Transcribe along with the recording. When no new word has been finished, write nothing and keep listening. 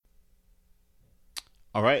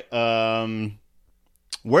All right.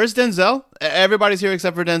 Where's Denzel? Everybody's here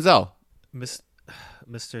except for Denzel. Miss,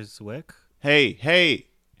 Mr. Zwick. Hey,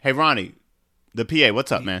 Ronnie, the PA.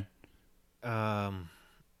 What's up, He, man? um,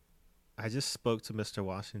 I just spoke to Mr.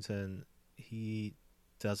 Washington. He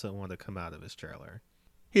doesn't want to come out of his trailer.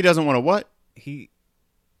 He doesn't want to what? He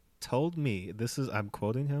told me I'm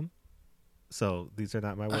quoting him, so these are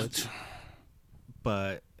not my words.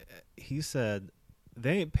 But he said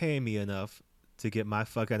they ain't paying me enough to get my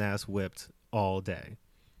fucking ass whipped all day.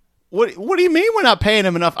 What do you mean we're not paying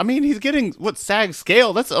him enough? I mean, he's getting what SAG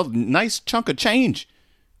scale. That's a nice chunk of change.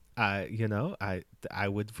 I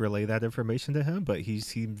would relay that information to him, but he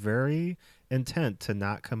seemed very intent to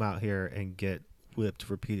not come out here and get whipped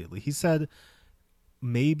repeatedly. He said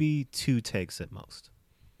maybe 2 takes at most.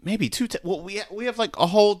 Maybe well, we have like a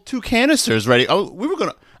whole 2 canisters ready. Oh, we were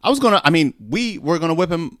gonna whip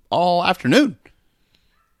him all afternoon.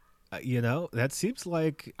 That seems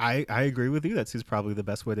like I agree with you. That seems probably the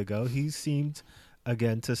best way to go. He seemed,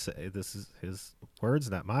 again, to say, this is his words,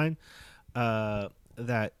 not mine,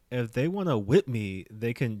 that if they want to whip me,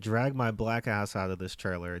 they can drag my black ass out of this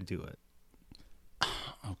trailer and do it.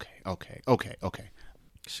 Okay.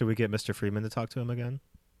 Should we get Mr. Freeman to talk to him again?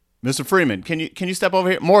 Mr. Freeman, can you step over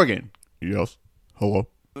here? Morgan. Yes. Hello.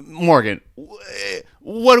 Morgan,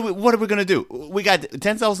 what are we gonna do? We got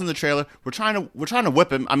Denzel's in the trailer. We're trying to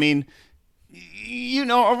whip him. I mean,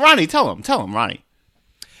 Ronnie, tell him, Ronnie.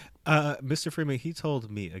 Mr. Freeman, he told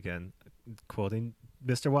me again, quoting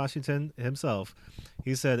Mr. Washington himself.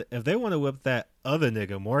 He said, "If they want to whip that other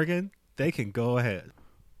nigga Morgan, they can go ahead."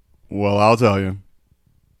 Well, I'll tell you,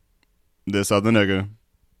 this other nigga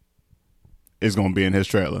is gonna be in his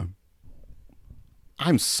trailer.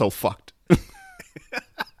 I'm so fucked.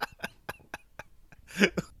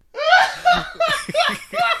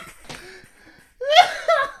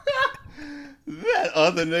 That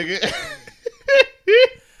other nigga.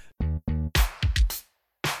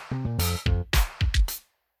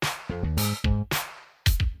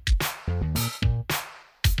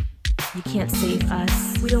 You can't save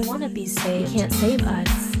us. We don't want to be saved. You can't save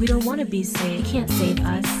us. We don't want to be saved. You can't save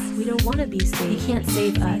us. We don't want to be saved. You can't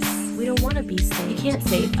save us. We don't want to be saved. You can't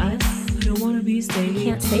save us. We don't want to be saved. You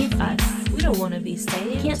can't save us. We don't want to be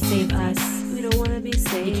saved. You can't save us. We don't want to be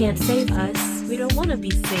saved. You can't save us. We don't want to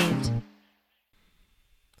be saved.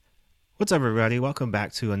 What's up, everybody? Welcome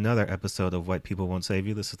back to another episode of White People Won't Save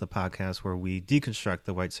You. This is the podcast where we deconstruct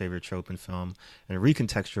the white savior trope in film and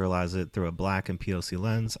recontextualize it through a black and POC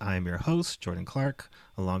lens. I am your host, Jordan Clark,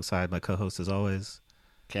 alongside my co-host as always,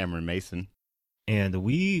 Cameron Mason. And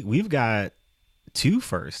we've got two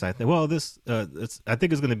firsts. I think. Well, I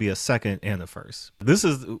think it's going to be a second and a first. This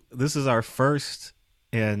is our first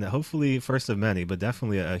and hopefully first of many, but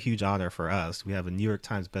definitely a huge honor for us. We have a New York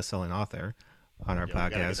Times bestselling author on our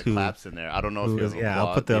podcast who claps in there. I don't know if is, yeah,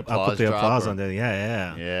 I'll put the applause on there.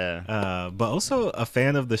 Yeah. But also a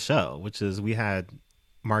fan of the show, which is we had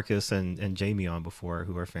Marcus and Jamie on before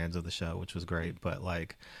who are fans of the show, which was great. But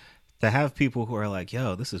like to have people who are like,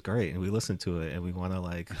 yo, this is great, and we listen to it and we want to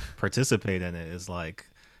like participate in it is like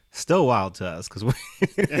still wild to us because we're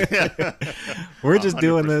just 100%.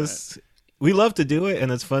 Doing this. We love to do it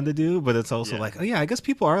and it's fun to do, but it's also like, oh yeah, I guess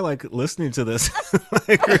people are like listening to this,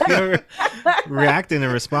 like reacting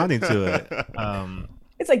and responding to it.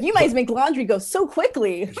 It's like you might make laundry go so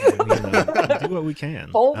quickly. Do what we can.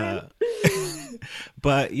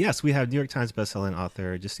 But yes, we have New York Times bestselling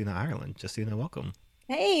author Justina Ireland. Justina, welcome.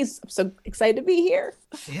 Hey, I'm so excited to be here.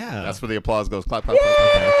 Yeah, that's where the applause goes. Clap, clap,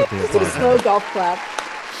 clap. Okay, do a slow golf clap.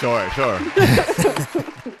 Sure.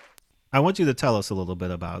 I want you to tell us a little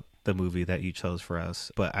bit about the movie that you chose for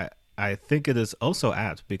us, but I think it is also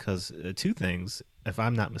apt because two things, if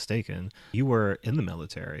I'm not mistaken, you were in the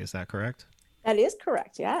military. Is that correct? That is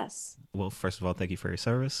correct, yes. Well, first of all, thank you for your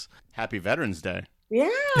service. Happy Veterans Day. Yeah.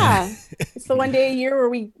 It's the one day a year where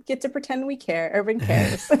we get to pretend we care. Everyone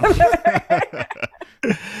cares.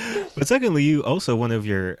 But secondly, you also, one of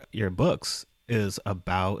your books is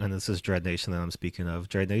about, and this is Dread Nation that I'm speaking of,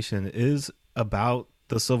 Dread Nation is about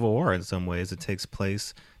the Civil War in some ways. It takes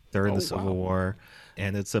place during the Civil War,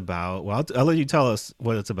 and it's about, well, I'll let you tell us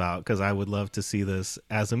what it's about because I would love to see this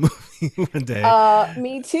as a movie one day.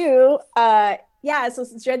 Me too. Yeah, so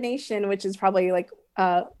it's Dread Nation, which is probably like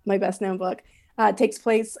my best known book, takes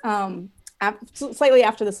place slightly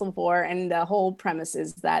after the Civil War, and the whole premise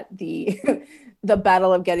is that the the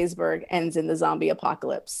Battle of Gettysburg ends in the zombie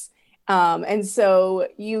apocalypse. And so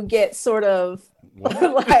you get sort of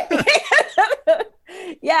like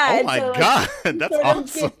yeah. Oh my God, that's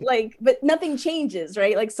awesome. But nothing changes,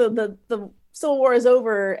 right? Like, so the Civil War is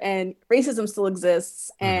over and racism still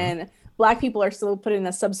exists, and Black people are still put in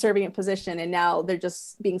a subservient position, and now they're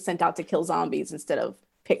just being sent out to kill zombies instead of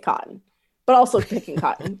pick cotton, but also picking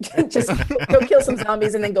cotton. Just go kill some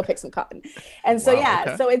zombies and then go pick some cotton. And so, Wow, yeah,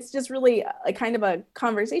 okay. so it's just really a kind of a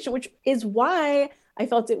conversation, which is why I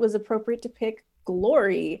felt it was appropriate to pick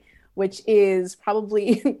Glory, which is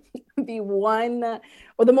probably the one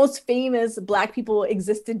or the most famous Black people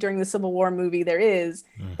existed during the Civil War movie there is.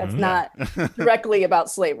 That's not directly about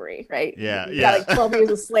slavery, right? Yeah, You yeah. got like 12 Years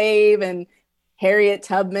a Slave and Harriet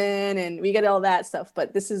Tubman, and we get all that stuff.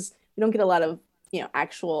 But we don't get a lot of,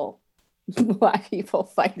 actual Black people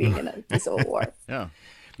fighting in a Civil War. Yeah.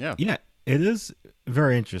 Yeah. Yeah, it is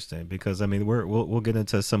very interesting because I mean we'll get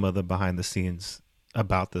into some of the behind the scenes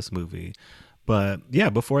about this movie. But yeah,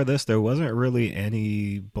 before this, there wasn't really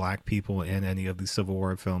any Black people in any of these Civil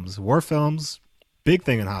War films. War films, big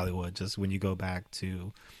thing in Hollywood. Just when you go back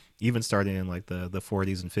to even starting in like the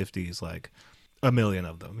 40s and 50s, like a million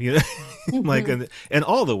of them. You know, like and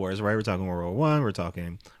all the wars, right? We're talking World War I, we're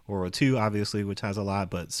talking World War II, obviously, which has a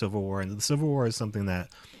lot, but Civil War, and the Civil War is something that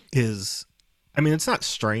is. I mean, it's not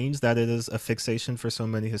strange that it is a fixation for so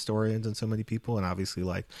many historians and so many people, and obviously,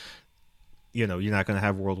 like. You're not going to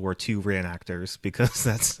have World War II reenactors because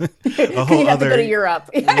that's a whole you have other. to go to Europe,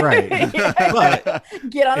 Right? But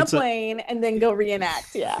get on a plane and then go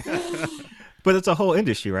reenact. Yeah, but it's a whole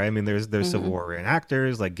industry, right? I mean, there's Civil War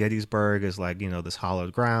reenactors, like Gettysburg is like this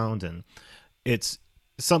hollowed ground, and it's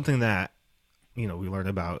something that we learn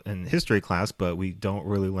about in history class, but we don't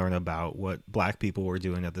really learn about what Black people were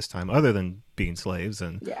doing at this time, other than being slaves.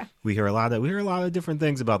 And yeah, we hear a lot of different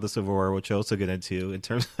things about the Civil War, which we'll also get into in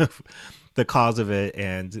terms of the cause of it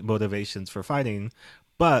and motivations for fighting.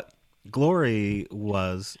 But Glory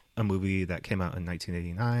was a movie that came out in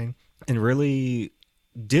 1989 and really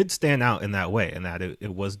did stand out in that way, in that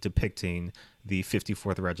it was depicting the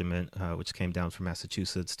 54th Regiment, which came down from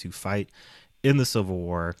Massachusetts to fight in the Civil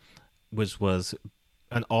War, which was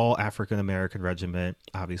an all African American regiment.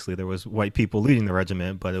 Obviously, there was white people leading the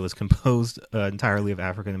regiment, but it was composed entirely of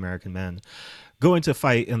African American men going to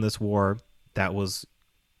fight in this war that was,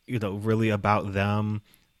 really about them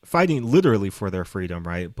fighting literally for their freedom,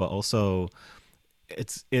 right? But also,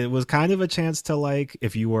 it was kind of a chance to, like,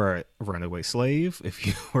 if you were a runaway slave, if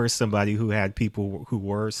you were somebody who had people who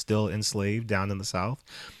were still enslaved down in the South,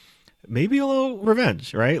 maybe a little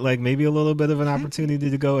revenge, right? Like maybe a little bit of an opportunity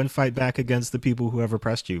to go and fight back against the people who have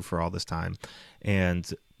oppressed you for all this time.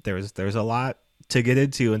 And there's a lot to get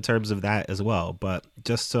into in terms of that as well. But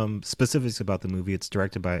just some specifics about the movie. It's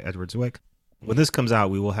directed by Edward Zwick. When this comes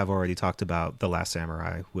out, we will have already talked about The Last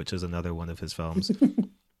Samurai, which is another one of his films.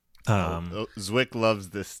 Zwick loves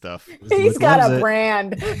this stuff. He's got a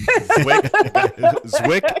brand.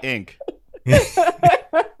 Zwick Inc.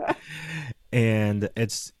 And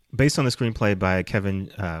it's based on a screenplay by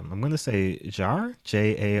Kevin, I'm going to say Jarre,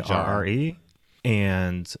 Jarre.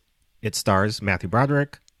 And it stars Matthew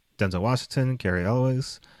Broderick, Denzel Washington, Gary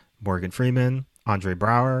Elwes, Morgan Freeman, Andre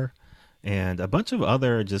Braugher, and a bunch of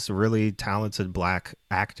other just really talented Black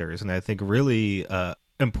actors. And I think really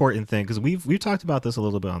important thing, because we've talked about this a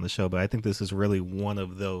little bit on the show, but I think this is really one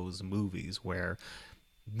of those movies where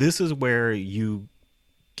this is where you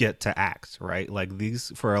get to act, right? Like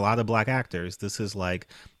these, for a lot of Black actors, this is like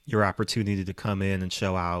your opportunity to come in and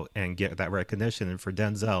show out and get that recognition. And for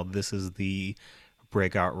Denzel, this is the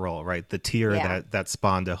breakout role, right? The tier that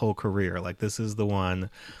spawned a whole career. Like this is the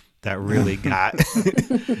one that really got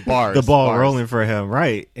the ball rolling for him,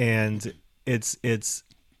 right? And it's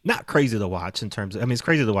not crazy to watch in terms of, I mean, it's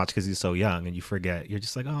crazy to watch because he's so young and you forget. You're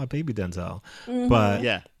just like, oh, baby Denzel. But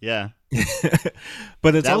yeah.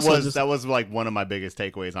 But it's that was like one of my biggest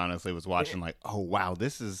takeaways, honestly, was watching like, oh wow,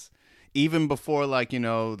 this is even before like,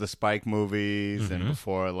 the Spike movies and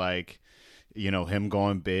before like, him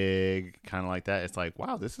going big, kind of like that. It's like,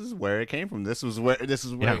 wow, this is where it came from. This is where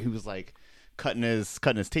he was like cutting his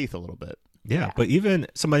teeth a little bit. Yeah, but even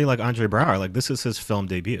somebody like Andre Braugher, like this is his film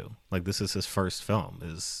debut. Like this is his first film,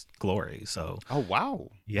 is Glory. So oh wow,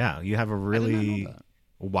 yeah, you have a really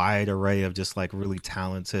wide array of just like really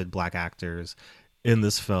talented Black actors in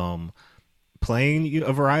this film, playing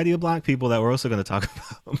a variety of Black people that we're also going to talk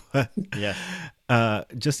about. But, yeah,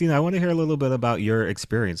 Justina, I want to hear a little bit about your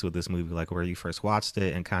experience with this movie, like where you first watched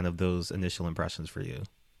it and kind of those initial impressions for you.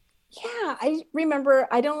 Yeah, I remember.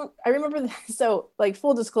 So, like,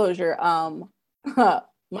 full disclosure, my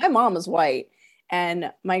mom is white,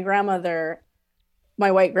 and my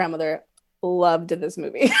white grandmother, loved this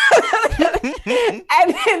movie. and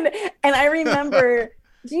I remember.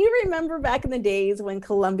 Do you remember back in the days when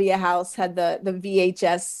Columbia House had the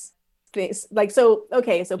VHS like, so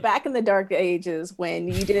okay, so back in the dark ages when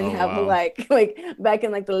you didn't Oh, have wow. like back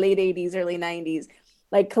in like the late 80s, early 90s,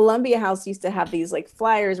 like Columbia House used to have these like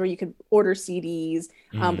flyers where you could order CDs,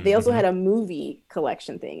 but they also Mm-hmm. had a movie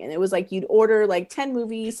collection thing, and it was like you'd order like 10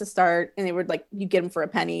 movies to start, and they would like you get them for a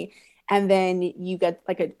penny, and then you get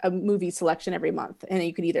like a movie selection every month, and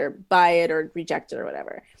you could either buy it or reject it or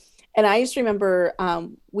whatever. And I used to remember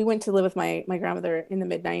we went to live with my grandmother in the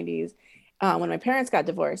mid 90s when my parents got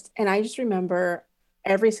divorced. And I just remember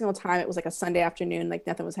every single time it was like a Sunday afternoon, like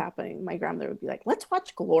nothing was happening. My grandmother would be like, let's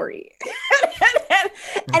watch Glory.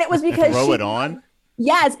 And it was because Throw she it on.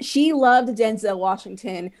 yes, she loved Denzel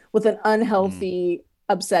Washington with an Mm. unhealthy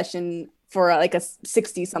obsession for like a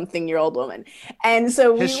 60 something year old woman. And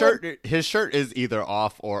so His we would, his shirt is either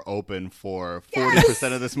off or open for 40% yes,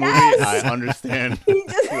 of this movie. I yes. understand He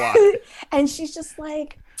just, why. and she's just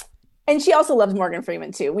like, and she also loves Morgan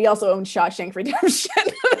Freeman too. We also own Shawshank Redemption.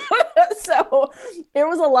 So there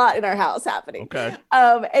was a lot in our house happening. Okay.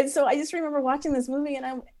 And so I just remember watching this movie,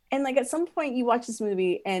 and like at some point you watch this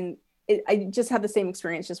movie, and I just had the same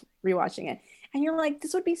experience just rewatching it, and you're like,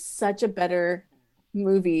 this would be such a better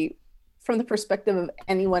movie from the perspective of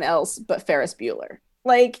anyone else but Ferris Bueller.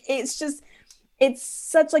 Like it's just, it's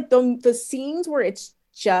such like the scenes where it's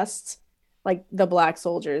just like the black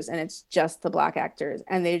soldiers and it's just the black actors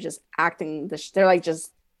and they're just acting they're like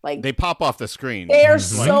just like They pop off the screen. they're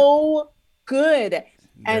Mhm. so good.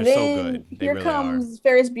 And They're so then good. They here really comes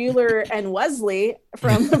Ferris Bueller and Wesley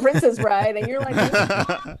from The Princess Bride, and you're like, what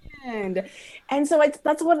are. happened? And so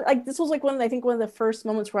that's what like this was like I think one of the first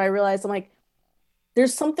moments where I realized I'm like,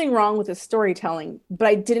 there's something wrong with his storytelling, but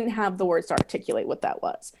I didn't have the words to articulate what that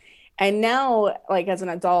was. And now, like as an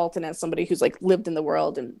adult and as somebody who's like lived in the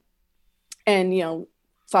world and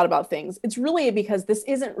thought about things, it's really because this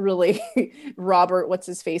isn't really Robert what's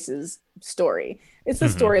his face's story. It's the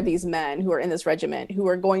Mhm. story of these men who are in this regiment who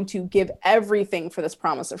are going to give everything for this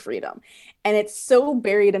promise of freedom, and it's so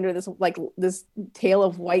buried under this like this tale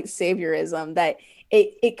of white saviorism that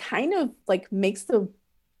it kind of like makes the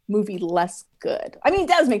movie less good. I mean, it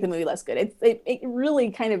does make the movie less good. It really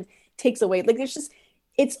kind of takes away, like there's just,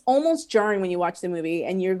 it's almost jarring when you watch the movie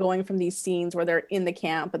and you're going from these scenes where they're in the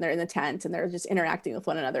camp and they're in the tent and they're just interacting with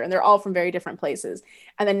one another and they're all from very different places.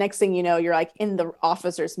 And then next thing you know, you're like in the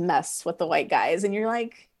officers' mess with the white guys and you're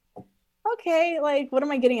like, okay, like what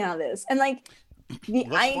am I getting out of this? And like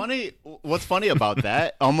What's funny about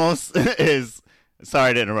that almost is,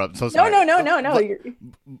 sorry to interrupt. So no, sorry. no.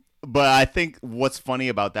 But I think what's funny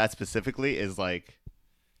about that specifically is like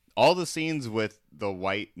all the scenes with the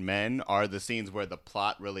white men are the scenes where the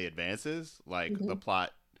plot really advances, like the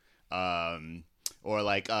plot, or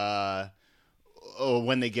like or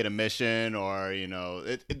when they get a mission, or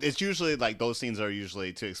it's usually like those scenes are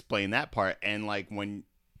usually to explain that part, and like when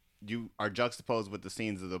you are juxtaposed with the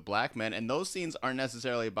scenes of the black men, and those scenes aren't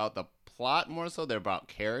necessarily about the plot more so, they're about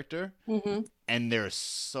character. And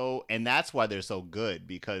and that's why they're so good,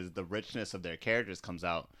 because the richness of their characters comes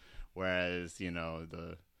out, whereas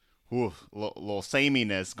the little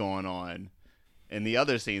sameness going on in the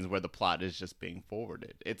other scenes where the plot is just being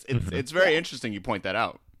forwarded. It's very interesting you point that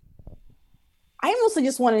out. I mostly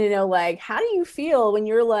just wanted to know, like, how do you feel when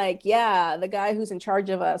you're like, yeah, the guy who's in charge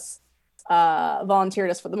of us volunteered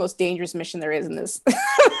us for the most dangerous mission there is in this.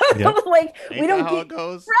 Yep. Like, Ain't we don't that how get it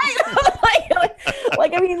goes? right.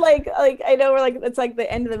 Like, I mean, like I know we're like it's like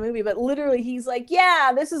the end of the movie, but literally he's like,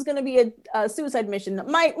 yeah, this is gonna be a suicide mission.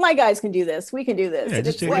 My guys can do this. We can do this. Yeah, And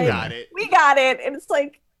just it's JD like, got it. we got it. And it's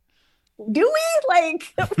like, do we?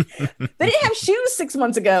 Like, they didn't have shoes 6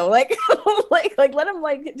 months ago. Like, like let them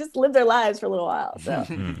like just live their lives for a little while. So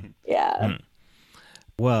yeah.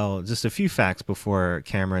 Well, just a few facts before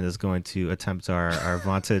Cameron is going to attempt our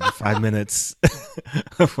vaunted 5 minutes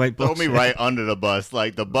of white Throw bullshit. me right under the bus.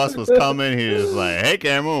 Like the bus was coming. He was like, "Hey,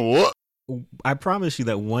 Cameron, what?" I promise you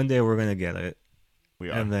that one day we're going to get it.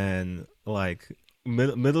 We are. And then, like,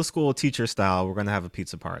 middle school teacher style, we're going to have a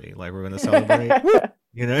pizza party. Like, we're going to celebrate,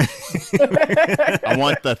 you know? I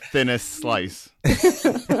want the thinnest slice.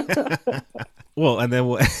 Well, and then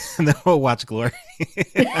we'll watch Glory.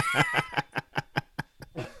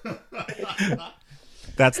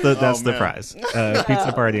 That's the man. prize.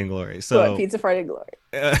 Pizza party and Glory. Good, So pizza party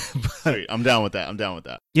glory. Sweet. I'm down with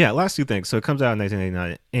that. yeah, last two things. So it comes out in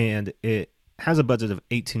 1989, and it has a budget of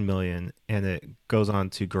 18 million, and it goes on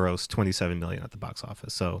to gross 27 million at the box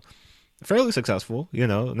office. So fairly successful.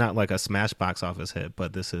 Not like a smash box office hit,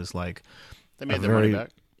 but this is like They made a their money very-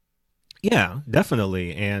 back. Yeah,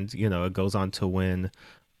 definitely. And, it goes on to win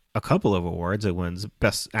a couple of awards. It wins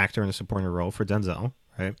Best Actor in a Supporting Role for Denzel,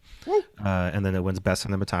 right? And then it wins Best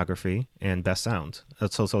Cinematography and Best Sound.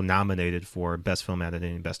 It's also nominated for Best Film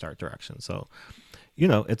Editing and Best Art Direction. So,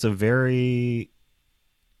 it's a very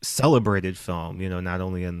celebrated film, not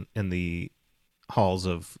only in the halls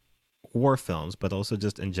of war films, but also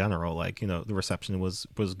just in general. Like, the reception was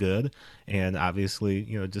good. And obviously,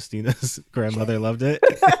 Justina's grandmother loved it.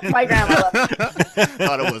 My grandma loved it.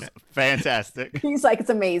 Thought it was fantastic. He's like, it's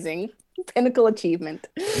amazing. Pinnacle achievement.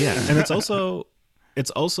 Yeah. And it's also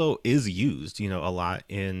is used, a lot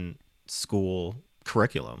in school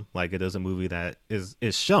curriculum. Like, it is a movie that is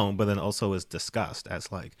shown, but then also is discussed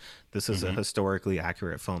as like, this is a historically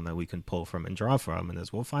accurate film that we can pull from and draw from. And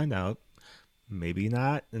as we'll find out, maybe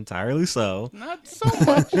not entirely so. Not so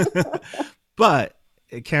much. But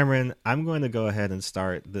Cameron, I'm going to go ahead and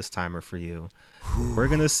start this timer for you. We're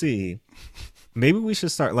going to see. Maybe we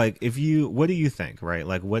should start, like, what do you think, right?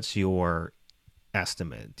 Like, what's your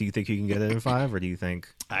estimate? Do you think you can get it in 5, or do you think...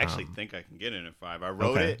 I actually think I can get it in 5. I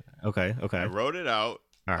wrote it. Okay. I wrote it out.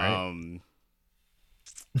 All right.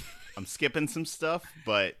 I'm skipping some stuff,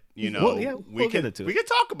 but, we'll we can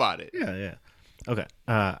talk about it. Yeah. Okay.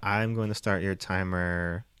 I'm going to start your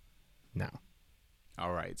timer now.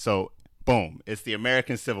 All right. So, boom. It's the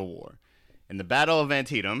American Civil War. In the Battle of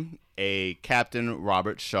Antietam, a Captain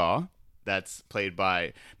Robert Shaw, that's played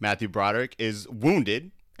by Matthew Broderick, is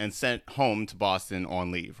wounded and sent home to Boston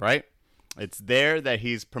on leave, right? It's there that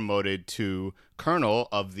he's promoted to colonel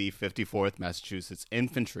of the 54th Massachusetts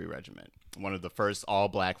Infantry Regiment, one of the first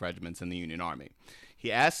all-black regiments in the Union Army.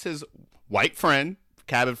 He asks his white friend,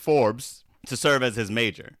 Cabot Forbes, to serve as his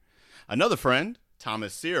major. Another friend,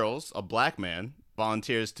 Thomas Searles, a black man,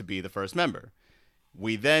 volunteers to be the first member.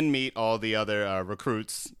 We then meet all the other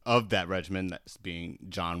recruits of that regiment, that's being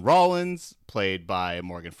John Rawlins, played by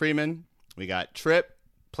Morgan Freeman. We got Trip,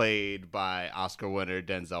 played by Oscar winner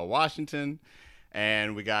Denzel Washington.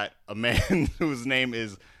 And we got a man whose name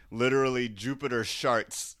is literally Jupiter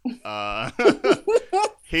Sharts.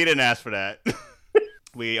 He didn't ask for that.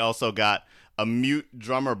 We also got a young mute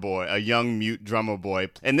drummer boy.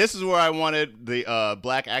 And this is where I wanted the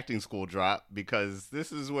black acting school drop, because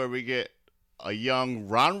this is where we get a young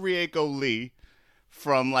Ron Rieko Lee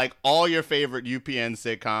from like all your favorite UPN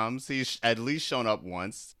sitcoms. He's at least shown up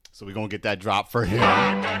once. So we're going to get that drop for him.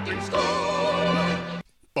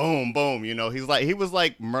 Boom, boom. He was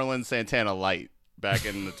like Merlin Santana Light back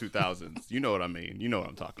in the 2000s. You know what I mean. You know what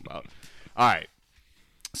I'm talking about. All right.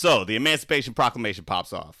 So the Emancipation Proclamation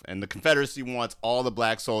pops off, and the Confederacy wants all the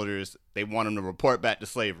black soldiers, they want them to report back to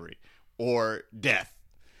slavery or death.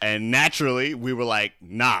 And naturally, we were like,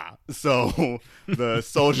 nah. So the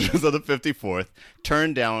soldiers of the 54th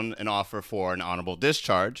turned down an offer for an honorable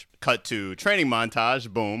discharge. Cut to training montage,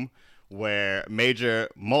 boom, where Major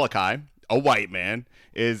Molokai, a white man,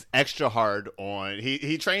 is extra hard on...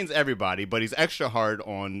 He trains everybody, but he's extra hard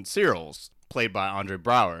on Searles, played by Andre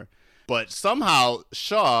Braugher. But somehow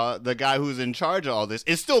Shaw, the guy who's in charge of all this,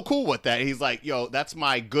 is still cool with that. He's like, yo, that's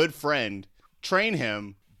my good friend. Train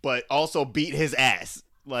him, but also beat his ass.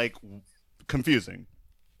 Like, confusing.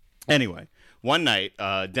 Anyway, one night,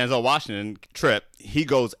 Denzel Washington, Trip, he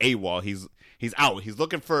goes AWOL. He's out. He's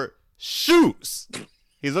looking for shoes.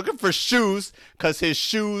 He's looking for shoes because his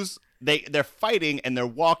shoes, they're fighting and they're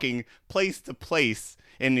walking place to place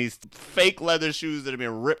in these fake leather shoes that have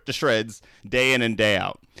been ripped to shreds day in and day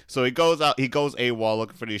out. So he goes AWOL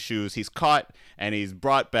looking for these shoes. He's caught and he's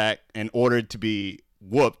brought back and ordered to be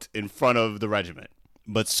whooped in front of the regiment.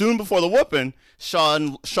 But soon before the whooping,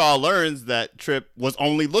 Shaw learns that Trip was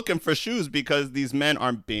only looking for shoes because these men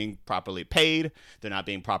aren't being properly paid. They're not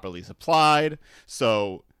being properly supplied.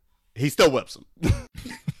 So he still whips them.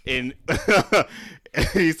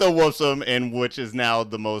 He still whoops them, in which is now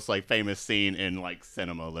the most like famous scene in like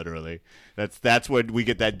cinema, literally. That's where we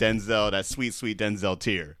get that sweet Denzel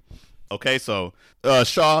tear. Okay, so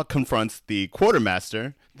Shaw confronts the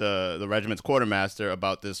quartermaster, the regiment's quartermaster,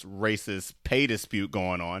 about this racist pay dispute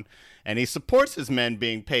going on, and he supports his men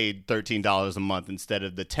being paid $13 a month instead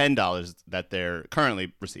of the $10 that they're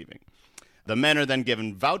currently receiving. The men are then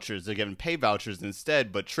given vouchers. They're given pay vouchers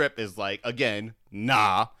instead, but Trip is like, again,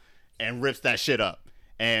 nah, and rips that shit up.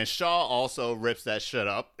 And Shaw also rips that shit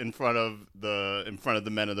up in front of the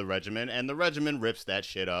men of the regiment, and the regiment rips that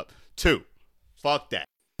shit up too. Fuck that.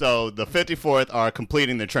 So the 54th are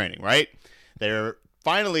completing their training, right? They're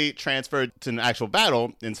finally transferred to an actual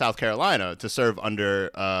battle in South Carolina to serve under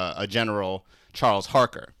a General Charles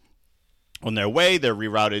Harker. On their way, they're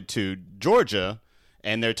rerouted to Georgia,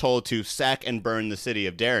 and they're told to sack and burn the city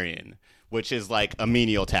of Darien, which is like a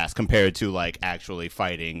menial task compared to like actually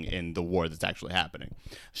fighting in the war that's actually happening.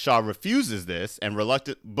 Shaw refuses this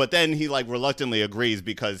but then he like reluctantly agrees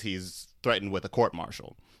because he's threatened with a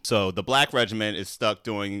court-martial. So the Black Regiment is stuck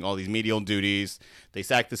doing all these menial duties. They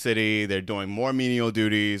sack the city. They're doing more menial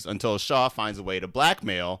duties until Shaw finds a way to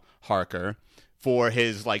blackmail Harker for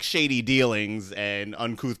his like shady dealings and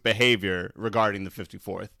uncouth behavior regarding the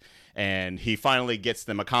 54th. And he finally gets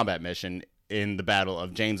them a combat mission in the Battle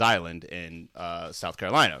of James Island in South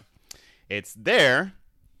Carolina. It's there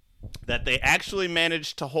that they actually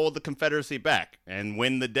managed to hold the Confederacy back and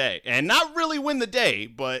win the day. And not really win the day,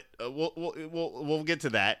 but we'll get to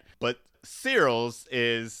that. But Searles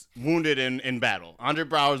is wounded in battle. Andre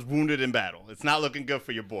Braugher's wounded in battle. It's not looking good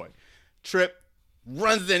for your boy. Trip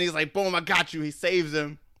runs in. He's like, boom, I got you. He saves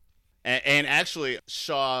him. And actually,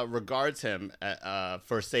 Shaw regards him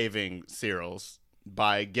for saving Searles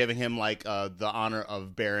by giving him like the honor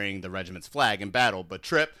of bearing the regiment's flag in battle. But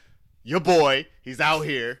Trip, your boy, he's out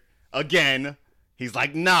here again. He's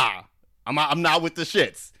like, nah, I'm not with the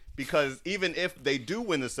shits. Because even if they do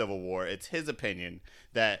win the Civil War, it's his opinion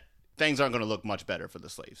that things aren't going to look much better for the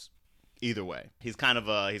slaves. Either way, he's kind of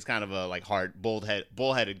a like hard,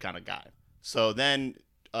 bullheaded kind of guy. So then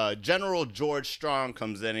General George Strong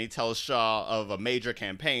comes in and he tells Shaw of a major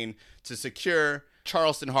campaign to secure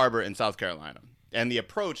Charleston Harbor in South Carolina. And the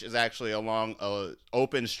approach is actually along an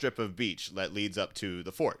open strip of beach that leads up to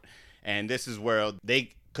the fort. And this is where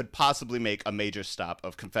they could possibly make a major stop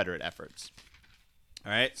of Confederate efforts.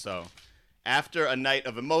 All right, so after a night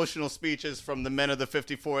of emotional speeches from the men of the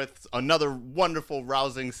 54th, another wonderful,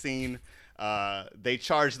 rousing scene, they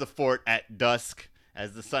charge the fort at dusk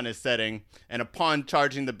as the sun is setting, and upon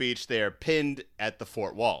charging the beach, they are pinned at the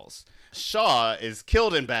fort walls. Shaw is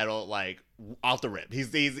killed in battle, like, off the rip. He's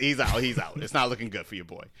out. It's not looking good for your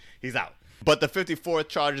boy. He's out. But the 54th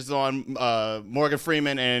charges on Morgan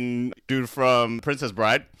Freeman and dude from Princess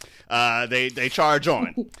Bride. They charge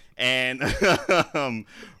on. And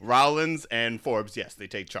Rowlands and Forbes, yes, they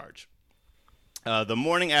take charge. The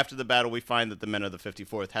morning after the battle, we find that the men of the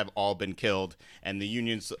 54th have all been killed, and the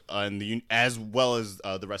Unions, as well as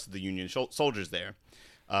the rest of the Union soldiers there,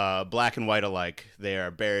 black and white alike, they are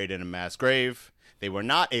buried in a mass grave. They were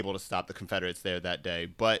not able to stop the Confederates there that day,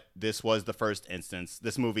 but this was the first instance.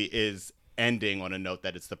 This movie is ending on a note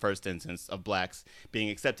that it's the first instance of blacks being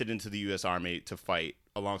accepted into the U.S. Army to fight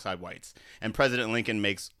alongside whites. And President Lincoln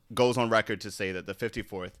goes on record to say that the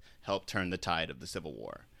 54th helped turn the tide of the Civil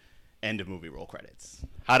War. End of movie. Roll credits.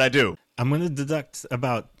 How'd I do? I'm going to deduct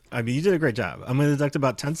you did a great job. I'm going to deduct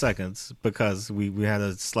about 10 seconds because we had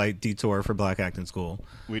a slight detour for black acting school.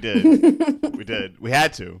 We did. We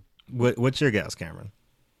had to. What's your guess, Cameron?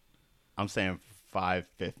 I'm saying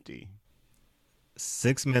 5:50.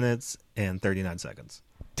 6 minutes and 39 seconds.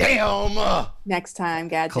 Damn! Next time,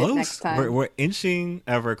 Gadget. Close. Next time. We're inching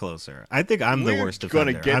ever closer. I think I'm the worst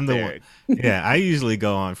offender. Gonna get I'm the there. one. Yeah, I usually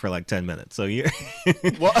go on for like 10 minutes. So you're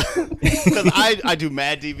Well, because I do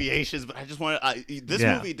mad deviations, but I just want to. This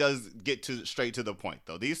movie does get straight to the point,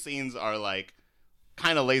 though. These scenes are like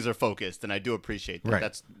kind of laser focused, and I do appreciate that. Right.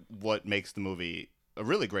 That's what makes the movie a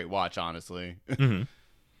really great watch, honestly. Mm-hmm.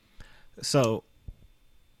 So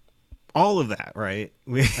all of that, right?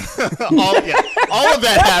 all of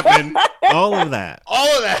that happened. All of that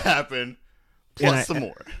happened. Plus some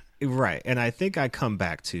more. Right. And I think I come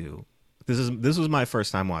back to this was my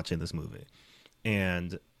first time watching this movie.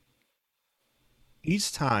 And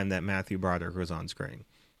each time that Matthew Broderick was on screen,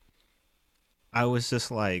 I was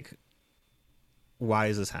just like, why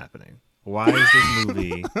is this happening? Why is this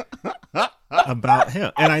movie about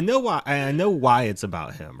him? And I know why. I know why it's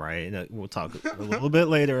about him, right? And we'll talk a little bit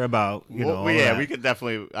later about we could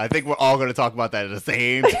definitely. I think we're all going to talk about that at the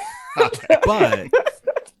same time. But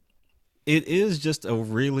it is just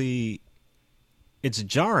it's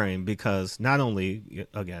jarring because not only,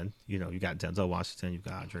 again, you got Denzel Washington, you've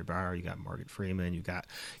got Andre Braugher, you got Morgan Freeman, you got,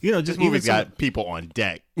 just this movie's got people on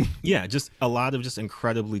deck. Yeah, just a lot of just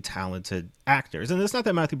incredibly talented actors. And it's not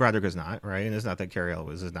that Matthew Broderick is not, right? And it's not that Cary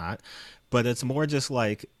Elwes is not, but it's more just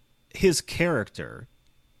like his character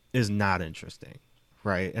is not interesting,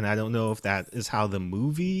 right? And I don't know if that is how the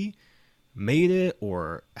movie made it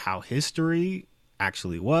or how history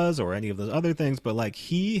actually was or any of those other things, but like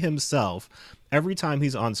he himself, every time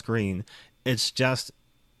he's on screen, it's just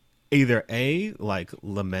either like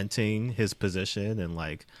lamenting his position and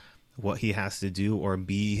like what he has to do, or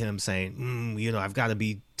B, him saying, I've got to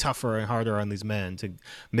be tougher and harder on these men to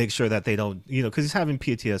make sure that they don't, because he's having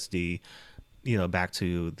PTSD, back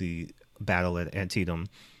to the battle at Antietam.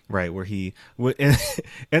 Right, where he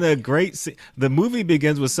in a great scene, the movie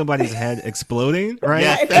begins with somebody's head exploding, right?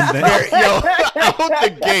 Yeah, out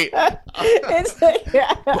the gate.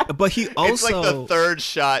 But he also, it's like the third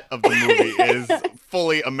shot of the movie is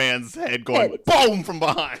fully a man's head going Hit. boom from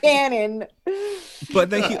behind. Cannon. But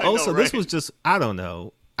then he I know, also, this right? was just, I don't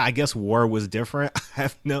know. I guess war was different. I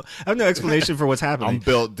have no explanation for what's happening. I'm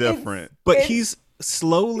built different. But It's- he's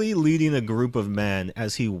slowly leading a group of men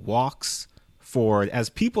as he walks forward, as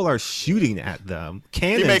people are shooting at them,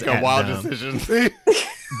 cannons You make a at wild them. decision.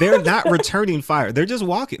 They're not returning fire. They're just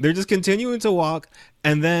walking. They're just continuing to walk,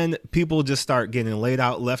 and then people just start getting laid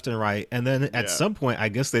out left and right. And then at some point, I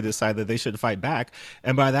guess they decide that they should fight back.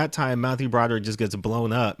 And by that time, Matthew Broderick just gets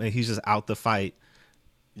blown up, and he's just out the fight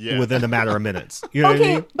within a matter of minutes. You know what I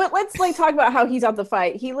mean? But let's talk about how he's out the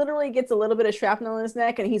fight. He literally gets a little bit of shrapnel in his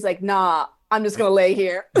neck, and he's like, "Nah, I'm just gonna lay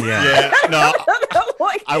here." Yeah. No,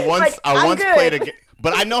 Like, I once I'm good. played a game,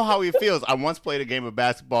 but I know how he feels. I once played a game of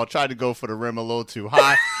basketball, tried to go for the rim a little too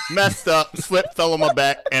high, messed up, slipped, fell on my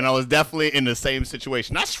back, and I was definitely in the same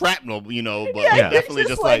situation. Not shrapnel, but Yeah. definitely Just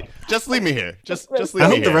just like- just leave me here. Just leave I me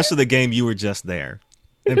hope here. the rest of the game you were just there,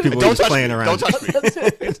 and people were Don't just touch playing me. around. Don't touch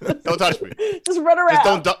me. Don't touch me. Just run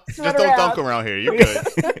around. Just don't run dunk around here. You're good.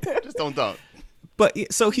 Just don't dunk. But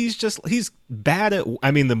so he's bad at.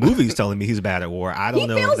 I mean, the movie's telling me he's bad at war. I don't He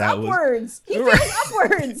know feels if that was. upwards. He feels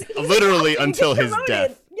upwards. Literally He until gets his promoted.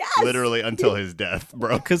 death. Yes. Literally until his death,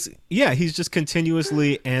 bro. Because he's just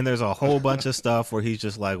continuously, and there's a whole bunch of stuff where he's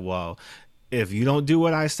just like, well, if you don't do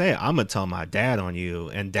what I say, I'm gonna tell my dad on you,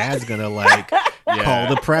 and dad's gonna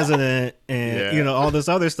call the president, and all this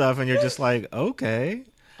other stuff, and you're just like, okay.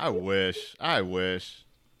 I wish.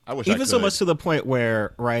 Even so much to the point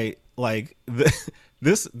where, right, like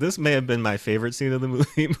this may have been my favorite scene of the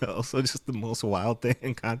movie, but also just the most wild thing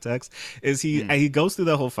in context is he goes through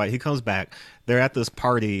the whole fight. He comes back. They're at this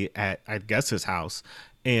party at, I guess, his house,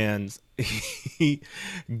 and he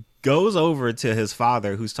goes over to his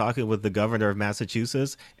father, who's talking with the governor of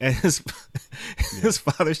Massachusetts, and his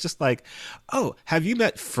father's just like, "Oh, have you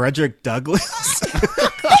met Frederick Douglass?"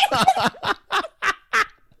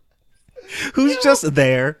 Who's just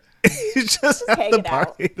there. He's just at the hanging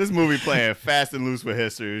party. This movie playing fast and loose with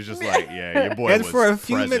history is just like, yeah, your boy And was for a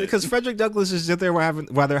few present. minutes, because Frederick Douglass is just there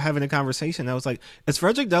while they're having a conversation. I was like, is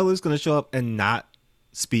Frederick Douglass going to show up and not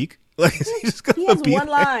speak? Like, is he just going He to has be one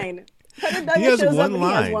there? line. Frederick He Douglass has shows up one and he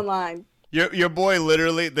has line. one line. Your boy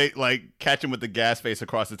literally, they catch him with the gas face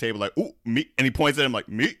across the table, like, ooh, me, and he points at him like,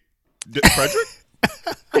 me, Frederick.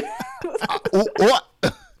 Ooh, what?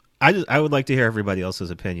 I would like to hear everybody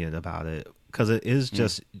else's opinion about it, because it is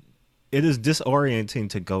just it is disorienting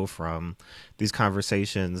to go from these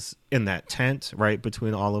conversations in that tent, right,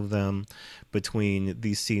 between all of them, between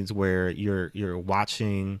these scenes where you're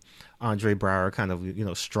watching Andre Braugher kind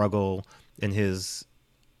of struggle in his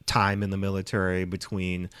time in the military,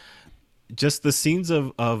 between just the scenes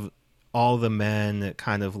of all the men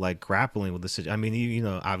kind of like grappling with the situation. I mean,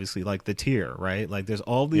 obviously like the tear, right? Like there's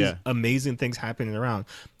all these amazing things happening around,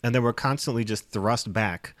 and then we're constantly just thrust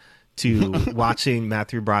back to watching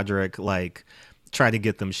Matthew Broderick like try to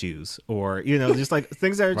get them shoes, or just like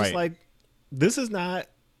things that are just like, this is not.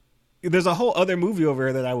 There's a whole other movie over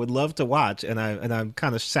here that I would love to watch, and I'm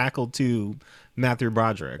kind of shackled to Matthew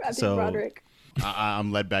Broderick. Broderick.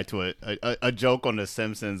 I'm led back to a joke on The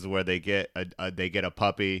Simpsons where they get a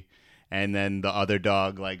puppy, and then the other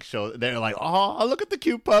dog they're like, oh, look at the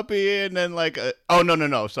cute puppy, and then oh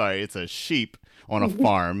no, sorry, it's a sheep on a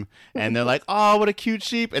farm, and they're like, oh, what a cute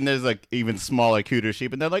sheep, and there's like even smaller, cuter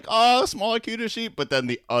sheep, and they're like, oh, smaller, cuter sheep, but then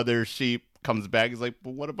the other sheep comes back, he's like,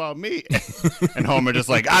 but what about me? And Homer just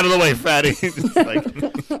like, out of the way, fatty.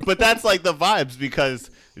 But that's like the vibes, because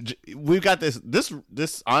we've got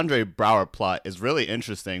this Andre Braugher plot is really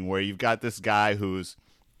interesting, where you've got this guy who's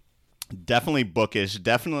definitely bookish,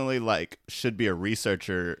 definitely like should be a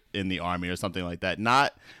researcher in the army or something like that,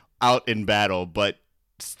 not out in battle, but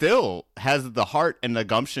still has the heart and the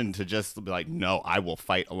gumption to just be like, no, I will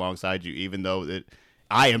fight alongside you, even though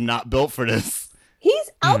I am not built for this.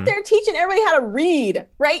 He's out there teaching everybody how to read,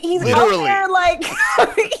 right? He's Literally. out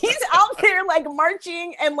there he's out there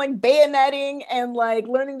marching and bayoneting and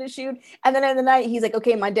learning to shoot. And then in the night, he's like,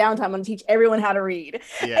 okay, my downtime, I'm gonna teach everyone how to read.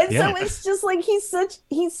 Yeah. And so it's just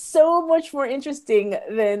he's so much more interesting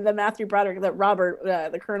than the Matthew Broderick, that Robert,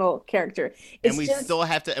 the Colonel character. And we still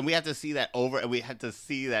have to see that over, and we have to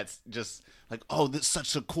see that's just like, oh, this is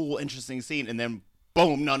such a cool, interesting scene, and then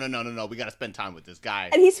boom, no, we got to spend time with this guy.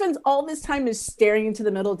 And he spends all this time just staring into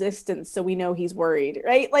the middle distance, so we know he's worried,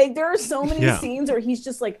 right? There are so many scenes where he's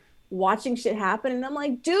just watching shit happen, and I'm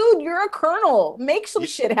like, dude, you're a colonel. Make some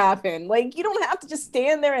shit happen. You don't have to just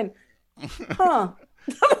stand there and, huh.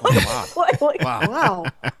 Wow.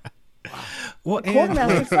 Well,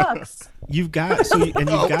 Quartermaster sucks. you've got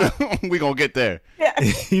we gonna get there. Yeah.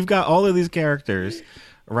 you've got all of these characters,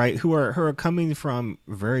 right? Who are coming from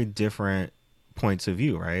very different points of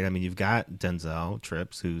view, right? I mean, you've got Denzel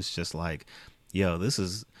Trips, who's just like, yo, this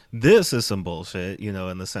is some bullshit, you know,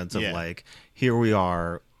 in the sense of like, here we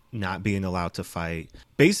are not being allowed to fight,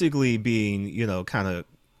 basically being, you know, kind of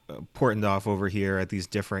portioned off over here at these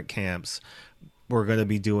different camps. We're going to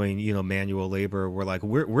be doing, you know, manual labor. We're like,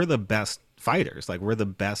 we're the best fighters. Like, we're the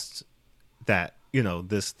best that, you know,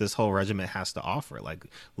 this whole regiment has to offer. Like,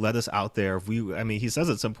 let us out there. I mean, he says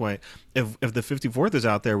at some point, if the 54th is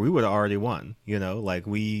out there, we would have already won, you know, like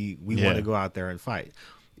we want to go out there and fight.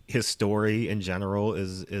 His story in general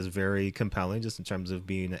is very compelling, just in terms of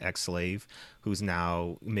being an ex-slave who's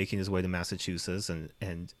now making his way to Massachusetts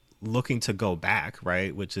and looking to go back,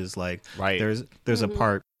 right? Which is like, there's a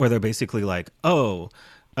part where they're basically like, oh,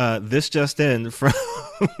 this just in from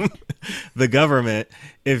the government,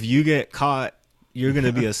 if you get caught, you're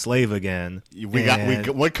gonna be a slave again.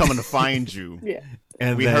 We're coming to find you. Yeah,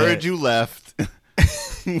 and we heard you left.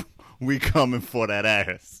 We coming for that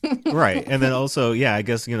ass. Right. And then also, I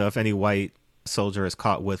guess, you know, if any white soldier is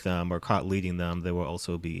caught with them or caught leading them, they will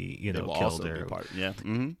also be, you know, killed.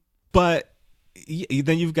 Mm-hmm. But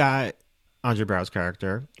then you've got Andre Braugher's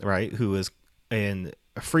character, right, who is a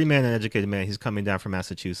free man, an educated man. He's coming down from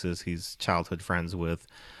Massachusetts. He's childhood friends with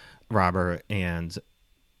Robert, and,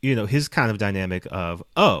 you know, his kind of dynamic of,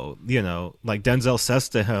 oh, you know, like Denzel says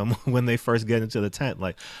to him when they first get into the tent,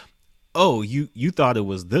 like, oh, you thought it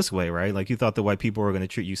was this way, right? Like, you thought the white people were going to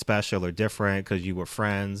treat you special or different because you were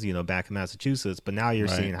friends, you know, back in Massachusetts. But now you're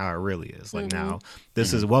seeing how it really is. Like, now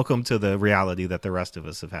this is welcome to the reality that the rest of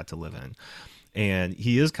us have had to live in. And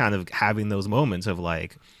he is kind of having those moments of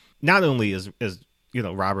like, not only is you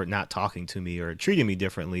know, Robert not talking to me or treating me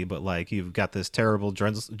differently, but like, you've got this terrible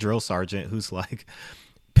drill sergeant who's like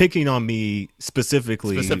picking on me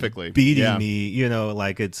specifically beating me, you know,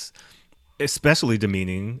 like, it's especially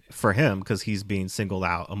demeaning for him because he's being singled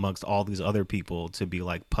out amongst all these other people to be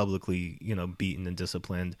like publicly, you know, beaten and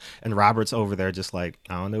disciplined. And Robert's over there just like,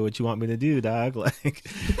 I don't know what you want me to do, dog. Like,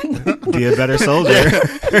 be a better soldier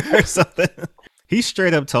or something. He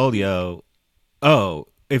straight up told, yo, oh,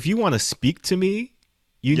 if you want to speak to me,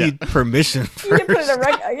 you need permission first. You need to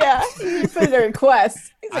put in a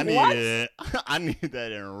request. He's like, I need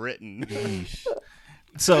that in written.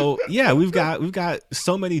 So we've got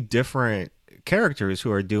so many different characters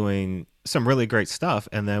who are doing some really great stuff,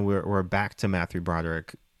 and then we're back to Matthew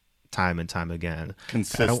Broderick time and time again,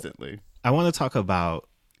 consistently. I want to talk about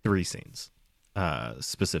 3 scenes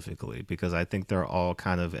specifically because I think they're all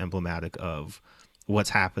kind of emblematic of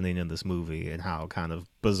what's happening in this movie and how kind of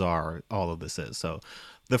bizarre all of this is. So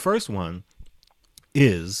the first one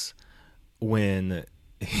is when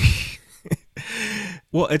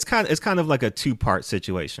well, it's kind of like a 2-part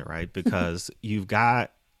situation, right? Because you've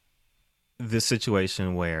got this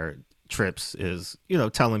situation where Trips is, you know,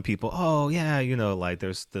 telling people, oh yeah, you know, like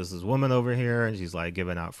there's this woman over here and she's like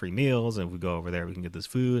giving out free meals, and if we go over there we can get this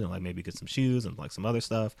food and like maybe get some shoes and like some other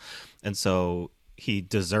stuff. And so he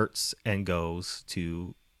deserts and goes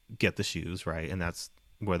to get the shoes, right? And that's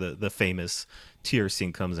where the famous tear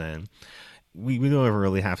scene comes in. We don't ever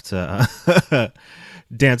really have to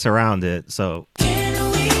dance around it. So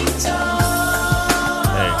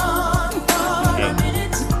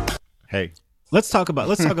hey, let's talk about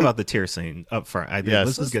the tear scene up front. I think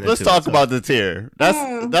let's talk about the tear.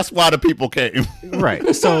 That's why the people came.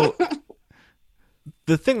 Right. So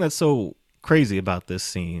the thing that's so crazy about this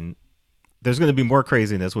scene, there's going to be more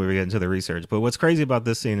craziness when we get into the research, but what's crazy about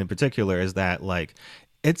this scene in particular is that like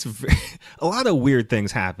it's a lot of weird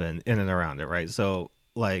things happen in and around it, right? So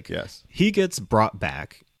like he gets brought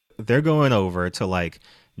back. They're going over to like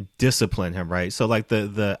discipline him, right? So like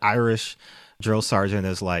the Irish drill sergeant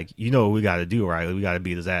is like, you know what we got to do, right? We got to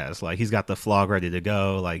beat his ass. Like, he's got the flog ready to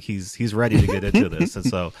go. Like, he's ready to get into this. And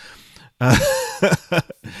so,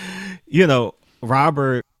 you know,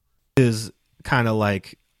 Robert is kind of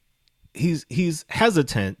like, he's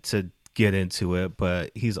hesitant to get into it,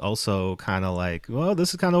 but he's also kind of like, well, this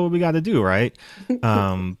is kind of what we got to do, right?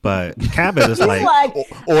 But Cabot is like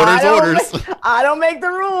orders. I don't make the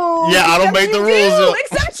rules. Yeah, I don't make the rules.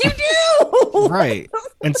 Except you do. Right.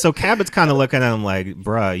 And so Cabot's kind of looking at him like,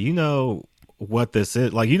 bruh, you know what this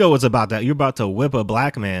is? Like, you know what's about that? You're about to whip a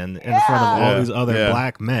black man in front of all these other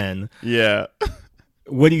black men. Yeah.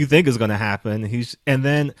 What do you think is going to happen? And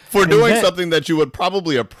then for doing something that you would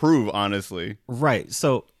probably approve, honestly. Right.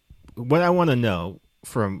 So what I want to know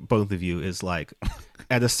from both of you is like,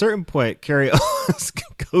 at a certain point, Carrie Owens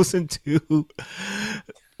goes into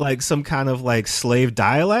like some kind of like slave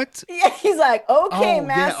dialect. Yeah, he's like, okay,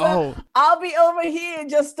 massa, I'll be over here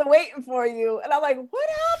just waiting for you. And I'm like, what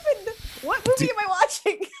happened? What movie am I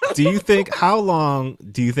watching? Do you think, how long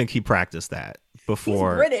do you think he practiced that He's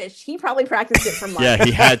before? British. He probably practiced it for months. Yeah,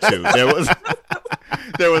 he had to.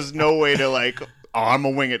 There was no way to like, oh, I'm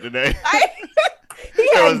gonna wing it today.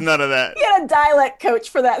 There was none of that. He had a dialect coach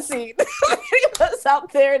for that scene. He was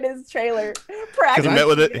out there in his trailer practicing.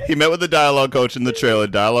 He met with the dialogue coach in the trailer.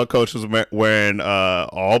 Dialogue coach was wearing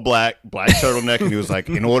all black turtleneck, and he was like,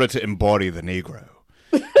 "In order to embody the Negro,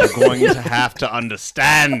 you're going to have to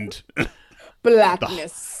understand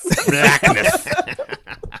blackness. blackness.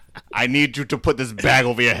 I need you to put this bag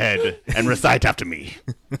over your head and recite after me.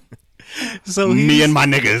 So Me and my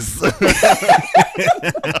niggas."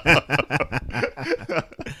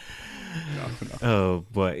 Oh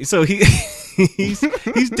boy! So he's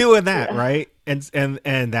doing that, right? And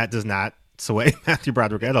that does not sway Matthew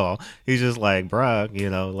Broderick at all. He's just like,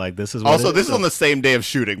 bruh, like this is what Also, it this is on the same day of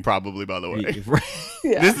shooting, probably, by the way.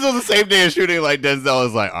 Yeah. This is on the same day of shooting. Like, Denzel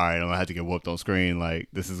is like, all right, I'm gonna have to get whooped on screen. Like,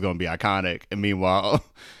 this is gonna be iconic. And meanwhile,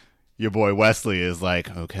 your boy Wesley is like,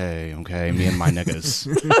 okay, me and my niggas.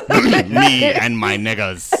 Me and my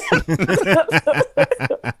niggas.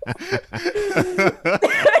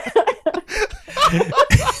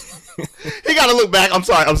 He got to look back. I'm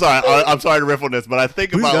sorry to riff on this, but I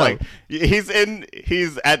think about like he's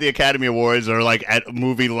at the Academy Awards or like at a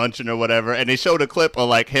movie luncheon or whatever, and they showed a clip of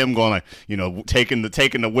like him going like, taking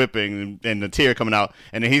the whipping and the tear coming out,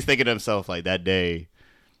 and then he's thinking to himself like, that day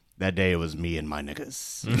it was me and my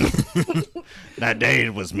niggas. That day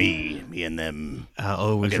it was me and them. I'll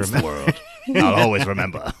always against remember. the world. I'll always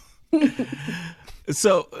remember.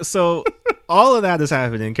 So all of that is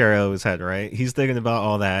happening in Carrio's head, right? He's thinking about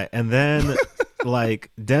all that, and then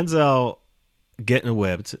like Denzel getting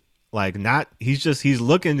whipped, like he's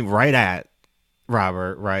looking right at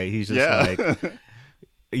Robert, right? He's just like,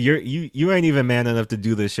 you ain't even man enough to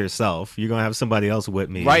do this yourself. You're gonna have somebody else whip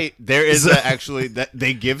me, right? There is actually that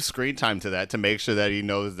they give screen time to that to make sure that he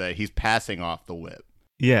knows that he's passing off the whip.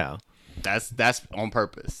 Yeah, that's on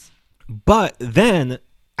purpose. But then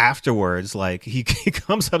afterwards, like he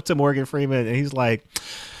comes up to Morgan Freeman and he's like,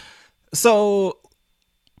 "So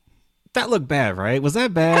that looked bad, right? Was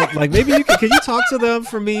that bad? Like maybe can you talk to them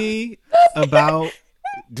for me about?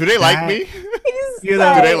 Do they like me? Do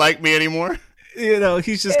they like me anymore?"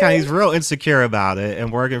 He's just he's real insecure about it. And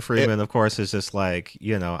Morgan Freeman, of course, is just like,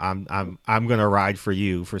 I'm gonna ride for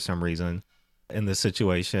you for some reason in this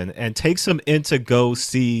situation, and takes him in to go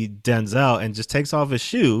see Denzel and just takes off his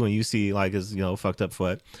shoe, and you see like his fucked up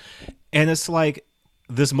foot, and it's like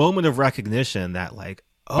this moment of recognition that like,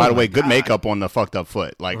 oh, by the way, good makeup on the fucked up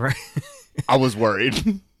foot. Like, right. I was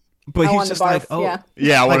worried, but he's just like, oh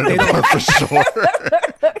yeah, I wanted to barf for sure.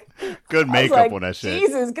 Good makeup on that shit.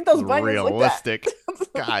 Jesus, get those buttons realistic. Like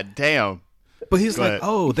that. God damn. But he's like,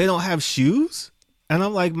 oh, they don't have shoes, and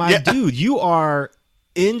I'm like, dude, you are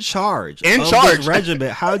in charge of this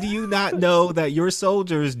regiment. How do you not know that your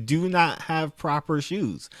soldiers do not have proper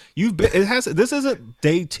shoes? This isn't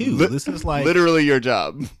day two. This is like literally your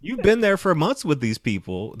job. You've been there for months with these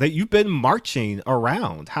people that you've been marching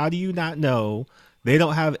around. How do you not know they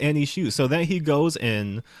don't have any shoes? So then he goes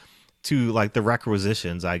in to like the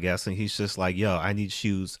requisitions, I guess, and he's just like, yo, I need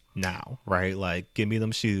shoes now, right? Like, give me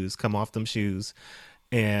them shoes, come off them shoes.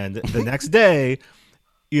 And the next day,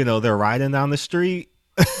 they're riding down the street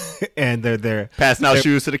and they're passing out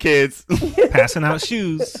shoes to the kids, passing out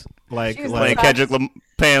shoes, like playing Kendrick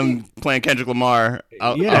Lamar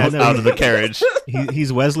out of the carriage.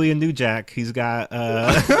 He's Wesley and New Jack. He's got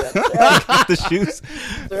the shoes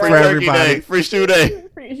for everybody. Free shoe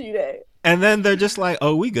day. And then they're just like,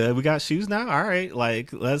 oh, we good. We got shoes now. All right.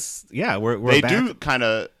 Like, we're they back. do kind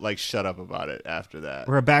of like shut up about it after that.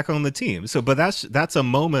 We're back on the team. So, but that's a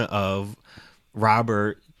moment of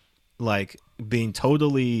Robert, like, being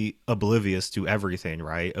totally oblivious to everything,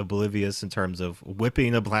 right? Oblivious in terms of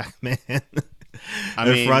whipping a black man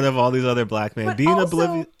in front of all these other black men. Being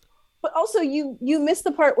oblivious. But also, you missed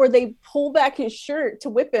the part where they pull back his shirt to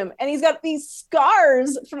whip him, and he's got these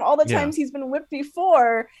scars from all the times he's been whipped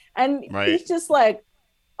before, and he's just like,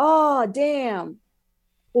 "Oh, damn!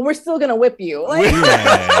 Well, we're still gonna whip you." Like,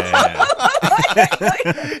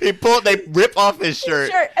 they rip off his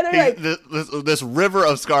shirt, and they're like, this river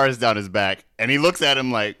of scars down his back, and he looks at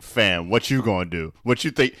him like, "Fam, what you gonna do? What you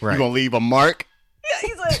think? You gonna leave a mark?" Yeah,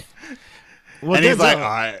 he's like. And he's like, all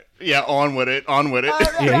right, yeah, on with it.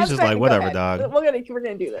 Yeah, he's just like, whatever, dog. We're gonna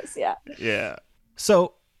do this, yeah. Yeah.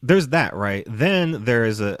 So there's that, right? Then there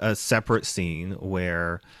is a separate scene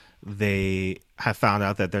where they have found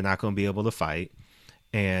out that they're not going to be able to fight,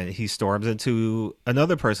 and he storms into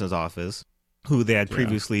another person's office who they had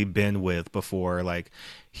previously been with before. Like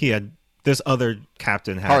this other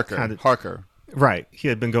captain had Harker. Right. He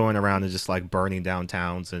had been going around and just like burning down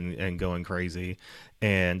towns and going crazy.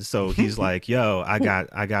 And so he's like, yo, I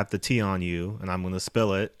got the tea on you and I'm going to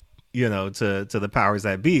spill it, to the powers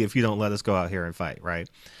that be if you don't let us go out here and fight. Right.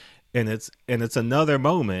 And it's another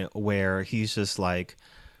moment where he's just like,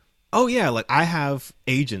 oh yeah, like I have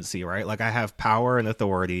agency, right? Like I have power and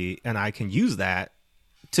authority and I can use that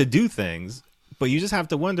to do things. But you just have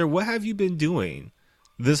to wonder, what have you been doing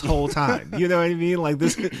this whole time? You know what I mean? Like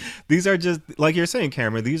these are just, like you're saying,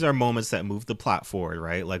 Cameron, these are moments that move the plot forward,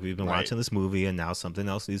 right? Like we've been watching this movie and now something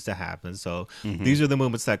else needs to happen. So these are the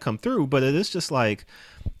moments that come through, but it is just like,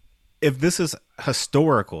 if this is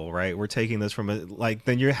historical, right? We're taking this from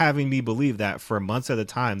then you're having me believe that for months at a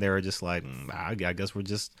time, they were just like, I guess we're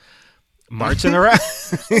just marching around.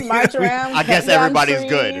 March around. I guess everybody's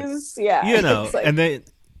good. Yeah. And then,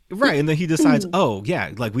 right. And then he decides, oh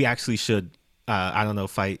yeah, like we actually should, I don't know,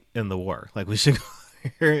 fight in the war. Like we should go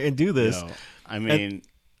here and do this. I mean,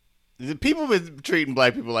 people have been treating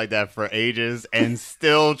black people like that for ages and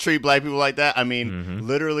still treat black people like that. I mean,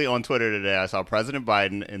 literally on Twitter today, I saw President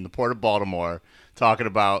Biden in the port of Baltimore talking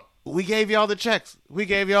about, we gave y'all the checks. We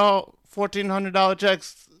gave y'all $1,400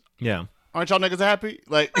 checks. Yeah. Aren't y'all niggas happy?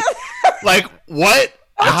 Like what?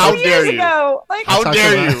 How dare you? How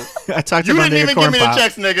dare you? I talked you to my didn't nigga even give me the Corn Pop.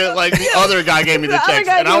 checks, nigga. Like the other guy gave me the checks,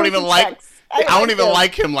 and I don't even like. I don't even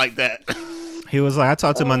like him like that. He was like, I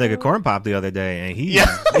talked to my nigga Corn Pop the other day, and he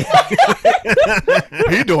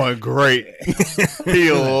he doing great.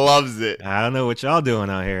 He loves it. I don't know what y'all doing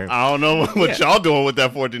out here. I don't know what y'all doing with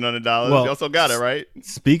that $1,400. Well, y'all still got it, right?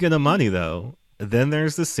 Speaking of money, though, then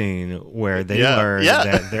there's the scene where they learn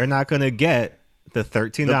that they're not going to get the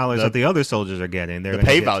 $13 that the other soldiers are getting. They're the gonna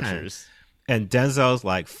pay get vouchers. 10. And Denzel's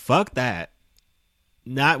like, fuck that.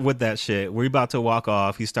 Not with that shit. We're about to walk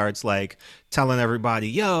off. He starts like telling everybody,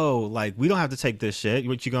 yo, like, we don't have to take this shit.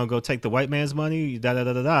 What, you gonna go take the white man's money? Da da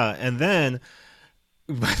da da da. And then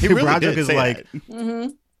Matthew Broderick is like,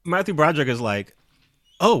 Matthew Broderick is like,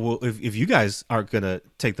 oh, well, if you guys aren't gonna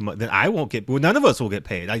take the money, then I won't get. Well, none of us will get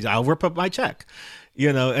paid. I'll rip up my check,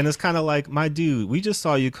 And it's kind of like, my dude, we just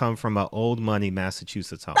saw you come from an old money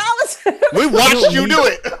Massachusetts home. We watched you do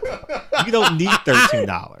it. You don't need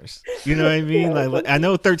 $13. You know what I mean? Like, I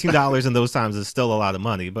know $13 in those times is still a lot of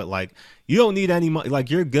money, but like, you don't need any money.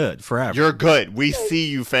 Like, you're good forever. You're good. We see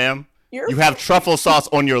you, fam. You have truffle sauce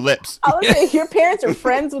on your lips. I was saying, your parents are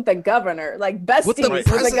friends with the governor, like besties with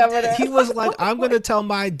the governor. He was like, I'm going to tell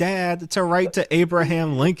my dad to write to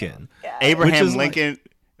Abraham Lincoln. Yeah. Abraham Lincoln.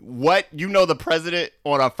 What? You know the president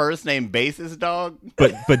on a first name basis, dog?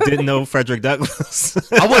 But didn't know Frederick Douglass.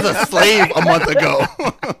 I was a slave a month ago.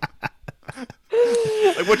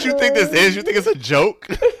 Like, what you think this is? You think it's a joke?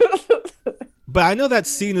 But I know that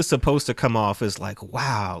scene is supposed to come off as like,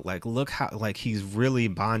 wow, like, look how, like, he's really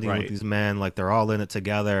bonding with these men. Like, they're all in it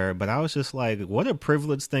together. But I was just like, what a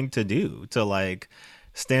privileged thing to do, to like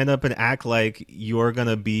stand up and act like you're going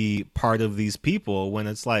to be part of these people, when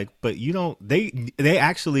it's like, but you don't, they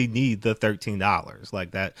actually need the $13.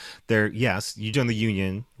 Like that, yes, you join the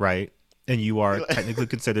union, right? And you are technically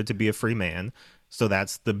considered to be a free man. So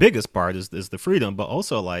that's the biggest part is the freedom, but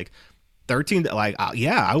also like, 13, like,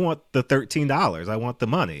 yeah, I want the $13. I want the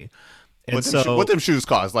money. And what them shoes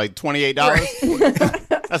cost? Like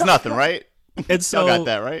 $28? That's nothing, right? And so, y'all got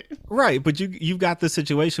that, right? Right, but you've got this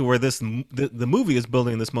situation where the movie is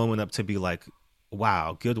building this moment up to be like,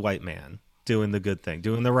 wow, good white man doing the good thing,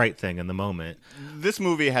 doing the right thing in the moment. This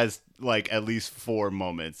movie has like at least 4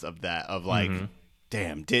 moments of that, of like,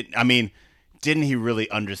 damn, didn't he really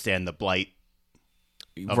understand the blight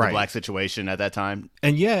of the black situation at that time?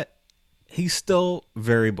 And yet, he's still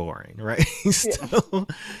very boring, right? He's still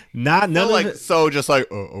none of it. So just like,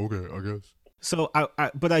 okay, I guess. So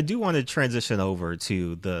but I do want to transition over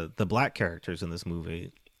to the black characters in this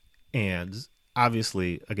movie. And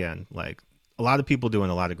obviously, again, like, a lot of people doing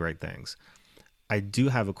a lot of great things. I do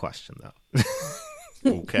have a question though.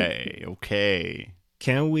 Okay.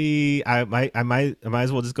 Can we, I might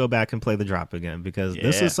as well just go back and play the drop again, because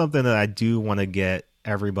this is something that I do want to get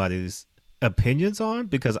everybody's opinions on,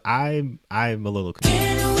 because I'm a little confused.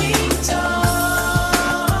 Can we talk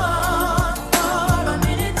for a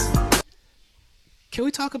minute? Can we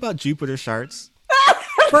talk about Jupiter Sharks?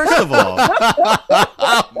 First of all,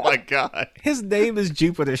 oh my God, his name is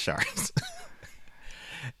Jupiter Sharks,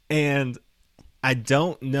 and I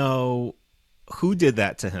don't know who did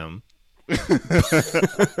that to him.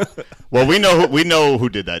 Well, we know who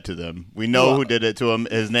did that to them. We know who did it to him.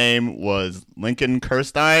 His name was Lincoln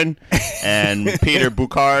Kirstein and Peter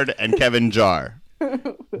Boucard and Kevin Jarre.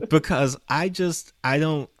 Because I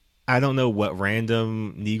I don't know what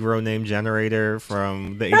random Negro name generator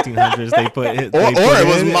from the 1800s they put it. Or it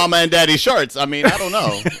was Mama and Daddy Sharts. I mean, I don't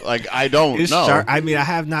know. Like, I don't know. I mean, I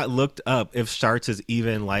have not looked up if Sharts is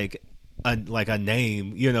even like a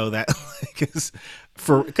name, you know, that like is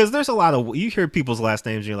for, because there's a lot of, you hear people's last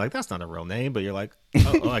names and you're like, that's not a real name, but you're like,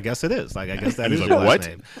 oh, I guess it is. Like, I guess that is your last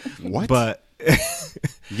name. What? But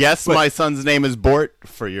yes, my son's name is Bort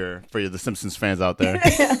for the Simpsons fans out there.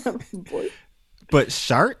 But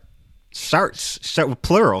Sharts,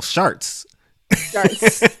 plural, Sharts.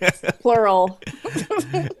 Sharts, plural.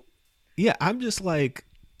 Yeah, I'm just like,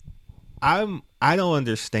 I don't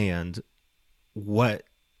understand what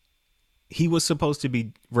he was supposed to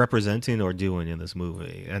be representing or doing in this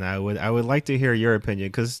movie, and I would like to hear your opinion,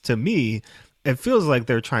 because to me, it feels like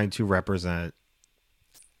they're trying to represent,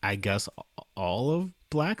 I guess, all of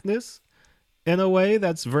blackness in a way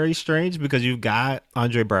that's very strange, because you've got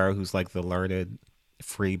Andre Braugher, who's like the learned,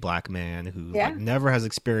 free black man who like never has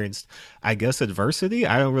experienced, I guess, adversity.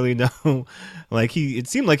 I don't really know. Like, it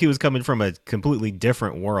seemed like he was coming from a completely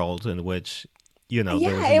different world in which, you know,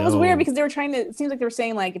 it was weird because they were trying to, it seems like they were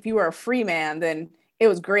saying like, if you were a free man, then it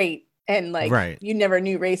was great. And like, you never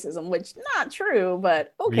knew racism, which not true,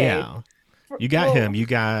 but okay. Yeah. You got him. You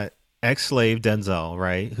got ex-slave Denzel,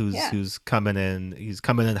 right? Who's coming in. He's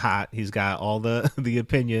coming in hot. He's got all the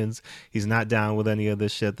opinions. He's not down with any of the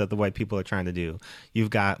shit that the white people are trying to do. You've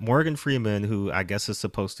got Morgan Freeman, who I guess is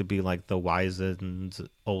supposed to be like the wizened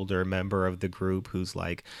older member of the group, who's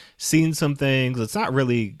like seen some things. It's not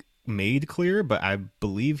really made clear, but I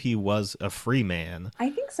believe he was a free man. I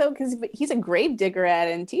think so, because he's a grave digger at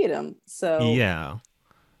Antietam. So yeah,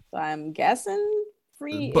 I'm guessing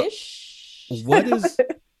free-ish.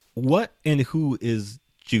 What and who is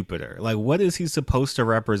Jupiter? Like, what is he supposed to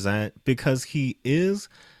represent? Because he is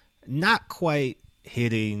not quite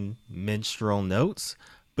hitting minstrel notes,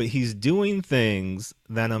 but he's doing things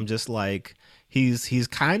that I'm just like, he's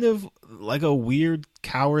kind of like a weird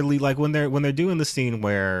cowardly, like when they're doing the scene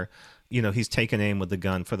where, you know, he's taking aim with the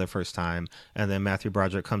gun for the first time, and then Matthew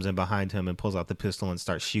Broderick comes in behind him and pulls out the pistol and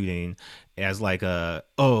starts shooting as like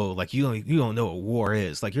like you don't know what war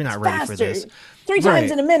is, like you're not ready for this. Three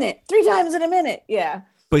times in a minute. Yeah.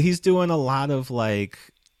 But he's doing a lot of like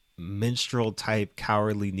minstrel type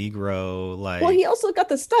cowardly Negro, like, well, he also got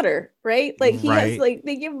the stutter, right? Like he has, like,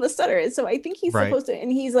 they give him the stutter, and so I think he's supposed to,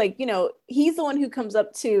 and he's like, you know, he's the one who comes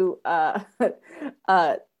up to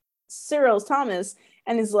Cyril Thomas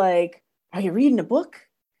and is like, are you reading a book?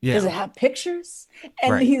 Does it have pictures?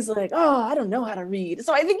 And he's like, oh, I don't know how to read.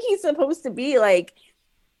 So I think he's supposed to be like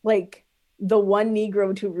the one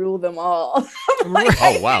Negro to rule them all.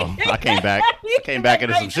 Oh wow, I came back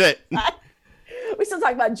into some shit. We still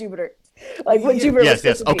talk about Jupiter, like what Jupiter.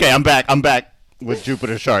 Yes. Okay, I'm back with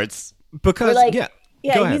Jupiter Sharts, because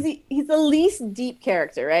he's the least deep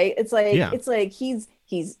character, right? It's like he's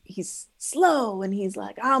slow, and he's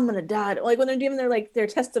like, I'm gonna die. Like when they're giving their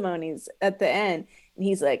testimonies at the end, and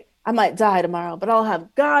he's like, I might die tomorrow, but I'll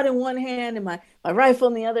have God in one hand and my rifle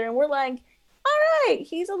in the other. And we're like, all right,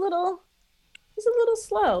 he's a little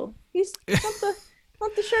slow. He's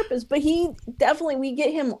not the sharpest, but he definitely, we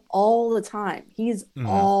get him all the time. He's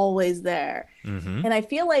always there. Mm-hmm. And I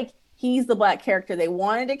feel like he's the black character they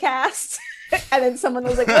wanted to cast. And then someone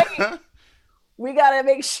was like, wait, we got to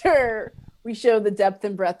make sure we show the depth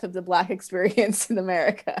and breadth of the black experience in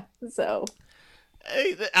America. So,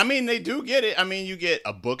 I mean, they do get it. I mean, you get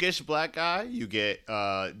a bookish black guy. You get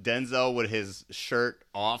Denzel with his shirt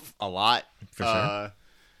off a lot. For sure.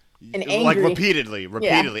 And angry. Like repeatedly,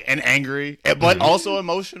 and angry, but also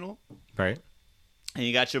emotional. Right. And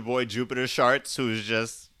you got your boy Jupiter Sharts, who's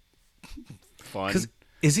just fun.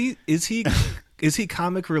 Is he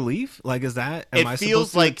comic relief? Like, is that? Am I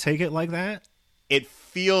supposed to take it like that? It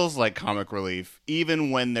feels like comic relief,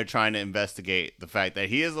 even when they're trying to investigate the fact that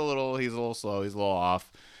he's a little slow, he's a little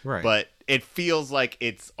off. Right. But it feels like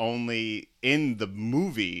it's only in the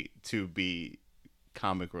movie to be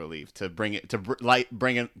comic relief, to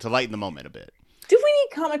lighten the moment a bit. Do we need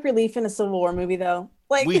comic relief in a Civil War movie though?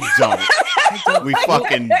 Like, we don't. We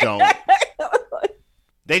fucking don't.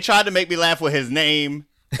 They tried to make me laugh with his name.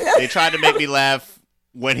 They tried to make me laugh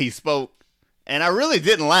when he spoke, and I really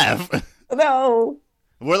didn't laugh. No.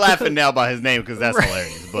 We're laughing now about his name because that's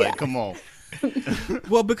hilarious, but come on.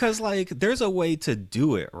 Well, because like there's a way to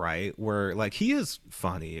do it, right? Where like he is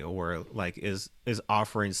funny, or like is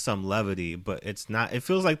offering some levity, but it's not. It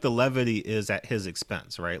feels like the levity is at his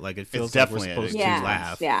expense, right? Like it feels like we're supposed to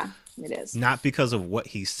laugh. Yeah, it is. Not because of what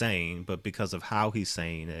he's saying, but because of how he's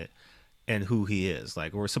saying it. and who he is.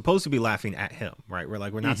 Like, we're supposed to be laughing at him, right?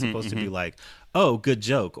 We're not supposed to be like, oh, good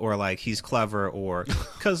joke, or like he's clever, or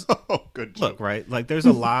because Oh, good look, joke. right? Like there was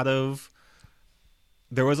a lot of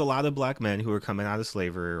black men who were coming out of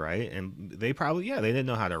slavery, right? And they probably, they didn't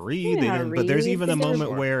know how to read. They They didn't know how to didn't. But there's read. even a They were-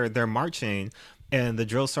 moment where they're marching, and the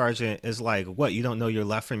drill sergeant is like, "What? You don't know your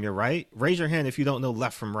left from your right? Raise your hand if you don't know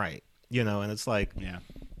left from right." And it's like, Yeah.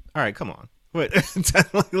 all right, come on. What?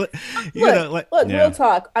 Look, like, look, Yeah. real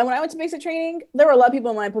talk. When I went to basic training, there were a lot of people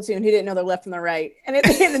in my platoon who didn't know their left from their right, and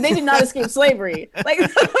they did not escape slavery. Like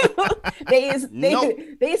they Nope.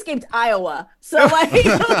 they escaped Iowa. So like,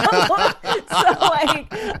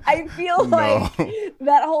 I feel like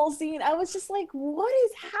that whole scene, I was just like, what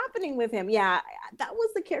is happening with him? Yeah, that was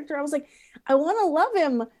the character. I was like, I want to love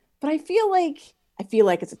him, but I feel like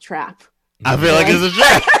it's a trap. I feel like it's a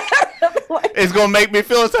trap. It's gonna make me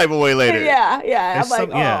feel a type of way later. Yeah. I'm There's like,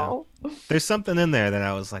 some- oh. there's something in there that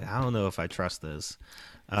I was like, I don't know if I trust this.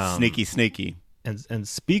 Sneaky. And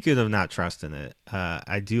speaking of not trusting it,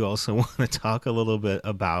 I do also want to talk a little bit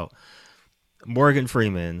about Morgan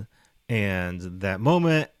Freeman and that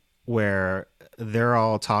moment where they're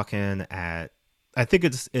all talking at, I think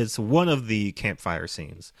it's one of the campfire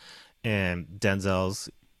scenes, and Denzel's,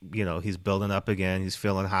 he's building up again, he's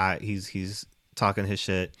feeling hot, he's talking his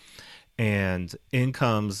shit, and in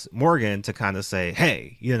comes Morgan to kind of say,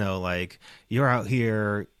 hey, like, you're out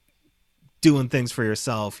here doing things for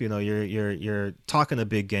yourself, you're talking a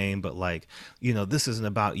big game, but like, this isn't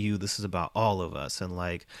about you, this is about all of us, and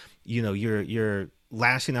like, you're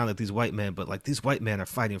lashing out at these white men, but like, these white men are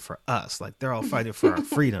fighting for us, like they're all fighting for our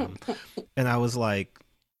freedom. And I was like,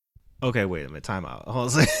 okay, wait a minute, time out. I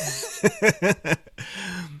was like,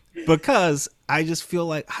 because I just feel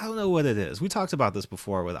like, I don't know what it is. We talked about this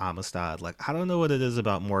before with Amistad. Like, I don't know what it is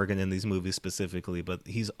about Morgan in these movies specifically, but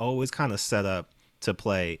he's always kind of set up to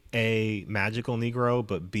play A, magical Negro,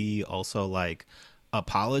 but B, also like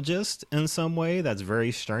apologist in some way that's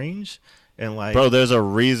very strange. And like, Bro, there's a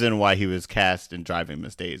reason why he was cast in Driving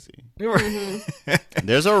Miss Daisy.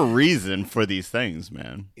 There's a reason for these things,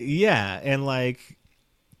 man. yeah, and like,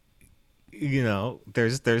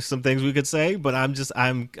 there's some things we could say, but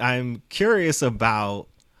I'm curious about,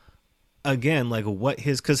 again, like what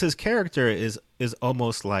because his character is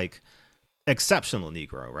almost like exceptional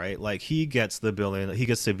Negro, right? Like he gets the billing, he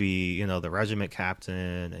gets to be, the regiment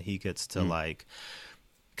captain, and he gets to like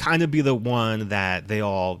kind of be the one that they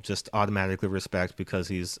all just automatically respect because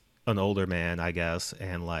he's an older man, I guess.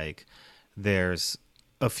 And like, there's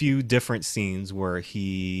a few different scenes where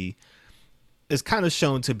he is kind of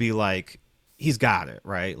shown to be like, he's got it,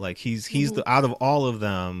 right? Like he's the, out of all of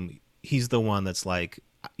them, he's the one that's like,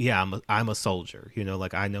 yeah, I'm a soldier,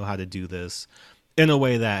 like I know how to do this in a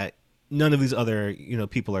way that none of these other,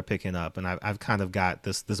 people are picking up. And I've kind of got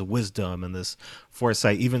this wisdom and this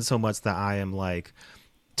foresight, even so much that I am like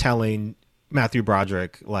telling Matthew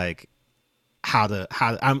Broderick, like, how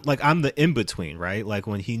I'm the in-between, right? Like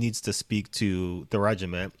when he needs to speak to the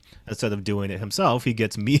regiment, instead of doing it himself, he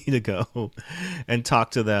gets me to go and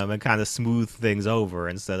talk to them and kind of smooth things over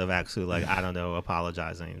instead of actually like, I don't know,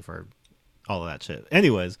 apologizing for all of that shit.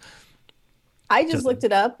 Anyways, I just looked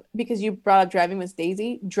it up because you brought up Driving Miss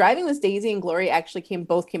Daisy. Driving Miss Daisy and Glory actually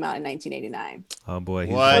both came out in 1989. oh boy,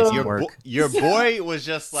 he's What? doing some Your, work. your boy was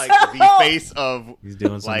just like the face of He's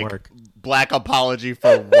doing some like work. black apology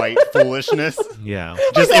for white foolishness. Yeah,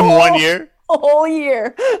 Just in 1 year. A whole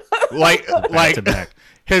year. Like back to back.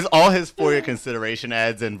 all his for your consideration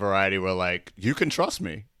ads in Variety were like, you can trust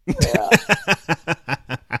me.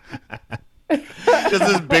 Just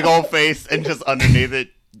this big old face, and just underneath it,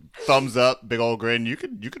 thumbs up, big old grin. You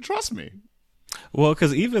can trust me. Well,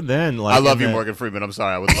 because even then, like, I love you, Morgan Freeman. I'm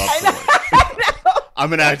sorry. I would love to work.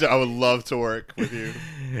 I'm an actor. I would love to work with you.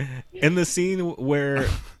 in the scene where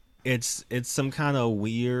it's some kind of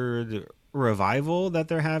weird revival that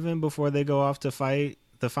they're having before they go off to fight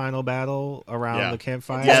the final battle around the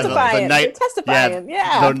campfire. Yeah, Testifying. They're testifying.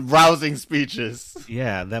 Yeah. The rousing speeches.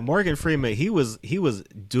 Yeah, that Morgan Freeman, he was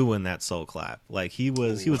doing that soul clap. Like he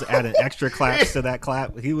was adding extra claps to that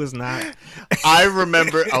clap. He was not. I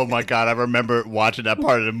remember. Oh my god, I remember watching that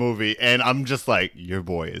part of the movie, and I'm just like, your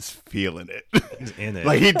boy is feeling it. He's in it.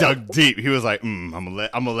 Like he dug deep. He was like, I'm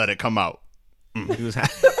gonna let it come out. He was.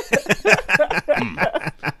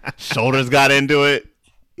 Shoulders got into it.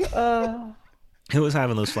 He was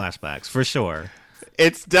having those flashbacks for sure.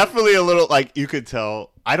 It's definitely a little like you could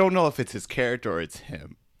tell. I don't know if it's his character or it's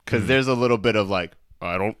him, because there's a little bit of like,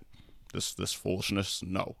 I don't this foolishness,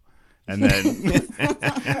 no. And then,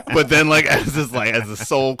 but then like as the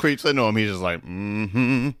soul creeps into him, he's just like,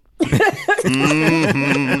 I'm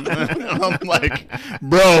like,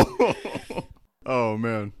 bro, Oh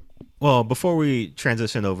man. Well, before we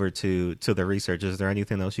transition over to the research, is there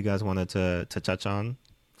anything else you guys wanted to touch on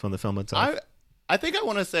from the film itself? I think I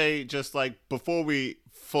want to say, just like before we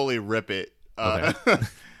fully rip it, Okay.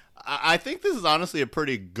 I think this is honestly a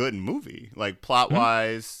pretty good movie. Like plot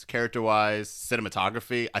wise, character wise,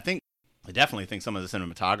 cinematography. I definitely think some of the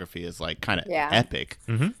cinematography is like kind of epic.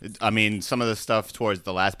 I mean, some of the stuff towards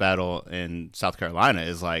the last battle in South Carolina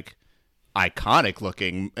is like iconic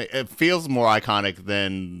looking. It feels more iconic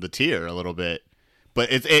than the tier a little bit, but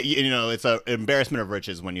it's an embarrassment of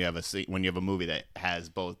riches when you have a movie that has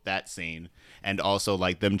both that scene and also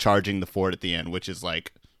like them charging the fort at the end, which is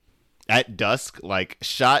like at dusk, like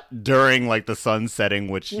shot during like the sun setting,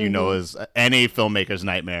 which is any filmmaker's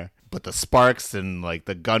nightmare. But the sparks and like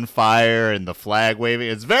the gunfire and the flag waving,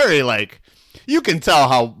 it's very like, you can tell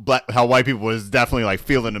how white people was definitely like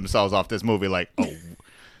feeling themselves off this movie. Like, oh,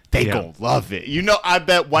 they gonna love it. I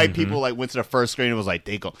bet white people like went to the first screen and was like,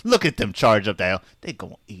 they go look at them charge up the hell. They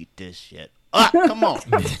gonna eat this shit. Come on.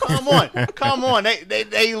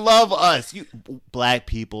 They love us. Black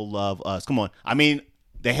people love us. Come on. I mean,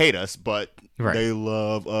 they hate us, but they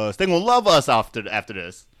love us. They gonna love us after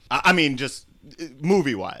this. I mean, just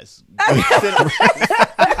movie wise. I'm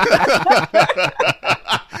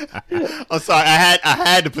sorry. I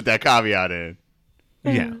had to put that caveat in.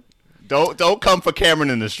 Yeah. Don't come for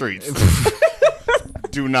Cameron in the streets.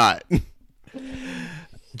 Do not.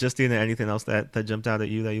 Justina, anything else that jumped out at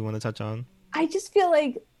you that you want to touch on? I just feel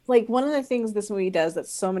like one of the things this movie does that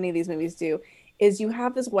so many of these movies do is you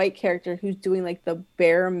have this white character who's doing like the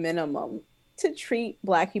bare minimum to treat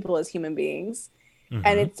Black people as human beings.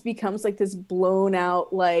 And it becomes like this blown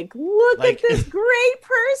out, like, look at this great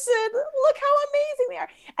person. Look how amazing they are.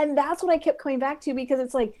 And that's what I kept coming back to, because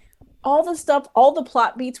it's like all the stuff, all the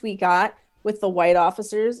plot beats we got with the white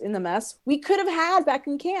officers in the mess, we could have had back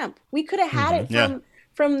in camp. We could have had it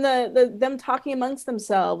from the them talking amongst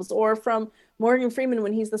themselves, or from Morgan Freeman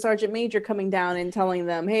when he's the sergeant major coming down and telling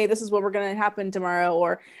them, hey, this is what we're going to happen tomorrow,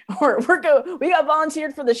 or we got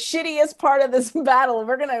volunteered for the shittiest part of this battle.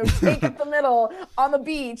 We're going to take it the middle on the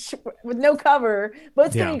beach with no cover, but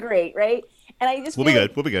it's going to be great, right? And I just We'll be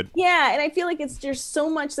good. Yeah, and I feel like it's just so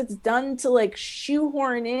much that's done to like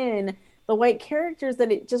shoehorn in the white characters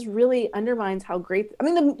that it just really undermines how great. I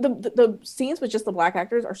mean, the scenes with just the Black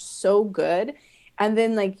actors are so good, and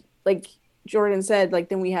then like Jordan said, like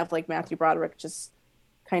then we have like Matthew Broderick just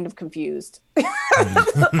kind of confused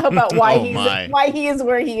about why he is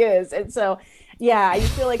where he is. And so I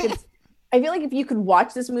feel like if you could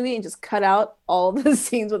watch this movie and just cut out all the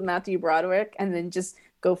scenes with Matthew Broderick and then just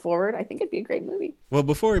go forward, I think it'd be a great movie. Well,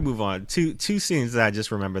 before we move on, two scenes that I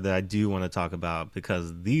just remember that I do want to talk about,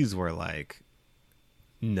 because these were like,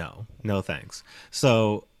 no thanks.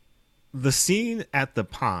 So the scene at the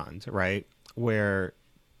pond, right, where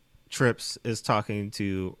Trips is talking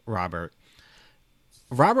to Robert.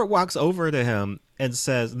 Robert walks over to him and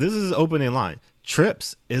says, this is his opening line,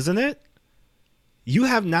 Trips, isn't it? You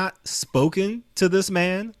have not spoken to this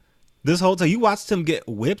man this whole time. You watched him get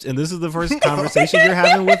whipped, and this is the first conversation you're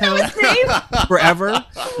having with him forever.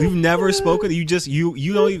 You've never spoken. You just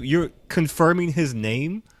you're confirming his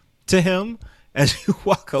name to him as you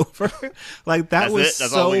walk over. Like that was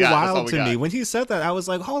so wild to me. When he said that, I was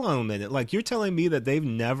like, hold on a minute. Like, you're telling me that they've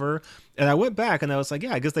never, and I went back and I was like,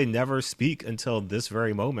 yeah, I guess they never speak until this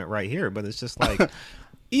very moment right here. But it's just like,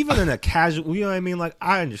 even in a casual, you know what I mean? Like,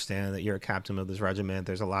 I understand that you're a captain of this regiment.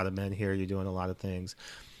 There's a lot of men here. You're doing a lot of things.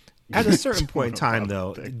 At a certain point in time,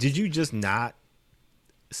 though, did you just not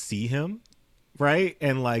see him? Right?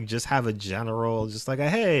 And like just have a general, just like a,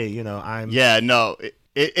 hey, I'm. Yeah, no.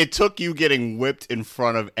 It took you getting whipped in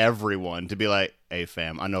front of everyone to be like, hey,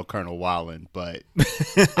 fam, I know Colonel Wallen, but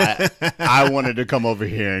I wanted to come over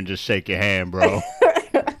here and just shake your hand, bro.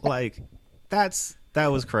 Like, that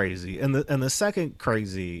was crazy. And the second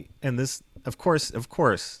crazy, and this, of course,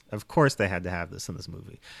 they had to have this in this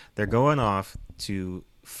movie. They're going off to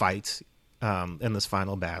fight in this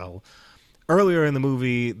final battle. Earlier in the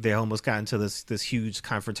movie, they almost got into this huge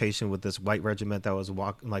confrontation with this white regiment that was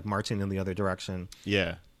marching in the other direction.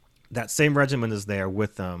 Yeah. That same regiment is there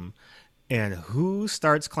with them. And who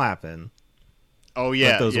starts clapping? Oh, yeah.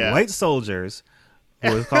 Like those white soldiers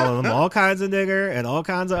who was calling them all kinds of nigger and all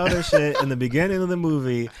kinds of other shit in the beginning of the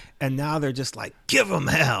movie. And now they're just like, give them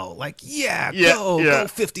hell. Like, go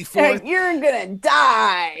 54. Hey, you're going to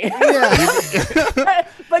die. Yeah.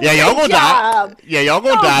 But y'all gonna die. Yeah, y'all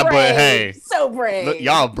gonna die, brave. but hey. So brave. Look,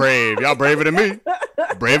 y'all brave. Y'all braver than me.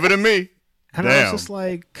 Braver than me. And I was just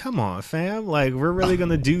like, come on, fam. Like, we're really going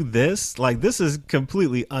to do this? Like, this is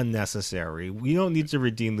completely unnecessary. We don't need to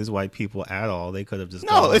redeem these white people at all. They could have just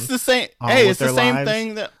it's the same. Hey, it's the same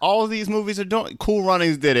thing that all of these movies are doing. Cool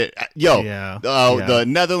Runnings did it. Yo, the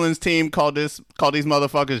Netherlands team called these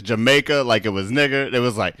motherfuckers Jamaica like it was nigger. It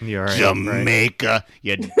was like, Jamaica, right.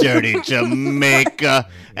 You dirty Jamaica.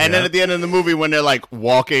 And then at the end of the movie, when they're like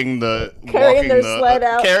carrying the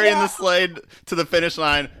sled to the finish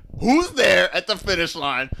line, who's there at the finish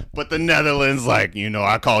line but the Netherlands? Like,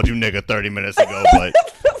 I called you nigga 30 minutes ago, but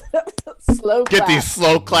get these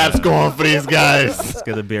slow claps going for these guys. Let's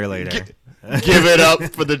get a beer later. Give it up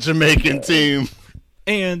for the Jamaican team.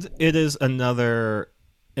 And it is another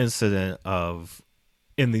incident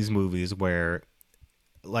in these movies where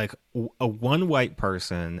like one white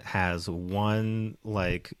person has one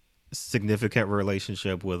like significant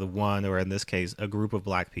relationship with one, or in this case, a group of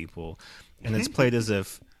black people. And it's played as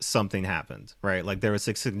if something happened, right? Like there was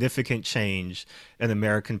a significant change in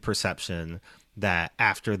American perception that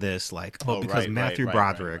after this, like, because Matthew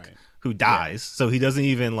Broderick, who dies, so he doesn't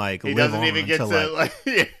even like he live doesn't on even get to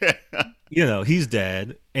he's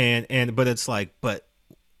dead, and but it's like, but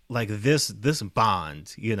like this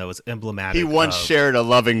bond, is emblematic. He once shared a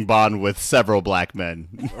loving bond with several black men,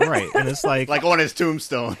 right? And it's like on his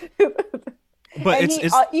tombstone. But and he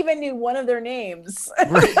even knew one of their names.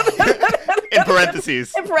 In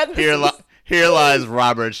parentheses. Here lies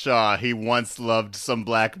Robert Shaw. He once loved some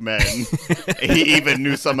black men. He even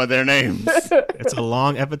knew some of their names. It's a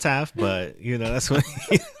long epitaph, but that's what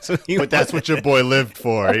that's what your boy lived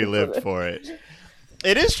for. He lived for it.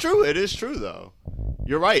 It is true. It is true, though.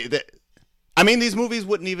 You're right. I mean, these movies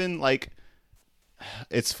wouldn't even like.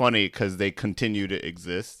 It's funny because they continue to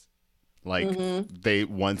exist. Like they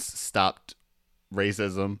once stopped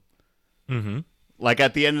racism. Like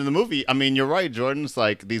at the end of the movie, I mean, you're right, Jordan. It's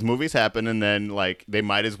like these movies happen, and then like they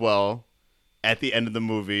might as well, at the end of the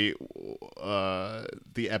movie,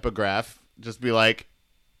 the epigraph just be like,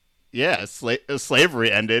 yeah,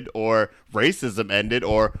 slavery ended, or racism ended,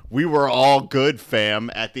 or we were all good,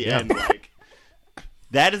 fam. At the end, like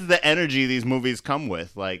that is the energy these movies come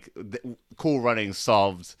with. Like Cool Runnings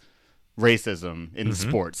solved racism in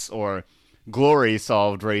sports, or Glory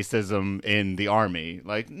solved racism in the army.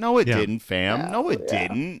 Like, no, it didn't, fam. No, it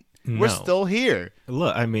didn't. We're still here.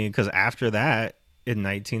 Look, I mean, because after that, in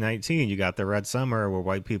 1919, you got the Red Summer, where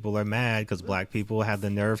white people are mad because black people had the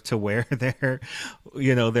nerve to wear their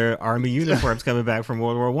army uniforms coming back from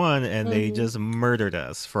World War I, and they just murdered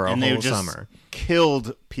us for a whole summer.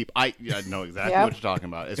 Killed people. I know exactly what you're talking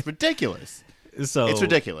about. It's ridiculous. It's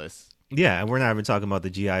ridiculous. Yeah, and we're not even talking about the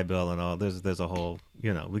GI Bill and all. There's a whole,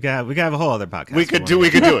 we could have a whole other podcast. We could do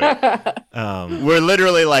it. We're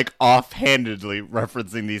literally like offhandedly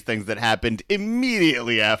referencing these things that happened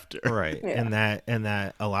immediately after. Right. Yeah. And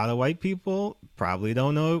that a lot of white people probably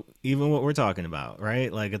don't know even what we're talking about,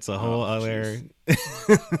 right? Like it's a whole other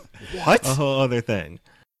what? A whole other thing.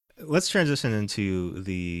 Let's transition into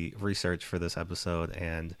the research for this episode,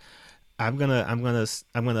 and I'm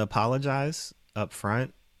gonna apologize up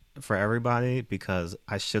front for everybody, because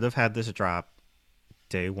I should have had this drop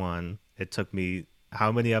day one. It took me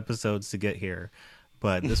how many episodes to get here,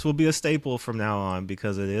 but this will be a staple from now on,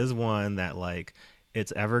 because it is one that like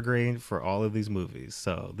it's evergreen for all of these movies.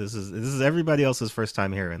 So this is everybody else's first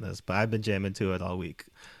time hearing this, but I've been jamming to it all week.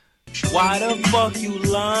 Why the fuck you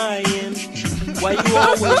lying? Why you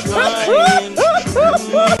always lying?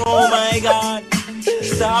 Oh my god.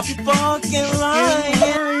 Stop fucking lying.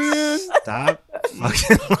 Stop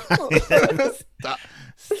fucking lying. Stop.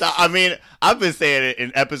 I mean, I've been saying it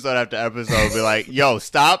in episode after episode. Be like, yo,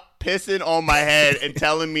 stop pissing on my head and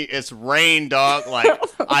telling me it's rain, dog. Like,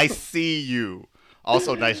 I see you.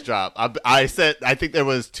 Also, nice job. I think there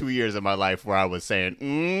was 2 years of my life where I was saying,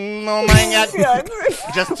 oh my god.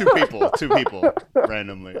 Just two people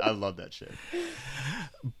randomly. I love that shit.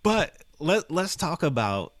 But let's talk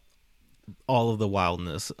about all of the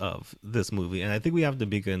wildness of this movie, and I think we have to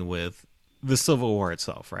begin with the Civil War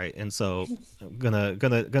itself, right? And so I'm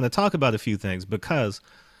gonna talk about a few things, because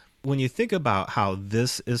when you think about how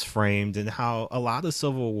this is framed and how a lot of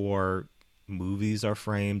Civil War movies are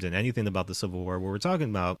framed and anything about the Civil War, what we're talking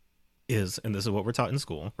about is, and this is what we're taught in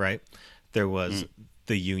school, right? There was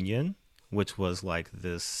the Union, which was like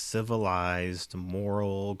this civilized,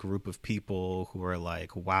 moral group of people who are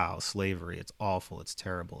like, wow, slavery, it's awful, it's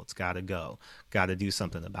terrible, it's got to go, got to do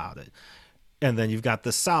something about it. And then you've got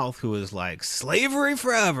the South, who is like, slavery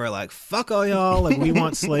forever, like, fuck all y'all, like, we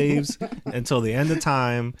want slaves until the end of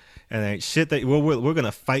time, and ain't shit that we're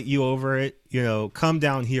gonna fight you over it, come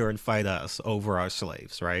down here and fight us over our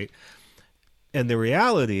slaves, right? And the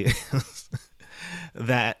reality is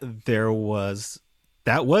that that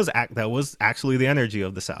was actually the energy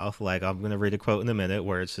of the South. Like, I'm going to read a quote in a minute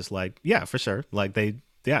where it's just like, yeah, for sure. Like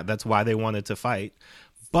that's why they wanted to fight.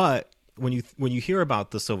 But when you hear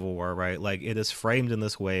about the Civil War, right, like it is framed in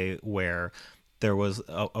this way where there was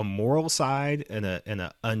a moral side and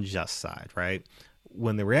an unjust side, right?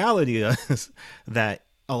 When the reality is that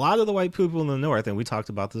a lot of the white people in the North, and we talked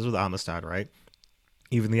about this with Amistad, right?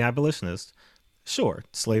 Even the abolitionists, sure,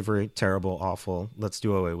 slavery, terrible, awful. Let's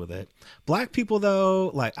do away with it. Black people, though,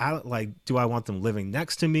 do I want them living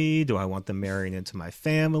next to me? Do I want them marrying into my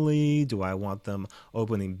family? Do I want them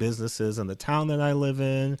opening businesses in the town that I live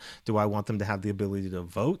in? Do I want them to have the ability to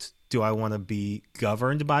vote? Do I want to be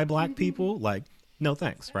governed by Black people? Like, no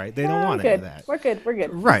thanks, right? They don't want any of that. We're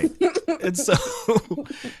good. Right. And so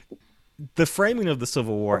the framing of the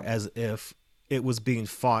Civil War as if it was being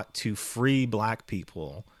fought to free Black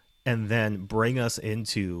people and then bring us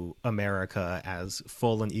into America as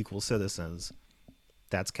full and equal citizens,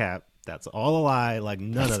 that's cap. That's all a lie. Like,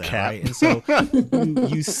 none of that, cap. Right? And so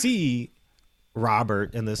you see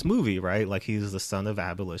Robert in this movie, right? Like, he's the son of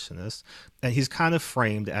abolitionists, and he's kind of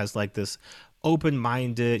framed as like this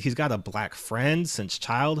open-minded. He's got a Black friend since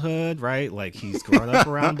childhood, right? Like, he's grown up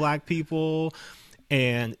around Black people,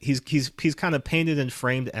 and he's kind of painted and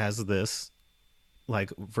framed as this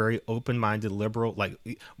like very open-minded liberal, like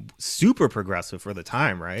super progressive for the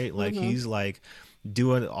time, right? Like he's like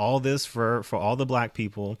doing all this for all the Black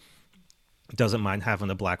people, doesn't mind having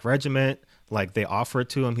a Black regiment. Like, they offer it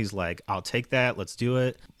to him, he's like, I'll take that, let's do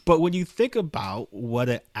it. But when you think about what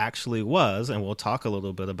it actually was, and we'll talk a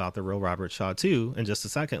little bit about the real Robert Shaw too in just a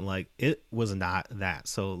second, like, it was not that.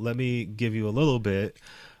 So let me give you a little bit.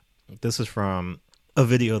 This is from a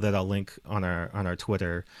video that I'll link on our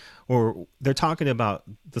Twitter, where they're talking about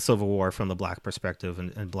the Civil War from the Black perspective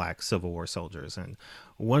and Black Civil War soldiers. And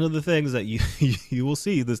one of the things that you will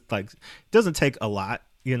see, this like doesn't take a lot,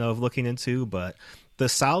 of looking into, but the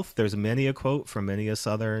South, there's many a quote from many a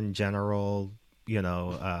Southern general,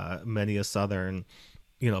 many a Southern,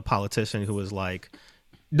 politician who was like,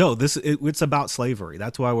 no, it's about slavery.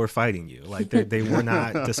 That's why we're fighting you. Like, they were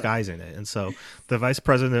not disguising it. And so the vice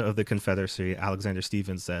president of the Confederacy, Alexander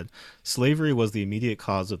Stephens, said, slavery was the immediate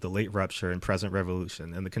cause of the late rupture and present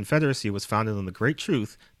revolution. And the Confederacy was founded on the great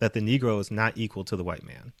truth that the Negro is not equal to the white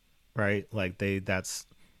man. Right? Like, they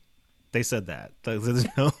said that. There's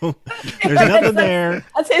nothing there.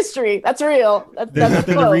 That's history. That's real. There's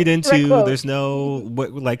nothing to read into. There's no,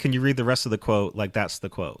 can you read the rest of the quote? Like, that's the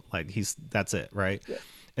quote. Like, that's it. Right. Yeah.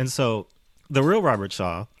 And so the real Robert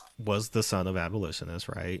Shaw was the son of abolitionists,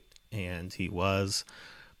 right? And he was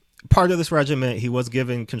part of this regiment. He was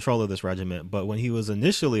given control of this regiment. But when he was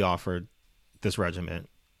initially offered this regiment,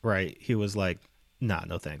 right, he was like, nah,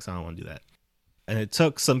 no thanks. I don't want to do that. And it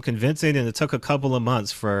took some convincing, and it took a couple of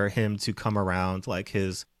months for him to come around. Like,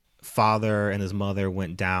 his father and his mother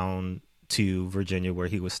went down to Virginia where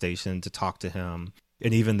he was stationed to talk to him.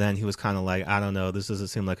 And even then he was kind of like, I don't know, this doesn't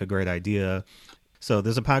seem like a great idea. So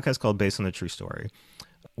there's a podcast called Based on a True Story,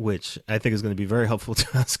 which I think is going to be very helpful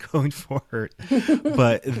to us going forward.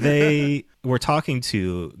 But they were talking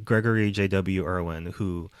to Gregory J.W. Irwin,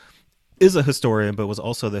 who is a historian, but was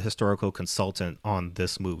also the historical consultant on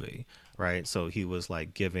this movie, right? So he was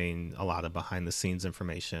like giving a lot of behind the scenes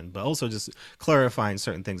information, but also just clarifying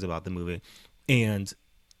certain things about the movie. And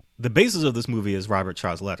the basis of this movie is Robert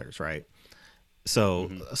Shaw's letters, right? So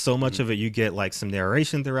much of it, you get like some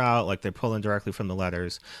narration throughout, like they're pulling directly from the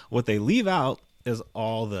letters. What they leave out is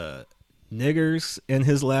all the niggers in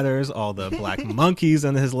his letters, all the black monkeys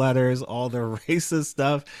in his letters, all the racist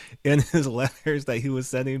stuff in his letters that he was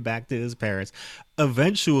sending back to his parents.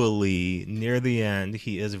 Eventually, near the end,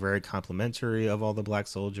 he is very complimentary of all the Black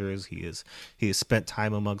soldiers. He has spent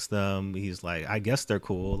time amongst them. He's like, I guess they're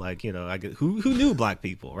cool. Like, who knew Black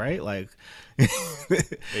people, right? Like,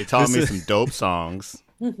 they taught me some dope songs.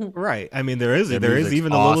 Right. I mean, there is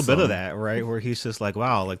even a little bit of that, right? Where he's just like,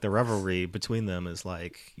 wow, like the revelry between them is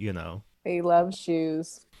like, They love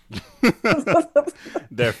shoes.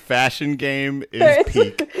 Their fashion game is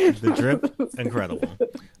peak. The drip, incredible.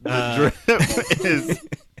 The drip is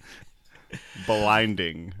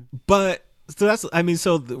blinding. But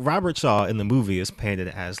so Robert Shaw in the movie is painted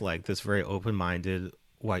as like this very open-minded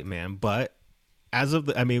white man, but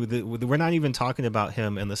we're not even talking about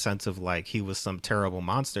him in the sense of like he was some terrible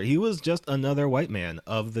monster. He was just another white man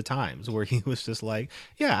of the times, where he was just like,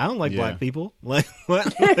 yeah, I don't like Black people. Like,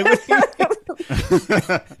 what?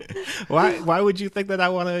 Why would you think that I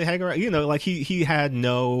want to hang around? Like he had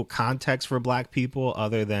no context for Black people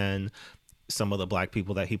other than some of the black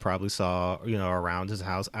people that he probably saw, around his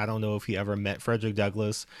house. I don't know if he ever met Frederick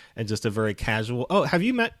Douglass, and just a very casual, "Oh, have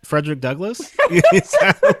you met Frederick Douglass?"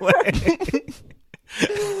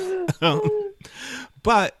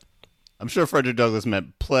 But I'm sure Frederick Douglass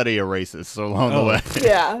met plenty of racists along the way.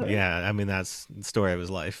 Yeah. yeah, I mean, that's the story of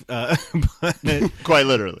his life. Quite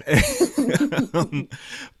literally.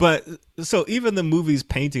 But so even the movie's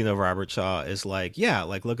painting of Robert Shaw is like, yeah,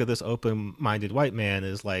 like, look at this open-minded white man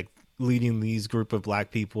is like leading these group of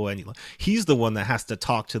black people, and he's the one that has to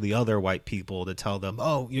talk to the other white people to tell them,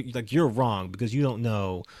 oh, you're wrong because you don't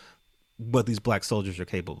know what these black soldiers are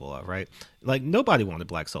capable of, right? Like, nobody wanted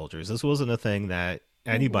black soldiers. This wasn't a thing that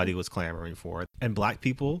anybody was clamoring for. And black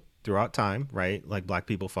people throughout time, right? Like, black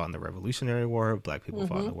people fought in the Revolutionary War, black people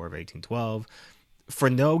fought in the War of 1812 for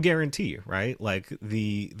no guarantee, right? Like,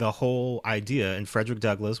 the whole idea, and Frederick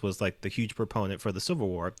Douglass was like the huge proponent for the Civil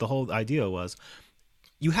War. The whole idea was,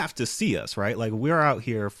 you have to see us, right? Like, we're out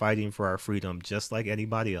here fighting for our freedom just like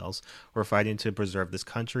anybody else. We're fighting to preserve this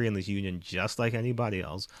country and this union just like anybody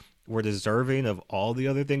else. We're deserving of all the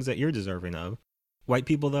other things that you're deserving of. White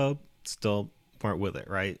people, though, still weren't with it,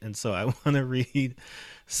 right? And so I want to read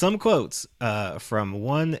some quotes from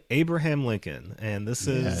one Abraham Lincoln, and this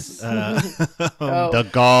is the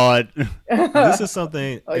God. This is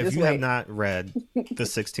something. If you wait. have not read the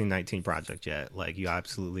 1619 Project yet, like, you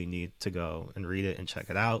absolutely need to go and read it and check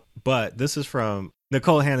it out. But this is from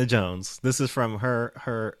Nicole Hannah Jones. This is from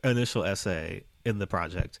her initial essay in the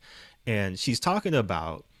project, and she's talking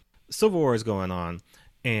about Civil War is going on,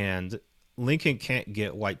 and Lincoln can't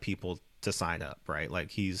get white people to sign up, right?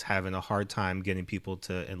 Like, he's having a hard time getting people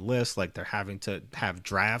to enlist. Like, they're having to have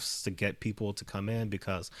drafts to get people to come in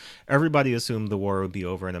because everybody assumed the war would be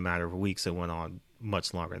over in a matter of weeks. It went on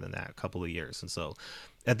much longer than that, a couple of years. And so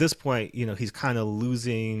at this point, he's kind of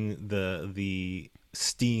losing the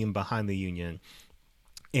steam behind the Union,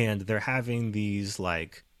 and they're having these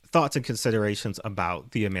like thoughts and considerations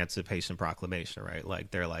about the Emancipation Proclamation, right?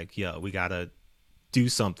 Like, they're like, yo, we gotta do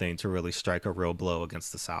something to really strike a real blow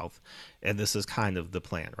against the South, and this is kind of the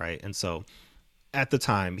plan, right? And so at the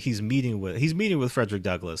time, he's meeting with Frederick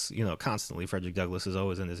Douglass, constantly. Frederick Douglass is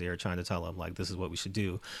always in his ear trying to tell him, like, this is what we should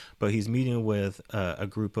do. But he's meeting with a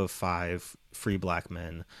group of 5 free black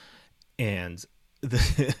men, and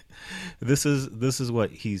this is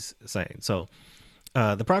what he's saying. So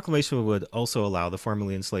the proclamation would also allow the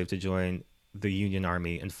formerly enslaved to join the Union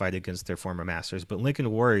Army and fight against their former masters. But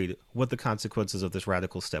Lincoln worried what the consequences of this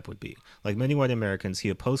radical step would be. Like many white Americans, he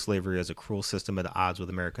opposed slavery as a cruel system at odds with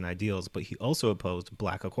American ideals, but he also opposed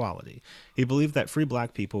black equality. He believed that free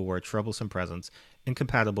black people were a troublesome presence,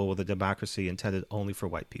 incompatible with a democracy intended only for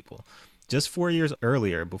white people. Just 4 years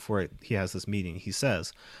earlier, before he has this meeting, he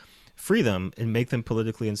says, "Free them and make them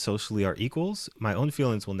politically and socially our equals. My own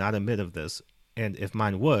feelings will not admit of this, and if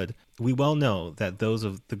mine would, we well know that those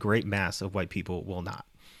of the great mass of white people will not."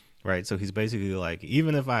 Right? So he's basically like,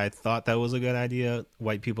 even if I thought that was a good idea,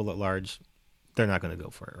 white people at large, they're not going to go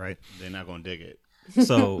for it, right? They're not going to dig it.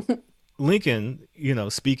 So Lincoln,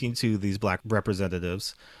 speaking to these black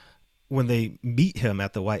representatives, when they meet him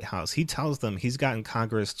at the White House, he tells them he's gotten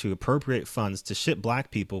Congress to appropriate funds to ship black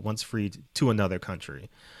people once freed to another country.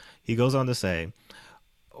 He goes on to say,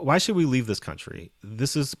 "Why should we leave this country?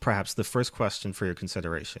 This is perhaps the first question for your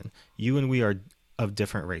consideration. You and we are of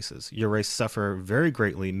different races. Your race suffer very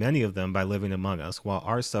greatly, many of them, by living among us, while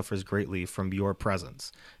ours suffers greatly from your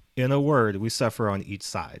presence. In a word, we suffer on each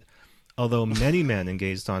side. Although many men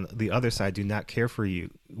engaged on the other side do not care for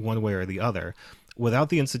you one way or the other, without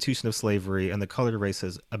the institution of slavery and the colored race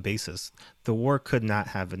as a basis, the war could not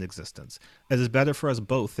have an existence. It is better for us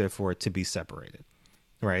both, therefore, to be separated."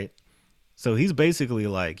 Right? So he's basically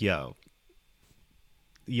like, yo,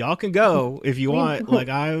 y'all can go if you want. Like,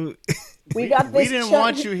 We got We this. didn't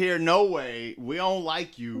want you here. No way. We don't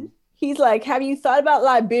like you. He's like, "Have you thought about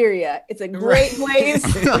Liberia? It's a great place.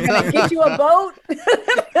 We're gonna get you a boat.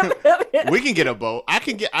 We can get a boat. I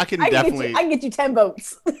can definitely. I can get you 10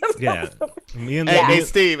 boats." yeah. Me and Hey,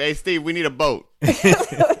 Steve, we need a boat.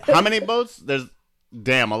 How many boats? There's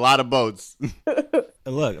a lot of boats.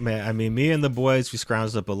 Look, man, I mean, me and the boys, we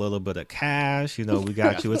scrounged up a little bit of cash. We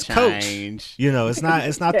got you. It's change. Coach.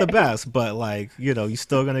 It's not the best, but like, you're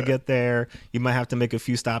still gonna get there. You might have to make a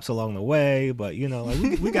few stops along the way, but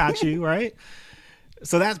like, we got you, right?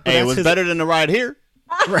 So it was better than the ride here.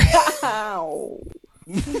 Ow.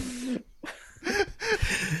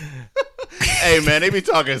 Hey, man, they be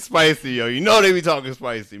talking spicy, yo. They be talking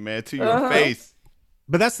spicy, man, to your face.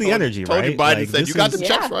 But that's the energy, told right? you Biden said you got the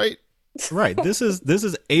checks, right? Right. This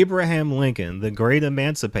is Abraham Lincoln, the great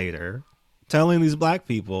emancipator, telling these black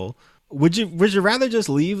people, Would you rather just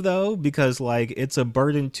leave though? Because like it's a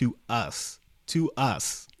burden to us,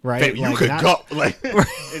 right? Babe, you Like, could not- go. Like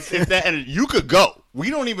it's that, and you could go. We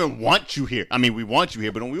don't even want you here. I mean, we want you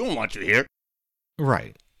here, but we don't want you here.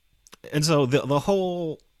 Right. And so the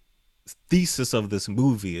whole thesis of this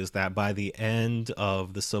movie is that by the end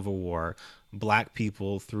of the Civil War, black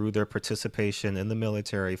people, through their participation in the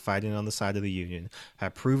military, fighting on the side of the Union,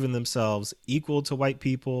 have proven themselves equal to white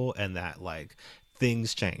people, and that like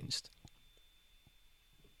things changed.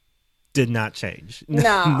 Did not change.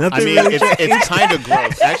 No. Nothing I mean, really it's kind of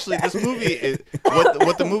gross. Actually, this movie,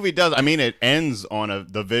 what the movie does, I mean, it ends on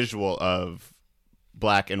the visual of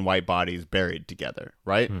black and white bodies buried together,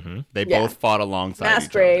 right? Mm-hmm. They Yeah. both fought alongside Mass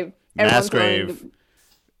each grave. other. Mass Everyone's grave. going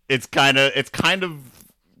It's kind of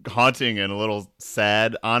haunting and a little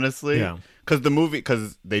sad, honestly. Yeah.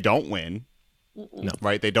 Because they don't win, No.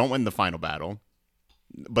 right? They don't win the final battle,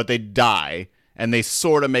 but they die. And they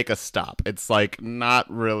sort of make a stop. It's like not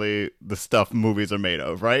really the stuff movies are made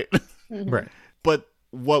of, right? Right. But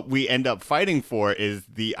what we end up fighting for is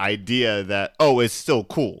the idea that, oh, it's still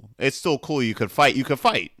cool. It's still cool. You could fight. You could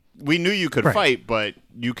fight. We knew you could Right. fight, but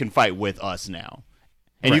you can fight with us now.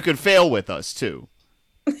 And you Right. can fail with us, too.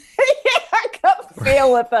 Come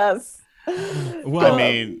fail with us. Well,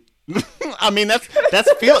 I mean,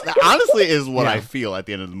 that's feel. Honestly, is what Yeah. I feel at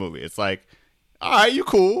the end of the movie. It's like, all right, you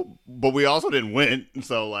cool, but we also didn't win.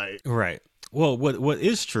 So, like, right. Well, what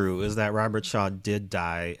is true is that Robert Shaw did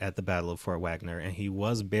die at the Battle of Fort Wagner, and he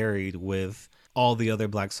was buried with all the other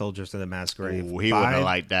black soldiers in the mass grave. ooh, he wouldn't have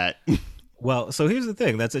liked that. Well, so here's the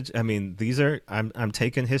thing. I mean, these are I'm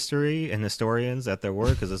taking history and historians at their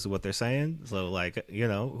word because this is what they're saying. So, like, you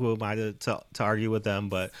know, who am I to argue with them?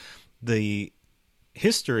 But the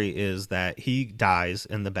history is that he dies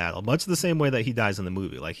in the battle, much the same way that he dies in the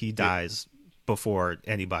movie. Like he dies before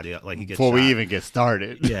anybody, like he gets Before we shot. even get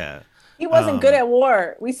started. Yeah. He wasn't good at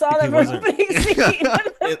war. We saw he that wasn't- opening scene.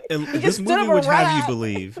 And He this just stood movie up would and have ran. you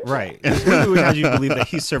believe, right? This movie would have you believe that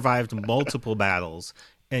he survived multiple battles,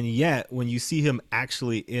 and yet when you see him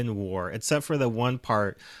actually in war, except for the one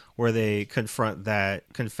part where they confront that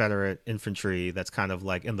Confederate infantry that's kind of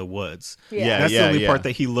like in the woods, Yeah, that's the only yeah. part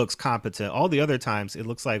that he looks competent. All the other times, it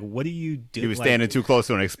looks like, what do you do? He was Like, standing too close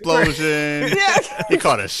to an explosion. He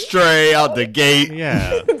caught a stray out the gate.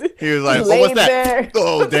 Yeah. He was like, He "Oh, what's laid that? there.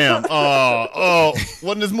 Oh, damn! Oh,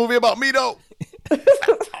 wasn't this movie about me though?"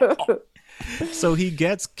 So he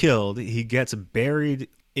gets killed. He gets buried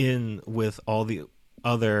in with all the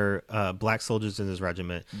other black soldiers in his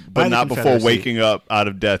regiment, by But the not before Confederacy. waking up out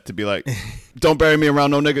of death to be like, "Don't bury me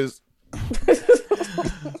around no niggas."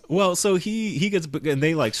 Well, so he gets, and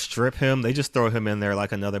they like strip him. They just throw him in there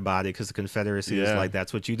like another body because the Confederacy is Yeah. like,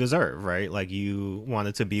 that's what you deserve, right? Like you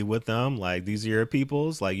wanted to be with them. Like these are your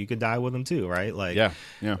peoples. Like you can die with them too, right? Like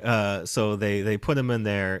Yeah. So they put him in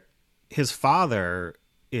there. His father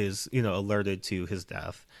is alerted to his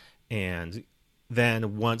death, and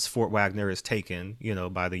then once Fort Wagner is taken,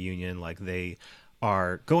 by the Union, like they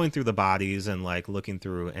are going through the bodies and like looking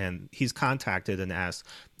through, and he's contacted and asked,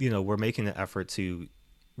 we're making an effort to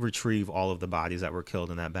retrieve all of the bodies that were killed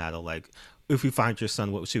in that battle. Like, if we find your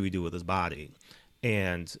son, what should we do with his body?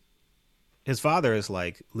 And his father is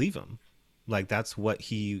like, leave him. Like, that's what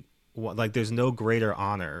like, there's no greater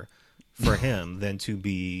honor for him than to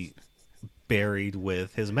be buried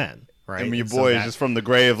with his men. Right. I mean, your And so boy that- is just from the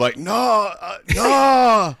grave, like, no,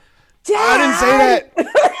 I Dad, didn't say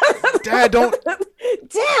that. Dad, don't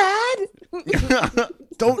Dad.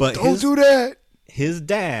 don't But don't his- do that. his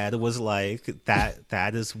dad was like,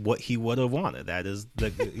 that is what he would have wanted. That is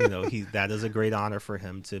that is a great honor for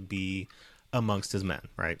him to be amongst his men,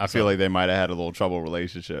 right? I feel like they might have had a little trouble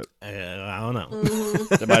relationship. I don't know.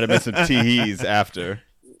 There might have been some tees after.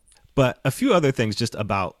 But a few other things just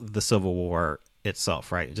about the Civil War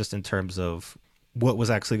itself, right? Just in terms of what was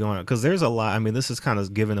actually going on, because there's a lot. I mean, this is kind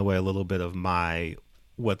of giving away a little bit of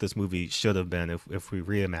what this movie should have been if we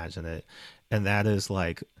reimagine it, and that is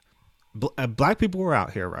like, black people were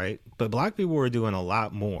out here, right? But black people were doing a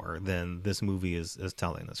lot more than this movie is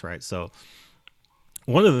telling us, right? So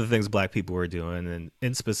one of the things black people were doing, and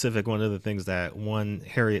in specific, one of the things that one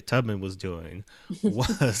Harriet Tubman was doing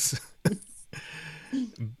was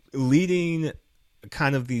leading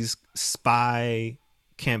kind of these spy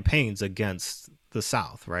campaigns against the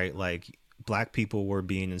South, right? Like, black people were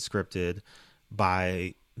being conscripted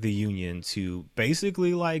by the Union to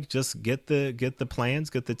basically like just get the plans,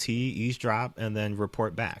 get the tea, eavesdrop, and then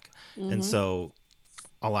report back. And so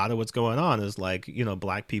a lot of what's going on is like,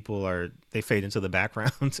 black people they fade into the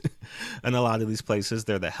background and a lot of these places,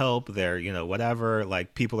 they're the help, they're, whatever,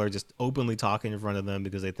 like people are just openly talking in front of them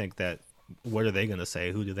because they think that what are they going to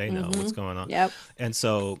say? Who do they know? What's going on? Yep. And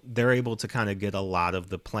so they're able to kind of get a lot of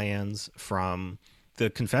the plans from the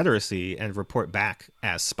Confederacy and report back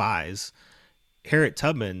as spies. Harriet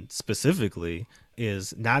Tubman specifically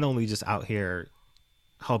is not only just out here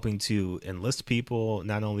helping to enlist people,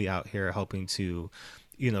 not only out here helping to,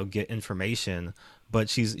 get information, but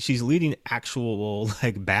she's leading actual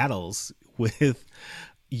like battles with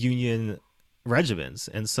Union regiments.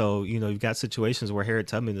 And so, you've got situations where Harriet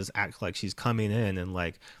Tubman is act like she's coming in and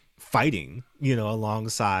like fighting,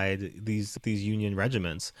 alongside these Union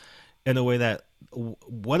regiments in a way that,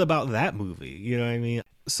 what about that movie? You know what I mean?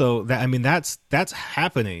 So that's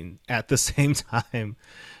happening at the same time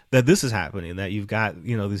that this is happening, that you've got,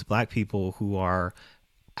 these black people who are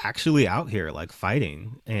actually out here like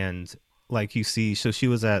fighting. And like you see, so she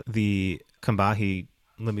was at the Combahee.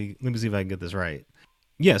 Let me see if I can get this right.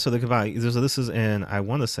 Yeah, so the Combahee, so this is in, I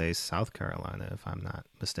want to say, South Carolina, if I'm not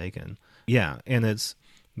mistaken. Yeah, and it's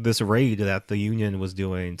this raid that the Union was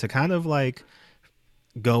doing to kind of like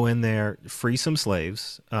go in there, free some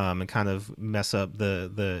slaves, and kind of mess up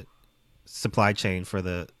the supply chain for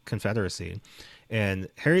the Confederacy. And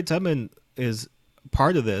Harriet Tubman is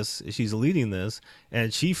part of this. She's leading this,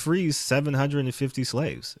 and she frees 750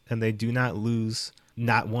 slaves, and they do not lose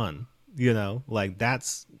not one. Like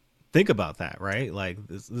that's, think about that, right? Like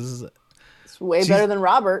this is it's way better than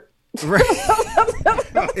Robert. Right.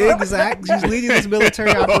 Exactly. She's leading this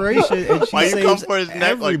military operation, and she saves come for his neck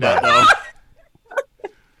everybody. like that, though?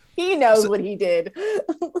 He knows what he did.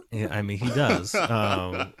 Yeah, I mean he does.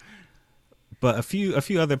 But a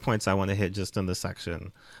few other points I want to hit just in this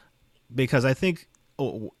section, because I think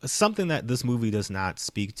something that this movie does not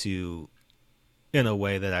speak to in a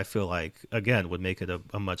way that I feel like, again, would make it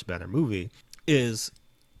a much better movie is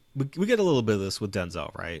we get a little bit of this with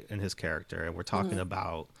Denzel, right, and his character, and we're talking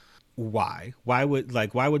about why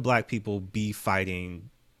would black people be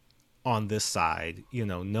fighting on this side,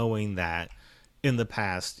 knowing that in the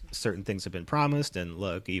past certain things have been promised, and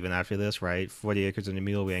look, even after this, right, 40 acres and a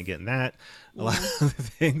mule, we ain't getting that. A lot of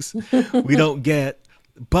things we don't get.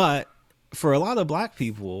 But for a lot of black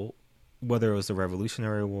people, whether it was the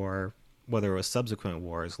Revolutionary War, whether it was subsequent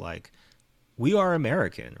wars, like, we are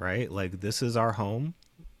American, right? Like, this is our home.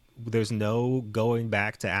 There's no going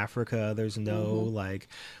back to Africa. There's no like,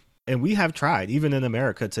 and we have tried even in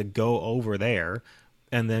America to go over there,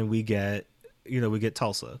 and then we get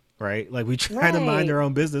Tulsa, right? Like we try to mind our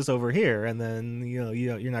own business over here, and then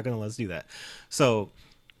you're not going to let us do that. So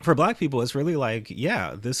for black people, it's really like,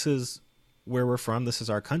 yeah, this is where we're from. This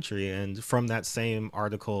is our country. And from that same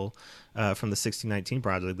article from the 1619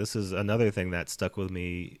 Project, this is another thing that stuck with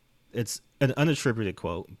me. It's an unattributed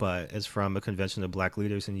quote, but it's from a convention of black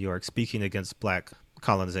leaders in New York speaking against black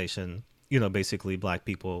colonization, basically black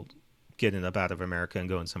people getting up out of America and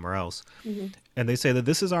going somewhere else. And they say that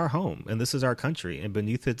this is our home and this is our country, and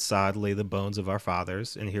beneath its sod lay the bones of our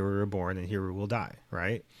fathers, and here we were born and here we will die,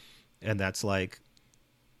 right? And that's like,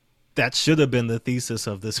 that should have been the thesis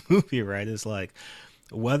of this movie, right? It's like,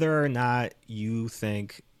 whether or not you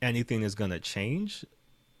think anything is going to change,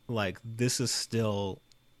 like, this is still,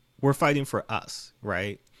 we're fighting for us,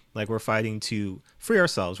 right? Like, we're fighting to free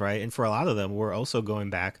ourselves, right? And for a lot of them, we're also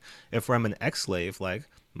going back, if I'm an ex-slave, like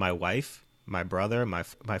my wife, my brother, my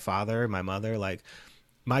father, my mother, like,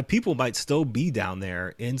 my people might still be down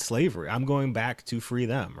there in slavery. I'm going back to free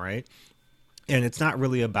them, right? And it's not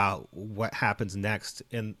really about what happens next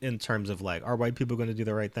in terms of like, are white people going to do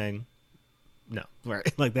the right thing? No, right?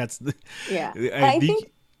 Like, that's the, yeah.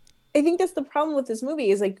 I think that's the problem with this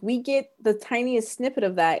movie is like, we get the tiniest snippet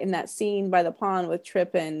of that in that scene by the pond with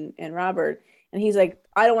Tripp and Robert. And he's like,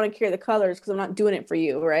 I don't want to carry the colors because I'm not doing it for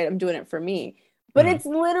you, right? I'm doing it for me. But it's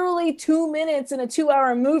literally 2 minutes in a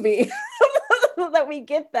 2-hour movie that we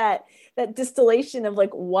get that distillation of like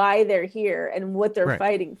why they're here and what they're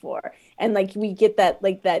fighting for. And like, we get that,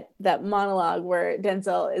 like that monologue where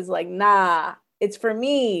Denzel is like, nah, it's for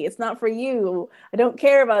me. It's not for you. I don't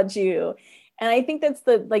care about you. And I think that's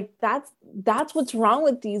what's wrong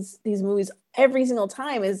with these movies every single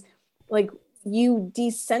time is like, you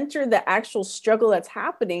decenter the actual struggle that's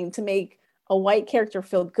happening to make a white character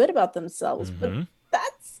feel good about themselves. But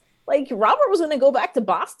that's like, Robert was going to go back to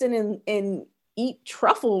Boston and eat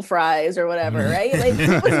truffle fries or whatever, right? Like, he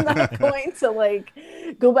was not going to like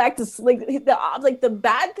go back to the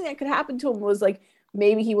bad thing that could happen to him was like,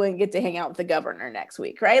 maybe he wouldn't get to hang out with the governor next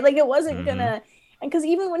week, right? Like, it wasn't gonna. And because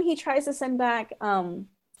even when he tries to send back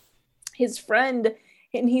his friend,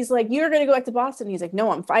 and he's like, you're going to go back to Boston. He's like,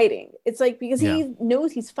 no, I'm fighting. It's like, because he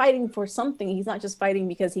knows he's fighting for something. He's not just fighting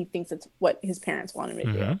because he thinks it's what his parents want him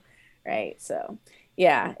to do. Right. So,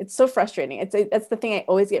 Yeah, it's so frustrating. That's the thing I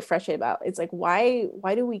always get frustrated about. It's like, why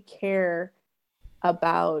do we care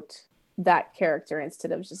about that character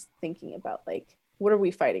instead of just thinking about like, what are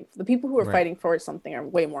we fighting for? The people who are Right. fighting for something are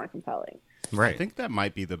way more compelling. I Right. think that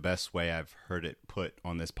might be the best way I've heard it put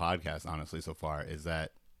on this podcast, honestly, so far, is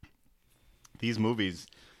that these movies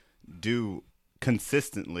do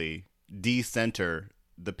consistently decenter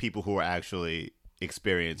the people who are actually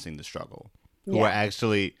experiencing the struggle, who Yeah. are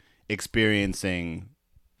actually experiencing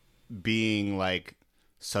being like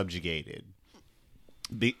subjugated,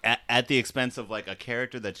 at the expense of like a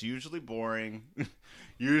character that's usually boring,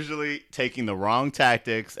 usually taking the wrong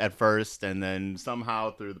tactics at first, and then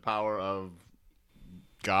somehow through the power of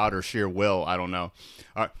God or sheer will, I don't know,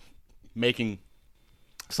 making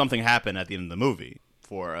something happen at the end of the movie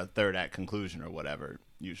for a third act conclusion or whatever,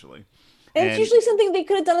 usually. And it's usually something they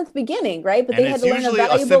could have done at the beginning, right? But And they had it's to learn a usually a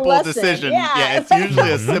valuable simple lesson. decision. Yeah, It's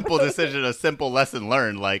usually a simple decision, a simple lesson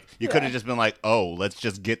learned. Like, you could have just been like, oh, let's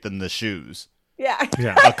just get them the shoes yeah.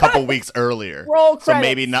 Yeah. a couple weeks earlier. Roll So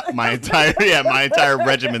maybe credits. not my entire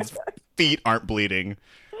regiment's feet aren't bleeding.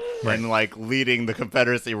 Right. And like leading the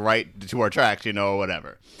Confederacy right to our tracks, or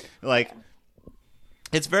whatever. Like,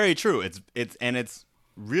 it's very true. It's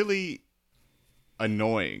really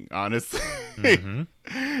annoying, honestly. Mm-hmm.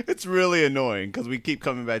 It's really annoying because we keep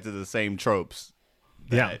coming back to the same tropes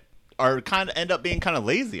that Yeah. are kind of end up being kind of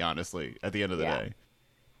lazy, honestly, at the end of the Yeah. day.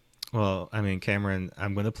 Well, I mean, Cameron,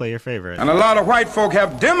 I'm going to play your favorite. And a lot of white folk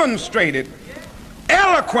have demonstrated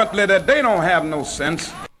eloquently that they don't have no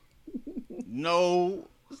sense. No,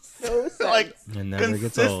 No sense. like It never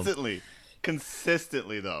gets old.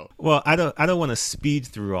 consistently though. Well, I don't want to speed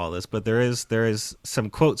through all this, but there is some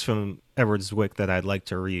quotes from Edward Zwick that I'd like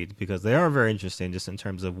to read because they are very interesting, just in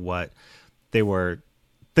terms of what they were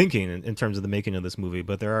thinking in terms of the making of this movie.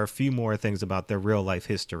 But there are a few more things about their real life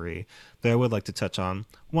history that I would like to touch on.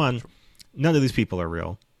 One, none of these people are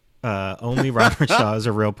real. Only Robert Shaw is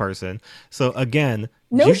a real person. So again,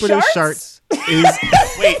 No Jupiter sharks? Sharks is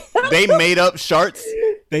Wait, they made up sharts?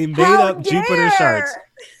 they made How up Jupiter dare! Sharks.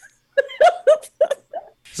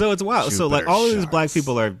 So it's wild. So like Jupiter all of these black Sharks.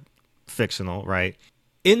 people are fictional, right?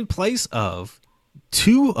 In place of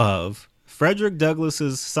two of Frederick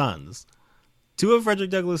Douglass's sons. Two of Frederick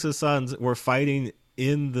Douglass's sons were fighting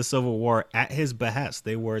in the Civil War at his behest.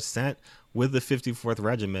 They were sent with the 54th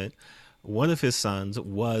Regiment. One of his sons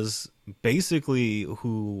was basically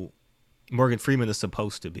who Morgan Freeman is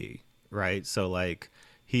supposed to be, right? So like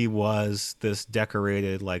he was this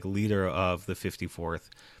decorated like leader of the 54th.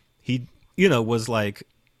 He, was like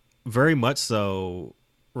very much so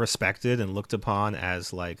respected and looked upon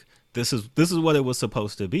as like this is what it was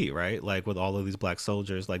supposed to be, right? Like with all of these black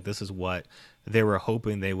soldiers, like this is what they were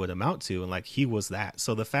hoping they would amount to, and like he was that.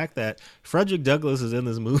 So the fact that Frederick Douglass is in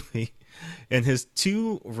this movie and his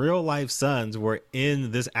two real life sons were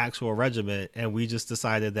in this actual regiment, and we just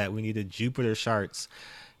decided that we needed Jupiter Sharks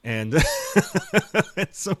and and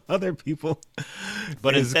some other people.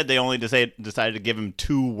 But is- instead, they only decided to give him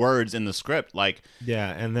 2 words in the script. Like, yeah,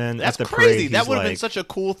 and then that's at the crazy. parade, That he's would have been like, such a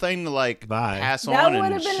cool thing to like Bye. pass That on would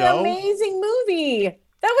and have been show. an amazing movie.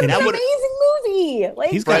 That would And have that been an amazing movie. Like,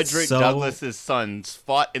 He's got Frederick so- Douglass's sons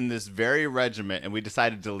fought in this very regiment, and we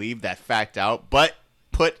decided to leave that fact out, but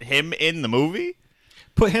put him in the movie.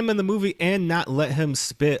 put him in the movie and not let him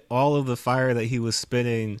spit all of the fire that he was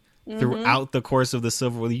spitting throughout the course of the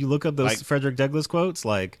Civil War. You look up those Like- Frederick Douglass quotes,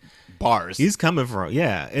 like Bars. he's coming from,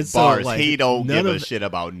 yeah, it's Bars. So, like, He don't none give a of- shit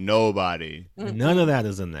about nobody. None of that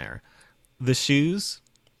is in there. The shoes,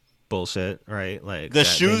 bullshit, right? Like The that- they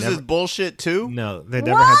shoes never- is bullshit too. no, they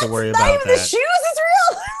never had to worry Not about even that. the shoes is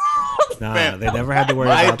real. Nah, Man, they never had to worry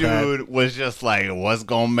My about that. dude was just like, "What's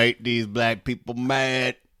gonna make these black people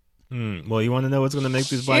mad?" Well, you want to know what's going to make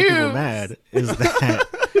these black people Shoes. mad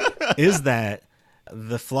is that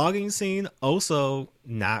the flogging scene also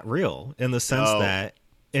not real, in the sense No. that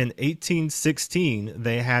in 1816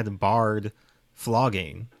 they had barred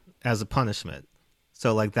flogging as a punishment.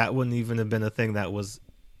 So like that wouldn't even have been a thing that was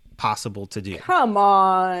possible to do. Come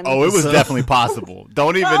on. Oh, it was So- definitely possible.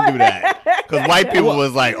 Don't even do that, because white people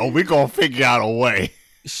was like, "Oh, we gonna figure out a way."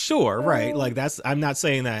 Sure, right. Like I'm not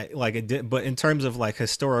saying that like it did, but in terms of like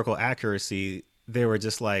historical accuracy, they were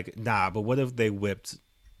just like, nah, but what if they whipped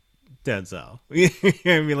Denzel? You know what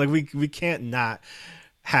I mean, like we can't not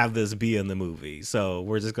have this be in the movie. So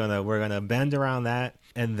we're gonna bend around that.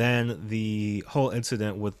 And then the whole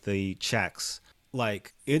incident with the checks,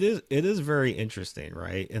 like it is very interesting,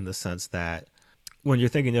 right? In the sense that when you're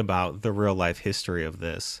thinking about the real life history of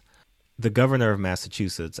this, the governor of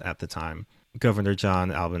Massachusetts at the time, Governor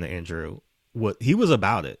John Alvin Andrew, he was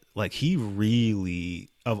about it. Like he really,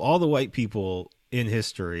 of all the white people in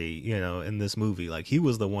history, you know, in this movie. Like he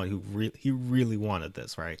was the one who he really wanted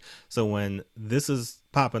this, right? So when this is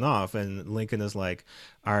popping off and Lincoln is like,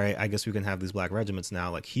 all right, I guess we can have these black regiments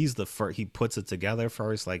now. Like he's the first, he puts it together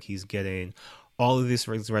first. Like he's getting all of these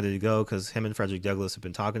things ready to go because him and Frederick Douglass have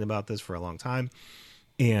been talking about this for a long time.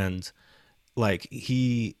 And like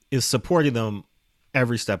he is supporting them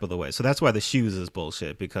every step of the way. So that's why the shoes is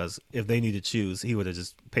bullshit, because if they needed shoes, he would have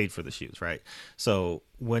just paid for the shoes, right? So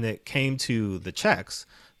when it came to the checks,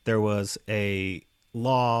 there was a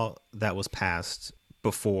law that was passed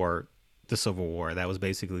before the Civil War that was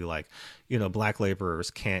basically like, you know, black laborers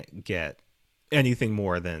can't get anything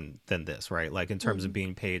more than this, right? Like in terms of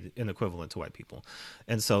being paid an equivalent to white people.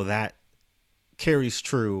 And so that carries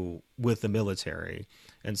true with the military.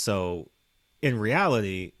 And so in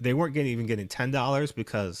reality, they weren't even getting $10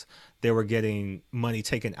 because they were getting money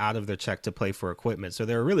taken out of their check to pay for equipment. So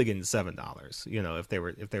they were really getting $7, you know, if they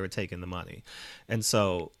were taking the money. And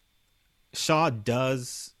so Shaw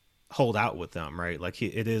does hold out with them, right? Like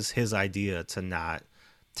it is his idea to not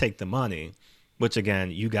take the money, which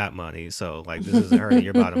again, you got money. So like this isn't hurting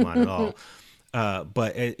your bottom line at all.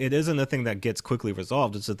 But it isn't a thing that gets quickly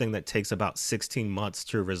resolved. It's a thing that takes about 16 months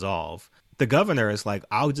to resolve. The governor is like,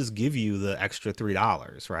 I'll just give you the extra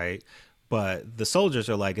 $3, right? But the soldiers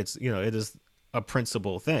are like, it's, you know, it is a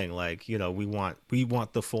principal thing. Like, you know, we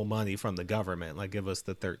want the full money from the government. Like, give us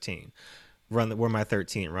the 13. We're my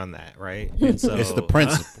 13. Run that, right? And so It's the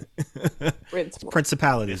principle.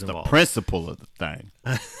 Principalities It's the involved. principle of the thing.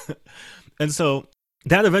 And so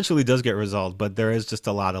that eventually does get resolved, but there is just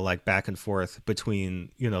a lot of like back and forth between,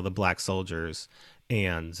 you know, the black soldiers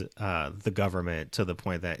and the government, to the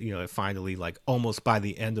point that, you know, it finally, like almost by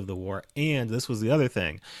the end of the war. And this was the other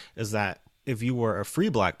thing, is that if you were a free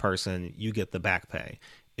black person, you get the back pay.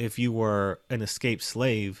 If you were an escaped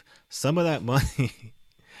slave, some of that money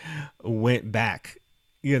went back,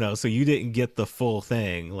 you know, so you didn't get the full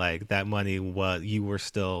thing. Like that money you were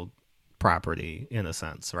still property in a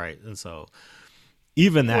sense, right? And so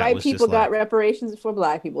even that white was people just got like, reparations before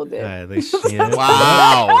black people did.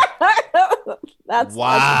 Wow. That's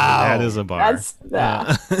that is a bar.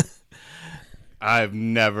 I've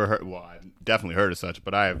never heard. Well, I've definitely heard of such,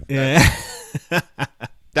 but I have. Yeah.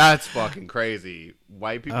 That's fucking crazy.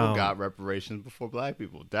 White people got reparations before black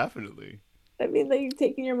people. Definitely. I mean, like you're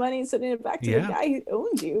taking your money and sending it back to the guy who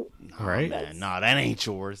owned you. Right. Man, that ain't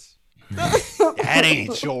yours. That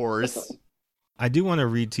ain't yours. I do want to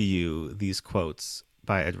read to you these quotes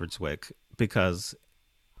by Edward Zwick, because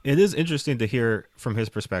it is interesting to hear from his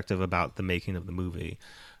perspective about the making of the movie.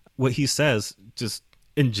 What he says, just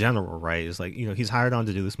in general, right, is like, you know, he's hired on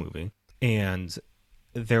to do this movie, and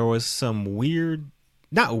there was some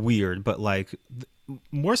not weird, but like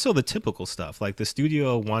more so the typical stuff. Like the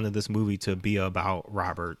studio wanted this movie to be about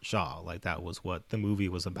Robert Shaw. Like that was what the movie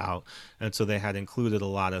was about. And so they had included a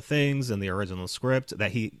lot of things in the original script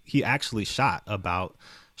that he actually shot about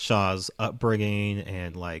Shaw's upbringing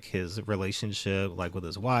and like his relationship like with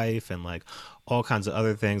his wife and like all kinds of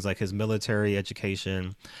other things, like his military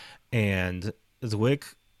education. And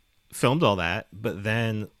Zwick filmed all that, but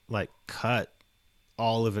then like cut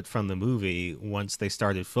all of it from the movie once they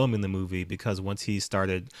started filming the movie, because once he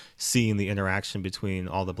started seeing the interaction between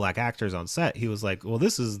all the black actors on set, he was like, well,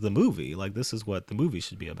 this is the movie. Like, this is what the movie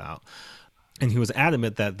should be about. And he was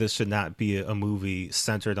adamant that this should not be a movie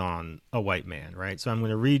centered on a white man, right? So I'm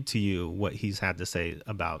going to read to you what he's had to say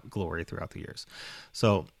about Glory throughout the years.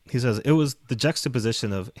 So he says, it was the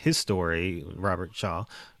juxtaposition of his story, Robert Shaw,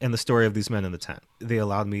 and the story of these men in the tent. They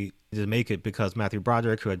allowed me to make it because Matthew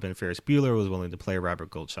Broderick, who had been Ferris Bueller, was willing to play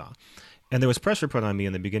Robert Gouldshaw. And there was pressure put on me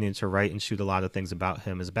in the beginning to write and shoot a lot of things about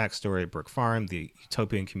him, his backstory at Brook Farm, the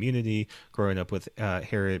utopian community, growing up with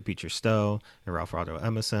Harriet Beecher Stowe and Ralph Waldo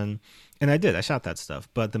Emerson. And I did. I shot that stuff.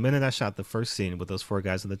 But the minute I shot the first scene with those four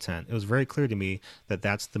guys in the tent, it was very clear to me that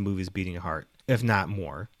that's the movie's beating heart, if not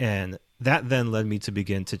more. And that then led me to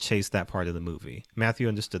begin to chase that part of the movie. Matthew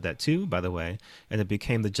understood that too, by the way, and it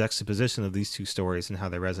became the juxtaposition of these two stories and how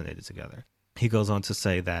they resonated together. He goes on to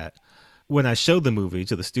say that when I showed the movie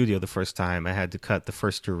to the studio the first time, I had to cut the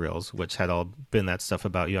first two reels, which had all been that stuff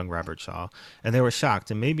about young Robert Shaw. And they were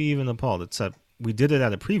shocked and maybe even appalled, except we did it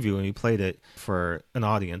at a preview and we played it for an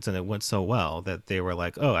audience and it went so well that they were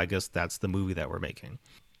like, oh, I guess that's the movie that we're making.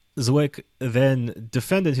 Zwick then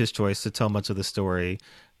defended his choice to tell much of the story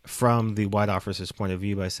from the white officer's point of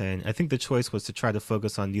view by saying, I think the choice was to try to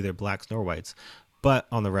focus on neither blacks nor whites, but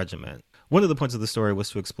on the regiment. One of the points of the story was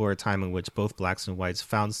to explore a time in which both blacks and whites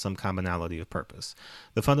found some commonality of purpose.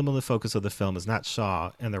 The fundamental focus of the film is not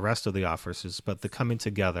Shaw and the rest of the officers, but the coming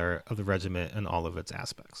together of the regiment and all of its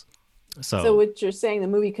aspects. So what you're saying, the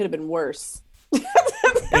movie could have been worse.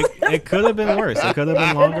 It could have been worse. It could have been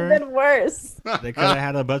Could longer. have been worse. They could have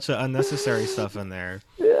had a bunch of unnecessary stuff in there.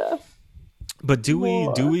 Yeah. But do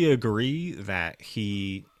More. we agree that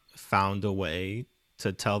he found a way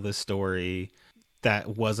to tell this story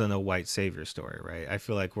that wasn't a white savior story, right? I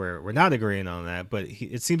feel like we're not agreeing on that, but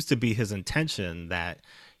it seems to be his intention that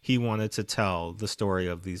he wanted to tell the story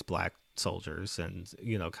of these black soldiers and,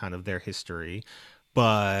 you know, kind of their history.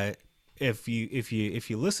 But if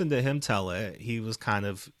you listen to him tell it, he was kind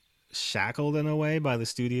of shackled in a way by the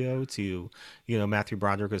studio to, you know, Matthew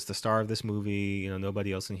Broderick is the star of this movie. You know,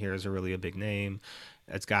 nobody else in here is really a big name.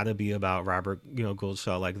 It's got to be about Robert, you know,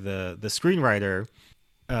 Goldshaw. Like the screenwriter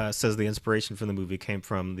says the inspiration for the movie came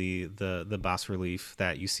from the bas relief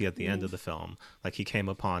that you see at the end of the film. Like he came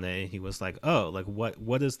upon it and he was like, oh, like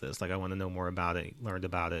what is this? Like I want to know more about it. Learned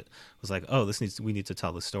about it. Was like, oh, we need to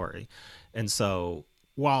tell the story. And so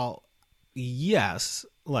while yes,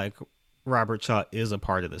 like Robert Shaw is a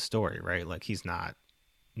part of the story, right? Like he's not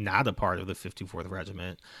a part of the 54th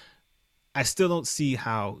Regiment. I still don't see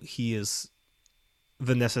how he is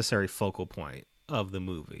the necessary focal point of the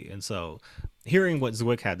movie. And so hearing what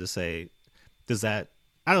Zwick had to say, does that,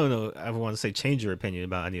 I don't know, I want to say change your opinion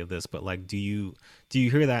about any of this, but like, do you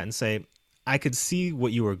hear that and say, I could see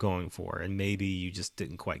what you were going for and maybe you just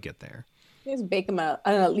didn't quite get there? Just bake him an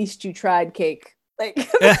at least you tried cake. Like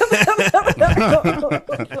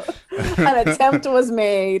an attempt was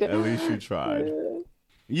made. At least you tried.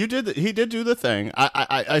 He did do the thing.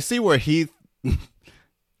 I see where he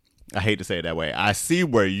I hate to say it that way. I see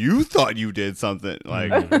where you thought you did something,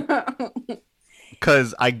 like,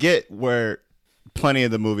 because I get where plenty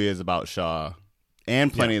of the movie is about Shaw,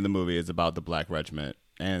 and plenty of the movie is about the Black Regiment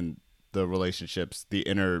and the relationships, the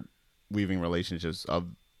interweaving relationships of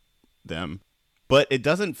them. But it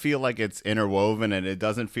doesn't feel like it's interwoven, and it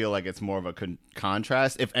doesn't feel like it's more of a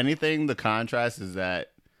contrast. If anything, the contrast is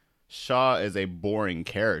that Shaw is a boring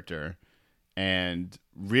character, and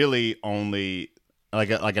really only like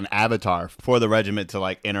an avatar for the regiment to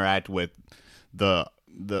like interact with the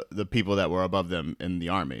people that were above them in the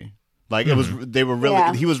army. Like it was, they were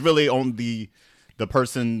really, he was really on the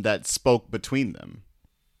person that spoke between them,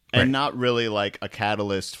 and not really like a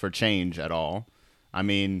catalyst for change at all. I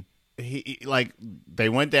mean, he like they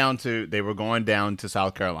were going down to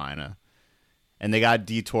South Carolina, and they got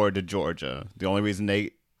detoured to Georgia. The only reason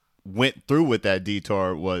they went through with that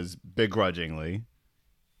detour was begrudgingly.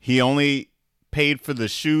 He only paid for the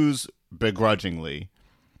shoes begrudgingly.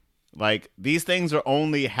 Like, these things are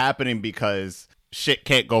only happening because shit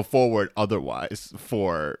can't go forward otherwise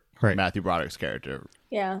for Matthew Broderick's character.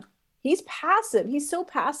 Yeah. He's passive. He's so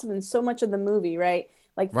passive in so much of the movie, right?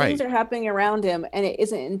 Like, things are happening around him, and it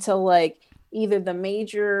isn't until, like, either the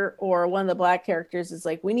major or one of the black characters is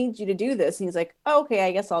like, we need you to do this. And he's like, oh, okay,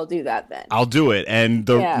 I guess I'll do that then. I'll do it. And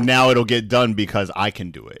now it'll get done because I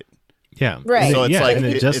can do it. Yeah. Right. So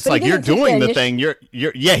it's like you're doing the thing.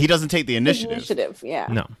 He doesn't take the initiative. Yeah.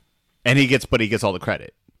 No. And he gets all the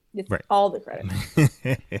credit. All the credit.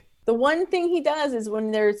 The one thing he does is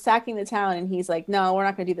when they're sacking the town and he's like, no, we're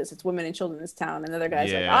not going to do this. It's women and children in this town. And the other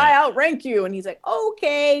guy's like, I outrank you. And he's like,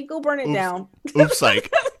 okay, go burn it down. Oops,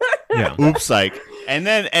 psych. Oops, psych. And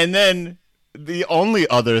then the only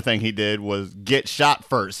other thing he did was get shot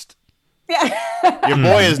first. Yeah. Your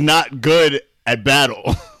boy is not good at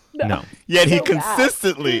battle. No. Yet he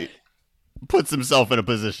consistently puts himself in a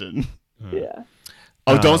position. Yeah.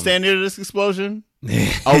 Oh, don't stand near this explosion?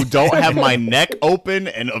 Oh, don't have my neck open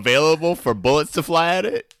and available for bullets to fly at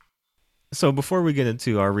it? So before we get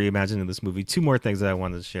into our reimagining of this movie, two more things that I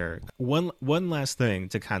wanted to share. One last thing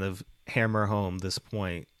to kind of hammer home this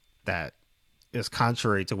point that is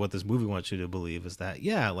contrary to what this movie wants you to believe is that,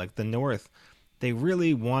 like the North, they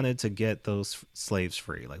really wanted to get those slaves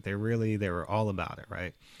free. Like they were all about it,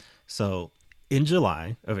 right? So in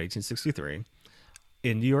July of 1863,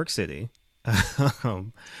 in New York City,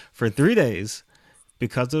 for 3 days,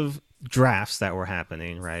 because of drafts that were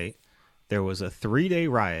happening, right, there was a 3-day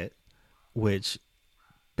riot, which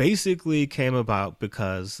basically came about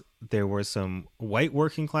because there were some white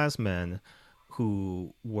working class men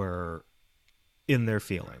who were in their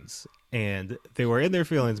feelings. And they were in their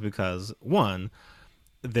feelings because, one,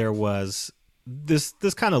 there was this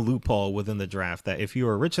kind of loophole within the draft that if you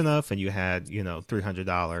were rich enough and you had,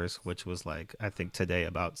 $300, which was like, I think today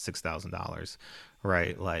about $6,000,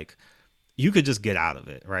 right? Like you could just get out of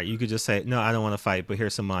it, right? You could just say, no, I don't want to fight, but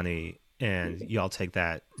here's some money and y'all take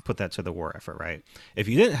that, put that to the war effort, right? If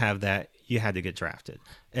you didn't have that, you had to get drafted.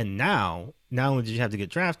 And now, not only did you have to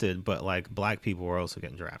get drafted, but like black people were also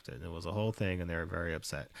getting drafted. It was a whole thing and they were very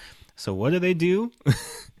upset. So what do?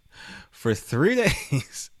 For 3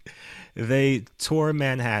 days, They tore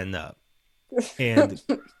Manhattan up and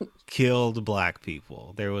killed black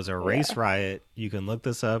people. There was a race riot. You can look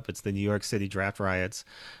this up. It's the New York City draft riots.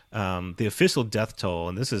 The official death toll,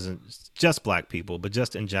 and this isn't just black people, but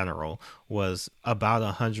just in general, was about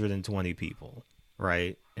 120 people,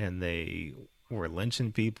 right? And they were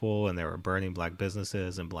lynching people, and they were burning black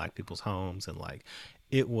businesses and black people's homes, and like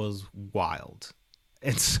it was wild.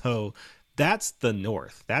 And so that's the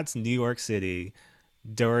North. That's New York City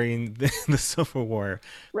during the Civil War.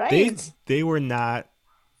 Right. They were not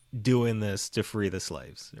doing this to free the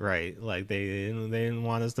slaves, right? Like they didn't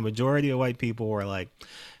want us. The majority of white people were like,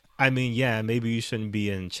 I mean, yeah, maybe you shouldn't be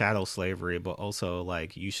in chattel slavery, but also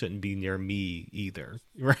like you shouldn't be near me either,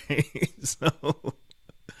 right? So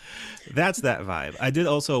that's that vibe. I did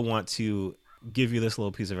also want to give you this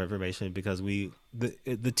little piece of information because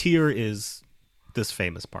the tier is this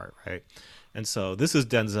famous part, right? And so this is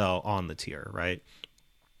Denzel on the tier, right?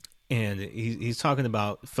 And he's talking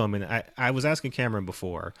about filming. I was asking Cameron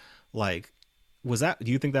before, like, do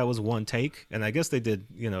you think that was one take? And I guess they did,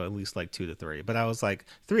 at least like 2 to 3. But I was like,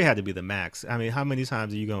 3 had to be the max. I mean, how many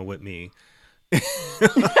times are you going to whip me? Yeah,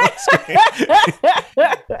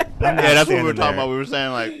 that's what we were talking about. We were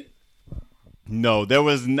saying like, no, there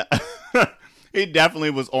was no. He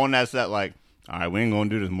definitely was on that set like, all right, we ain't gonna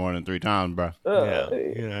do this more than 3 times, bro. Yeah,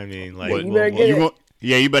 you know what I mean? Like, you better get it.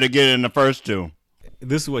 You better get it in the first 2.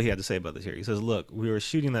 This is what he had to say about the tier. He says, look, we were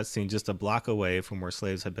shooting that scene just a block away from where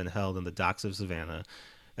slaves had been held in the docks of Savannah.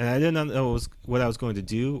 And I didn't know what I was going to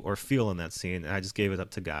do or feel in that scene. And I just gave it up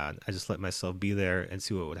to God. I just let myself be there and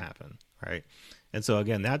see what would happen. Right. And so,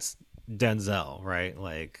 again, that's Denzel, right?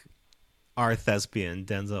 Like our thespian,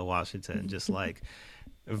 Denzel Washington, just like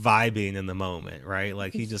vibing in the moment. Right.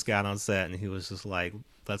 Like he just got on set and he was just like,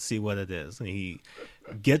 let's see what it is. And he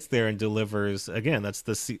gets there and delivers. Again, that's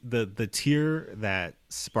the tier that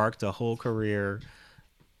sparked a whole career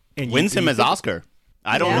and wins him as Oscar.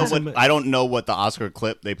 I don't know what the Oscar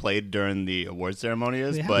clip they played during the award ceremony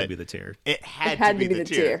is, but to be the tier. It had to be the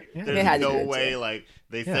tier. Yeah. There's no way like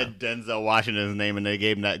they said Denzel Washington's name and they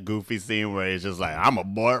gave him that goofy scene where he's just like, I'm a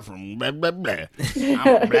boy from blah, blah, blah.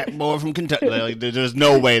 I'm a black boy from Kentucky. Like, there's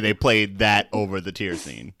no way they played that over the tier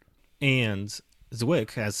scene. And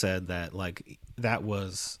Zwick has said that like that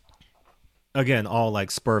was again all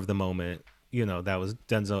like spur of the moment, that was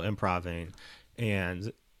Denzel improving,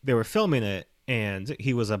 and they were filming it and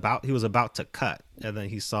he was about to cut, and then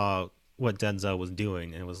he saw what Denzel was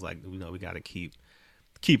doing and was like, we got to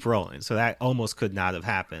keep rolling. So that almost could not have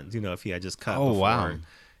happened, if he had just cut before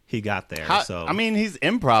he got there. So I mean, he's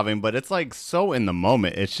improving, but it's like so in the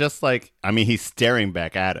moment. It's just like, I mean, he's staring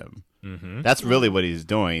back at him. Mm-hmm. That's really what he's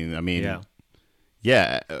doing. I mean,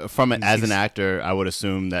 yeah, as an actor, I would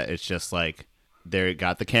assume that it's just like they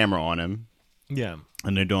got the camera on him. Yeah.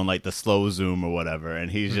 And they're doing like the slow zoom or whatever.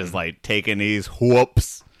 And he's just like taking these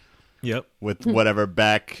whoops. Yep. With whatever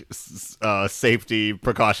back safety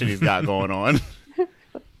precaution he's got going on.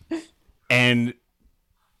 And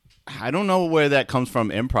I don't know where that comes from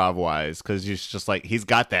improv wise, because he's just like, he's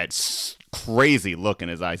got that crazy look in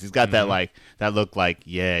his eyes. He's got that look like,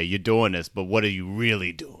 yeah, you're doing this, but what are you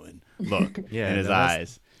really doing? Look in his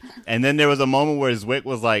eyes. And then there was a moment where Zwick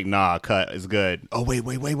was like, nah, cut, it's good. Oh, wait,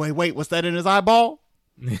 what's that in his eyeball?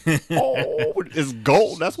 Oh, it's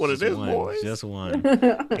gold. That's what it is, boys. Just one.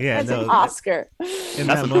 Yeah, that's an Oscar. That's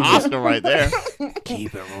an Oscar right there.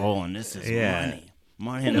 Keep it rolling. This is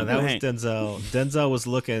money in the that bank. Was Denzel. Denzel was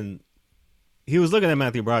looking. He was looking at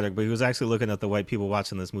Matthew Broderick, but he was actually looking at the white people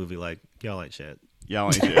watching this movie like, y'all ain't shit. Y'all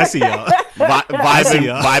ain't shit. I see y'all.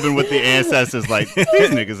 Vibing with the ancestors like, these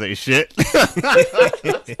niggas ain't shit.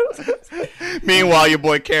 Meanwhile, your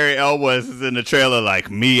boy Carrie Elwes is in the trailer like,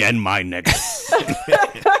 me and my niggas.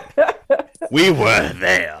 We were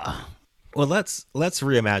there. Well, let's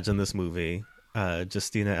reimagine this movie.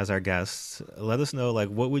 Justina, as our guest, let us know, like,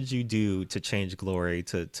 what would you do to change Glory,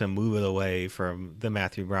 to move it away from the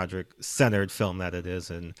Matthew Broderick centered film that it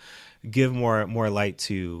is, and give more light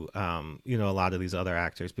to a lot of these other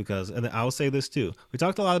actors? Because, and I'll say this too, we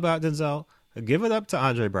talked a lot about Denzel. Give it up to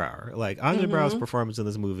Andre Braugher. Like Andre Braugher's performance in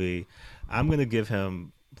this movie, I'm gonna give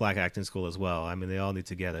him Black Acting School as well. I mean, they all need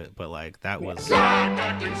to get it, but like that was he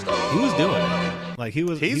was doing it. Like he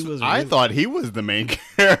was. I thought he was the main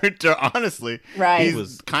character. Honestly, right? He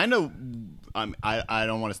was kind of. I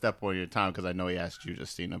don't want to step on your time because I know he asked you,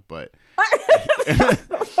 Justina, but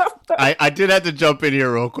I did have to jump in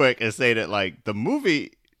here real quick and say that like the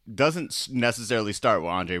movie doesn't necessarily start with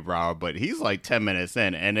Andre Braugher, but he's like 10 minutes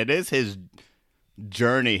in, and it is his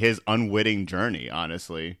journey, his unwitting journey,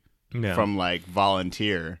 honestly, from like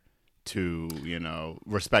volunteer to,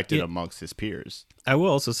 respected amongst his peers. I will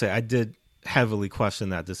also say I did heavily question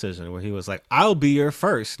that decision where he was like, "I'll be your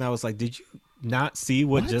first," and I was like, "Did you not see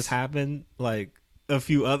what just happened? Like a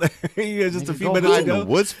few other, just a few minutes in ago." the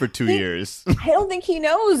woods for 2 years. I don't think he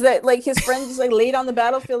knows that like his friend just like laid on the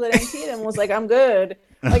battlefield at Antietam and was like, I'm good.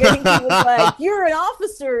 Like I think he was like, you're an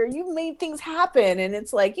officer, you made things happen. And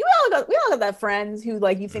it's like we all got that friends who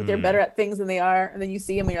like you think they're better at things than they are, and then you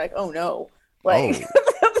see them and you're like, oh no. Like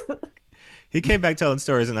He came back telling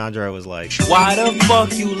stories, and Andre was like, Why the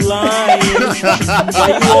fuck you lying?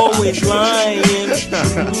 Why you always lying?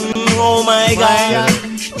 Oh my God.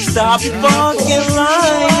 Stop fucking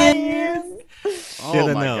lying. "Should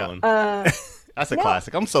have known." That's a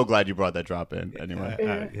classic. I'm so glad you brought that drop in. Anyway,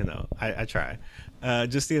 I try.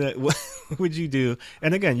 Justina, what would you do?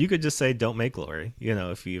 And again, you could just say, "Don't make glory."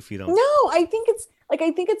 If you don't. No, I think it's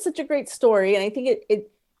such a great story, and I think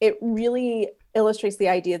it really illustrates the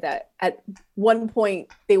idea that at one point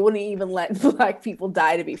they wouldn't even let Black people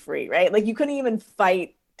die to be free, right? Like you couldn't even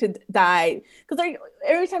fight to die, because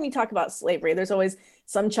every time you talk about slavery, there's always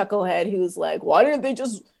some chucklehead who's like, why didn't they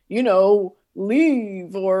just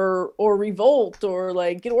leave or revolt or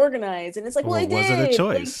like get organized? And it's like, well, I did. Was it a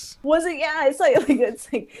choice? Like, was it? Yeah, it's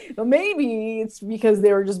like well, maybe it's because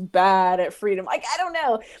they were just bad at freedom. Like I don't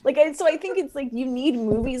know. So I think it's like you need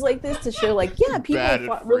movies like this to show like, yeah, people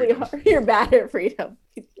fought really hard. You're bad at freedom.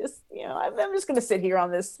 Just I'm just gonna sit here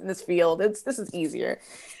in this field. This is easier.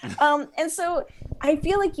 And so I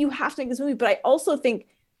feel like you have to make this movie, but I also think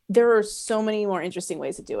there are so many more interesting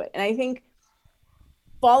ways to do it. And I think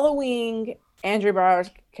following Andre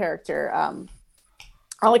Braugher's character,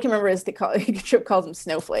 all I can remember is Trip calls him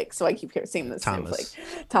Snowflake, so I keep seeing this Snowflake.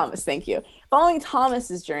 Thomas, thank you. Following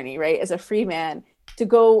Thomas's journey, right, as a free man to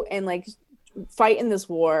go and like fight in this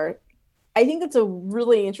war, I think that's a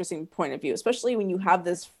really interesting point of view, especially when you have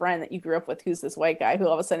this friend that you grew up with who's this white guy who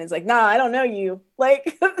all of a sudden is like, nah, I don't know you.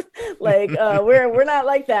 Like, we're not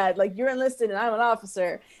like that. Like you're enlisted and I'm an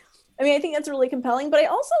officer. I mean, I think that's really compelling, but I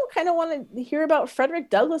also kind of want to hear about Frederick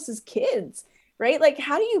Douglass's kids, right? Like,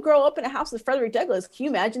 how do you grow up in a house with Frederick Douglass? Can you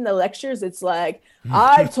imagine the lectures? It's like,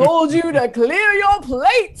 I told you to clear your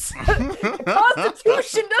plates. The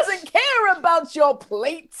Constitution doesn't care about your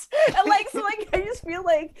plates. And I just feel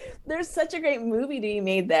like there's such a great movie to be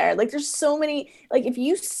made there. Like, there's so many, like, if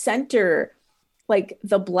you center like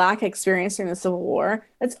the Black experience during the Civil War,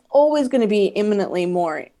 that's always going to be imminently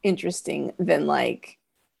more interesting than like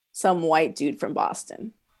some white dude from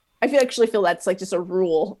Boston. I actually feel that's like just a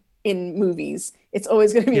rule in movies. It's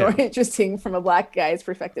always going to be more interesting from a Black guy's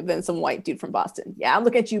perspective than some white dude from Boston. Yeah, I'm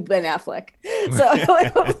looking at you, Ben Affleck. So,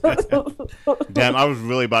 damn, I was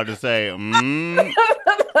really about to say,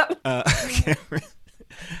 Cameron,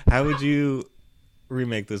 how would you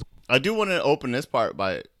remake this? I do want to open this part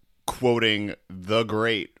by quoting the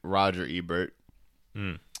great Roger Ebert.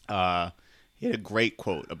 He had a great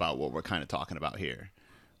quote about what we're kind of talking about here.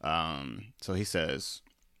 So he says,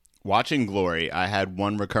 watching Glory, I had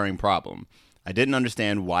one recurring problem. I didn't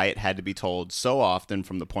understand why it had to be told so often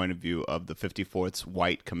from the point of view of the 54th's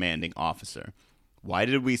white commanding officer. Why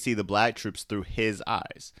did we see the Black troops through his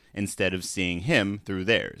eyes instead of seeing him through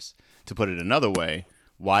theirs? To put it another way,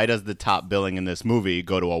 why does the top billing in this movie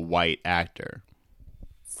go to a white actor?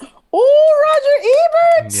 Oh, Roger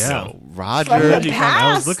Ebert! Yeah, so, Roger.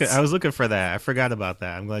 I was looking for that. I forgot about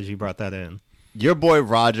that. I'm glad you brought that in. Your boy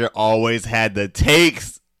Roger always had the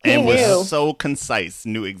takes and was so concise,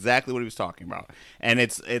 knew exactly what he was talking about. And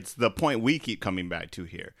it's the point we keep coming back to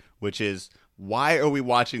here, which is, why are we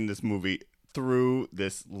watching this movie through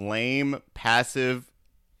this lame, passive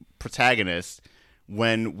protagonist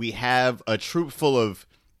when we have a troop full of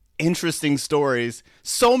interesting stories,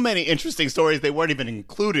 so many interesting stories they weren't even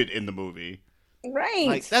included in the movie. Right.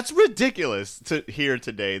 Like, that's ridiculous to hear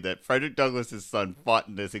today that Frederick Douglass's son fought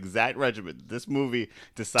in this exact regiment. This movie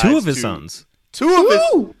decides two of his sons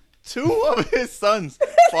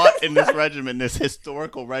fought in this regiment, this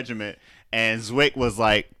historical regiment, and Zwick was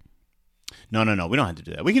like, no, we don't have to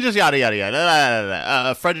do that. We can just yada, yada,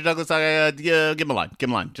 yada. Frederick Douglass, give him a line.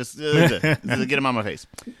 Just get him on my face.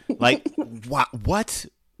 Like,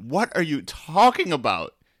 what are you talking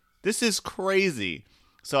about? This is crazy.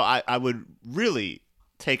 So I would really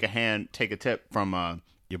take a tip from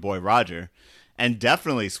your boy Roger, and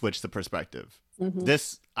definitely switch the perspective. Mm-hmm.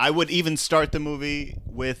 I would even start the movie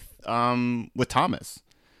with Thomas,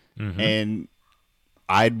 and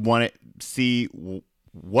I'd want to see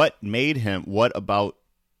what about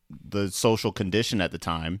the social condition at the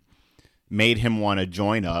time made him want to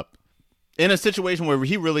join up in a situation where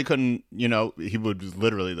he really couldn't. He was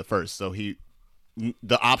literally the first, so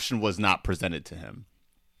the option was not presented to him.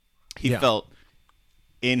 He felt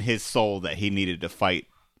in his soul that he needed to fight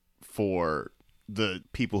for the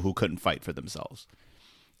people who couldn't fight for themselves.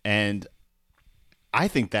 And I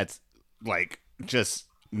think that's like just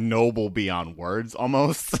noble beyond words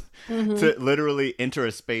almost to literally enter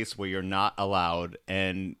a space where you're not allowed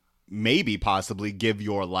and maybe possibly give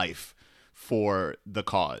your life for the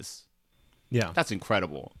cause. Yeah. That's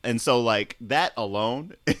incredible. And so like that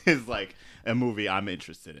alone is like a movie I'm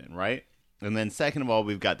interested in, right? And then second of all,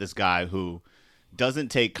 we've got this guy who doesn't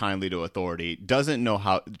take kindly to authority, doesn't know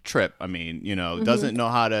how doesn't know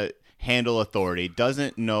how to handle authority,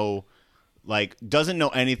 doesn't know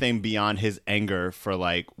anything beyond his anger for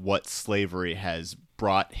like what slavery has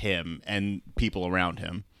brought him and people around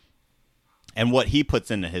him and what he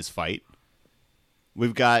puts into his fight.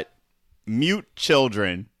 We've got mute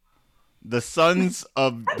children, the sons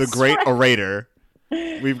of the great orator.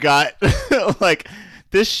 We've got like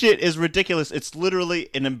this shit is ridiculous. It's literally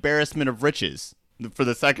an embarrassment of riches for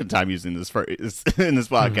the second time using this in this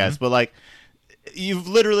podcast. But like, you've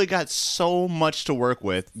literally got so much to work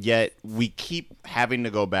with, yet we keep having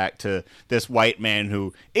to go back to this white man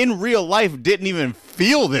who in real life didn't even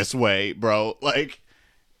feel this way, bro. Like,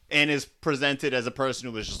 and is presented as a person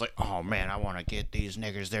who was just like, oh man, I want to get these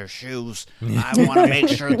niggers their shoes. I want to make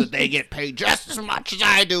sure that they get paid just as much as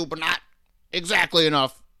I do, but not exactly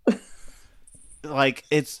enough. Like,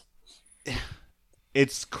 it's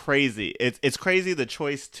crazy. It's crazy the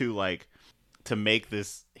choice to make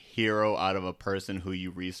this hero out of a person who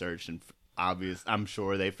you researched and I'm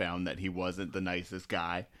sure they found that he wasn't the nicest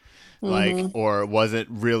guy, or wasn't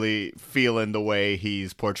really feeling the way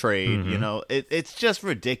he's portrayed. You know, it's just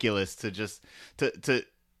ridiculous to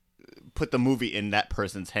put the movie in that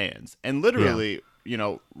person's hands. And literally,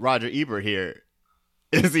 Roger Ebert here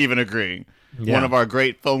is even agreeing. Yeah. One of our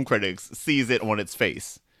great film critics sees it on its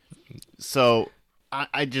face. So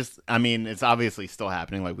I mean, it's obviously still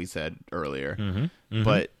happening, like we said earlier,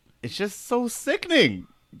 but it's just so sickening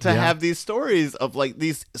to have these stories of like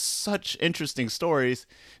these such interesting stories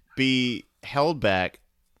be held back,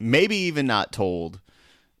 maybe even not told,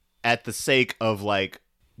 at the sake of like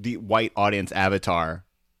the white audience avatar,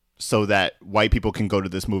 so that white people can go to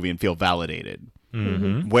this movie and feel validated.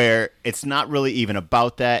 Where it's not really even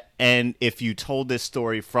about that. And if you told this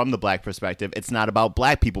story from the black perspective, it's not about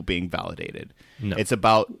black people being validated. No. It's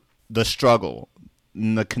about the struggle,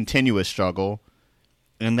 the continuous struggle,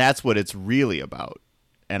 and that's what it's really about.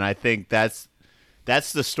 And I think that's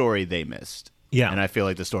the story they missed. Yeah. And I feel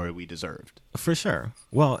like the story we deserved. For sure.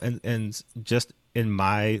 Well, and just in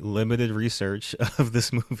my limited research of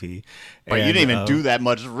this movie. But you didn't even do that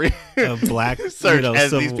much black research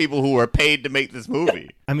as these people who were paid to make this movie.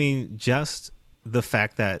 I mean, just the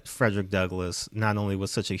fact that Frederick Douglass not only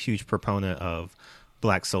was such a huge proponent of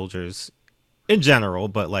black soldiers in general,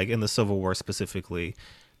 but like in the Civil War specifically,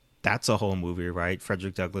 that's a whole movie, right?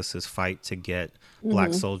 Frederick Douglass's fight to get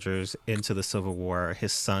black soldiers into the Civil War,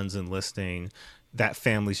 his sons enlisting, that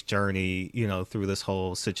family's journey, through this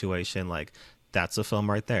whole situation, like, that's a film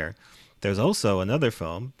right there. There's also another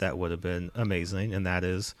film that would have been amazing, and that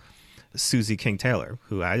is Susie King Taylor,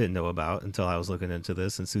 who I didn't know about until I was looking into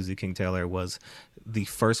this. And Susie King Taylor was the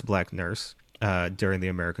first black nurse during the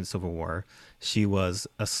American Civil War. She was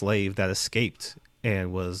a slave that escaped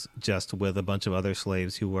and was just with a bunch of other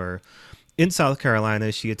slaves who were in South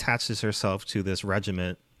Carolina. She attaches herself to this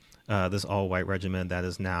regiment, this all-white regiment that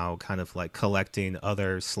is now kind of like collecting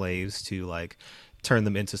other slaves to like turn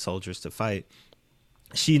them into soldiers to fight.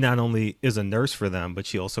 She not only is a nurse for them, but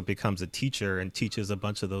she also becomes a teacher and teaches a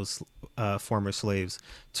bunch of those former slaves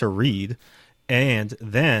to read. And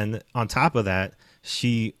then on top of that,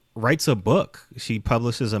 she writes a book. She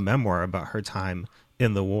publishes a memoir about her time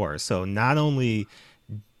in the war. So not only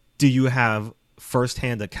do you have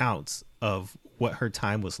firsthand accounts of what her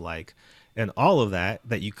time was like and all of that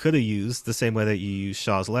you could have used the same way that you use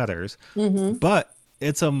Shaw's letters, but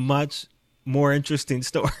it's a much more interesting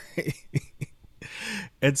story.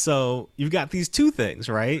 And so you've got these two things,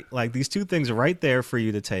 right? Like these two things right there for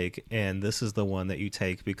you to take. And this is the one that you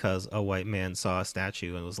take because a white man saw a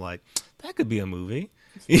statue and was like, that could be a movie.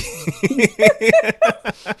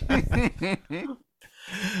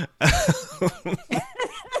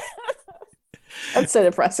 That's so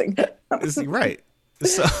depressing. Right.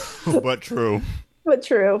 So, but true. But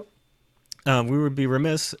true. We would be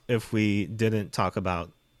remiss if we didn't talk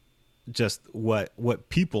about just what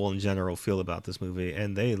people in general feel about this movie,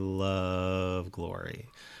 and they love Glory.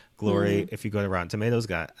 If you go to Rotten Tomatoes,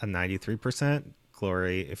 got a 93%.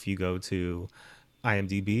 Glory, if you go to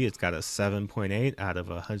IMDb, it's got a 7.8 out of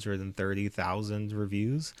 130,000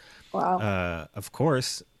 reviews. Wow. Of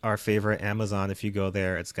course, our favorite Amazon, if you go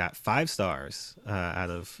there, it's got 5 stars out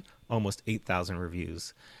of almost 8,000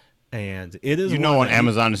 reviews. And it is on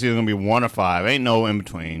Amazon, it's either going to be 1 or 5. Ain't no in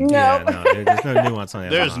between. No. Yeah, no, there's no nuance on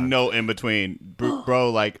Amazon. There's no in between.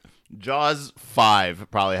 Bro, like, Jaws 5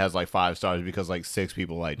 probably has like 5 stars because like 6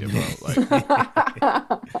 people liked it, bro.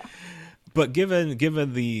 Like, but given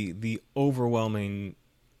the overwhelming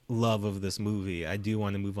love of this movie, I do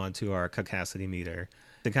want to move on to our caucasity meter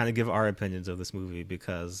to kind of give our opinions of this movie,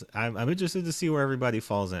 because I'm interested to see where everybody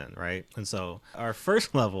falls in, right? And so our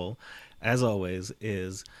first level, as always,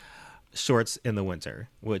 is shorts in the winter,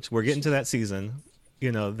 which we're getting to that season.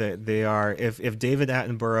 You know, they are, if David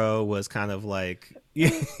Attenborough was kind of like, you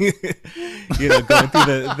know, going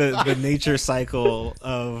through the nature cycle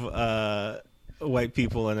of white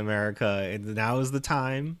people in America, and now is the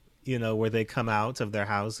time, you know, where they come out of their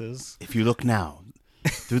houses. if you look now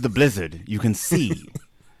through the blizzard, you can see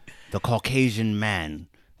the Caucasian man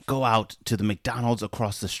go out to the McDonald's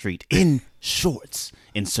across the street in shorts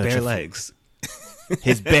in search Bare of legs.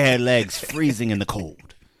 his bare legs freezing in the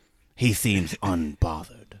cold. He seems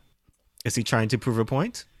unbothered. Is he trying to prove a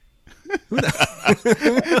point?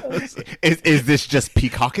 Is this just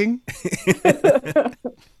peacocking?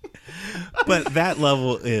 But that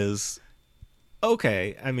level is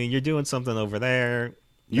okay. I mean, you're doing something over there.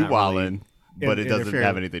 You not really wildin', but it doesn't interfering.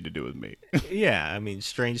 have anything to do with me. Yeah, I mean,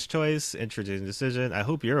 strange choice, interesting decision. I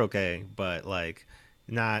hope you're okay, but like,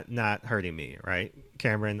 not hurting me, right?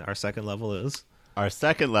 Cameron, our second level is Our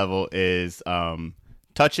second level is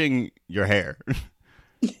touching your hair.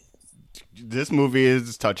 This movie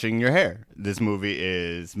is touching your hair. This movie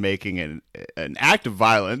is making an act of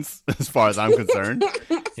violence, as far as I'm concerned.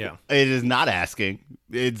 yeah. It is not asking.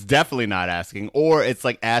 It's definitely not asking. Or it's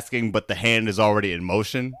like asking, but the hand is already in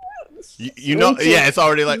motion. You know, Reaching. yeah, it's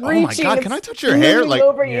already like, oh my Reaching, God, it's can I touch your hair? moving Like,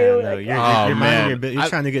 over Yeah, you. no, like, you're, oh, you're, minding man. you're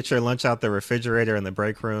trying to get your lunch out the refrigerator in the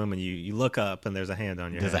break room, and you look up and there's a hand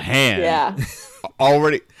on your there's a head. hand. yeah.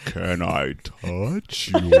 Already. Can I touch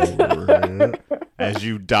your hair? As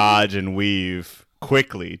you dodge and weave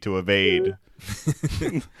quickly to evade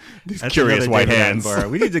these That's curious another white David hands. Attenborough.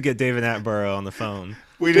 We need to get David Attenborough on the phone.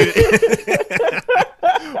 We did.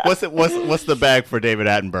 What's the bag for David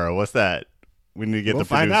Attenborough? What's that? We need to get We'll the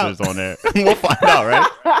find out. producers on there. We'll find out,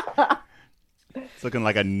 right? It's looking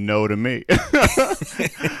like a no to me. Very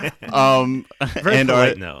and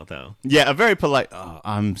polite no, though. yeah, a very polite. Oh,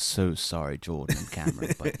 I'm so sorry, Jordan and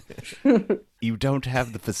Cameron, but you don't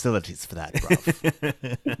have the facilities for that,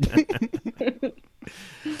 bruv.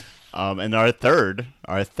 And our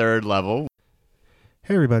third level.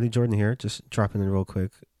 Hey everybody, Jordan here. Just dropping in real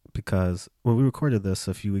quick because when we recorded this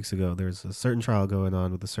a few weeks ago, there's a certain trial going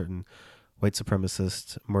on with a certain white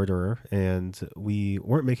supremacist murderer, and we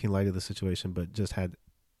weren't making light of the situation, but just had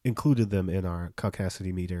included them in our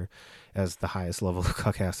caucasity meter as the highest level of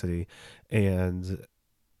caucasity. And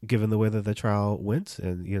given the way that the trial went,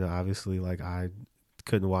 and you know, obviously, like, I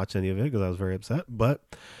couldn't watch any of it because I was very upset, but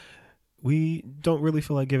we don't really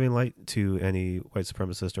feel like giving light to any white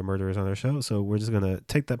supremacists or murderers on our show, so we're just gonna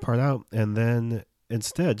take that part out and then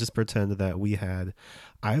instead just pretend that we had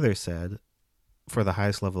either said, for the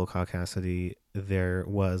highest level of caucasity, there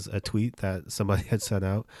was a tweet that somebody had sent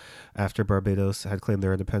out after Barbados had claimed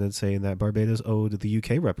their independence saying that Barbados owed the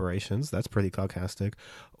UK reparations. That's pretty caucastic.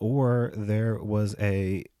 Or there was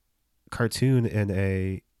a cartoon in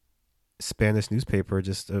a Spanish newspaper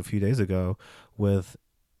just a few days ago with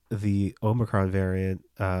the Omicron variant,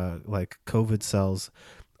 like COVID cells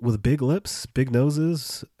with big lips, big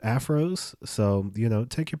noses, afros. So, you know,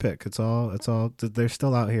 take your pick. It's all, they're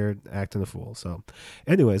still out here acting a fool. So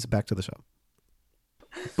anyways, back to the show.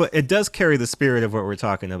 But it does carry the spirit of what we're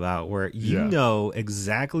talking about, where you Yeah. know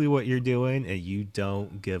exactly what you're doing and you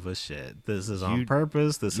don't give a shit. This is on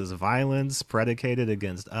purpose. This is violence predicated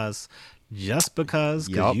against us just because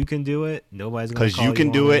Yup. you can do it. Nobody's going to Because call you can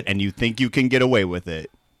do on it and you think you can get away with it.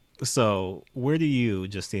 So where do you,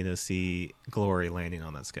 Justina, see glory landing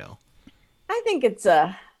on that scale? I think it's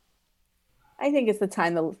the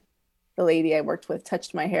time the lady I worked with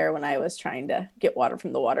touched my hair when I was trying to get water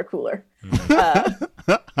from the water cooler.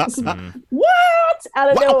 What?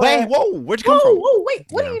 Out of Wow, nowhere. hey, whoa, where'd you come from? Whoa, wait,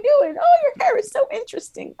 what Yeah. are you doing? Oh, your hair is so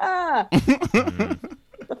interesting. Get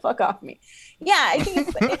the fuck off me. Yeah, I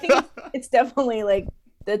think it's definitely like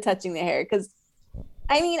the touching the hair, because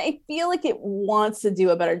I mean, I feel like it wants to do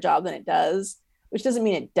a better job than it does, which doesn't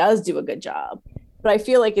mean it does do a good job. But I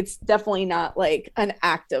feel like it's definitely not like an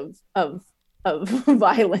act of of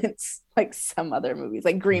violence like some other movies,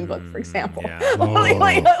 like Green Book, for example. Yeah.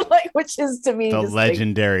 like, which is to me The just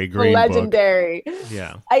legendary like, Green Book. legendary.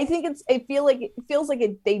 Yeah. I think it feels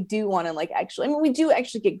like they do want to like actually. I mean, we do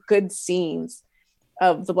actually get good scenes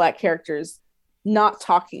of the black characters not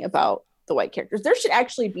talking about the white characters. There should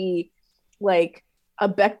actually be like a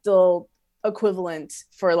Bechdel equivalent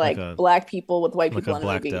for like black people with white people in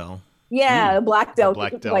a movie. Del. Yeah, Black Del.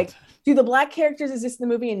 Like, do the black characters exist in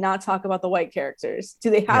the movie and not talk about the white characters? Do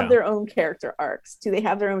they have their own character arcs? Do they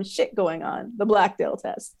have their own shit going on? The Blackdale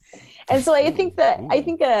test. And so I think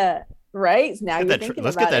right now you're thinking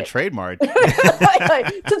let's about get that it. trademark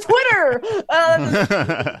to Twitter.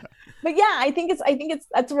 But yeah, I think it's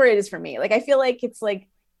that's where it is for me. Like I feel like it's like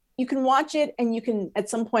you can watch it and you can at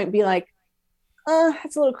some point be like,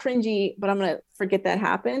 it's a little cringy, but I'm gonna forget that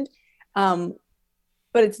happened.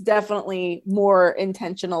 But it's definitely more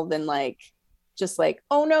intentional than like just like,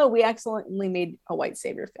 oh no, we accidentally made a white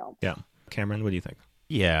savior film. Yeah. Cameron, what do you think?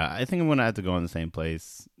 Yeah, I think I'm gonna have to go in the same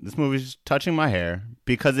place. This movie's touching my hair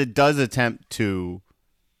because it does attempt to.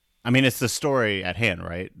 I mean, it's the story at hand,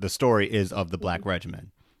 right? The story is of the Black Regiment,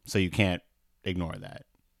 so you can't ignore that.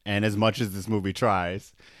 And as much as this movie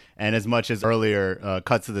tries, and as much as earlier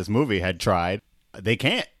cuts of this movie had tried, they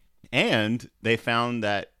can't. And they found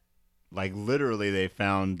that, like literally, they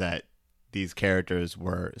found that these characters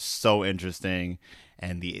were so interesting,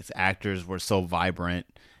 and these actors were so vibrant.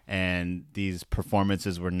 And these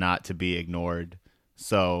performances were not to be ignored.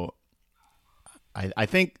 So I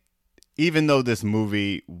think even though this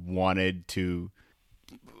movie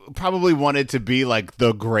probably wanted to be like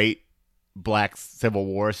the great Black Civil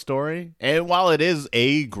War story, and while it is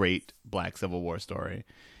a great Black Civil War story,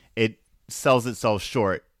 it sells itself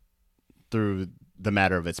short through the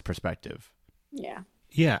matter of its perspective. Yeah.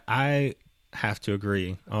 Yeah, I have to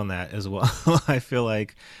agree on that as well. I feel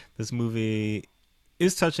like this movie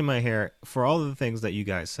is touching my hair for all of the things that you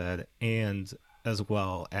guys said, and as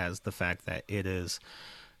well as the fact that it is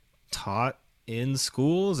taught in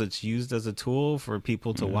schools. It's used as a tool for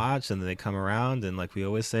people to watch, and then they come around and, like we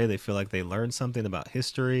always say, they feel like they learned something about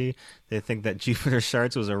history. They think that Jupiter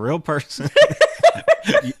Sharts was a real person.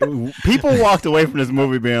 People walked away from this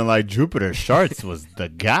movie being like, Jupiter Sharts was the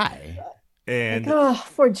guy. And like, oh,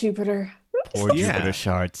 poor Jupiter. Poor Jupiter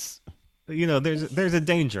Sharts. You know, there's a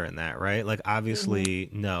danger in that, right? Like, obviously,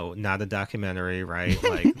 no, not a documentary, right?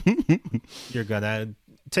 Like, you're gonna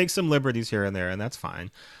take some liberties here and there, and that's fine.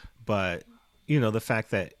 But, you know, the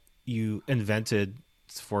fact that you invented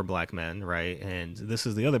for Black men, right? And this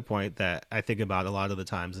is the other point that I think about a lot of the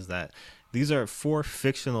times, is that these are 4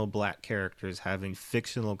 fictional Black characters having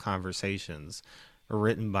fictional conversations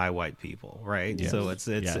written by white people, right? Yes. So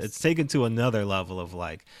it's taken to another level of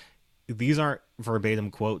like, these aren't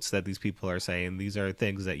verbatim quotes that these people are saying. These are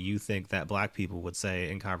things that you think that Black people would say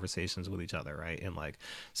in conversations with each other, right? And like,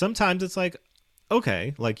 sometimes it's like,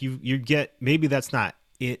 okay, like you get, maybe that's not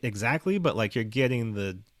it exactly, but like you're getting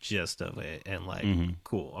the gist of it, and like,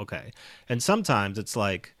 cool, okay. And sometimes it's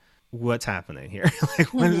like, what's happening here?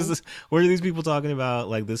 Like, what is this? What are these people talking about?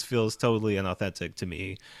 Like, this feels totally inauthentic to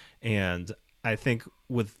me. And I think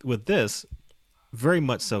with this, very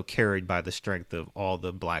much so carried by the strength of all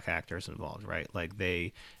the Black actors involved, right? Like,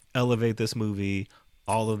 they elevate this movie.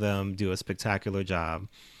 All of them do a spectacular job.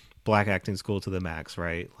 Black acting school to the max,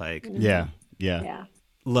 right? Like, yeah.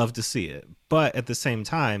 Love to see it. But at the same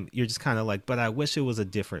time, you're just kind of like, but I wish it was a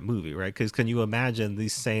different movie, right? Because can you imagine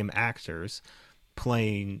these same actors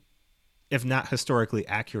playing, if not historically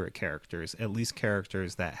accurate characters, at least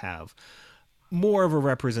characters that have more of a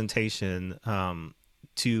representation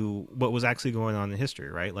to what was actually going on in history,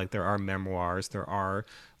 right? Like, there are memoirs, there are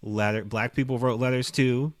Black people wrote letters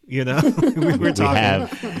too, you know.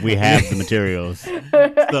 we have the materials.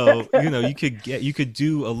 So, you know, you could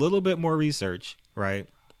do a little bit more research, right?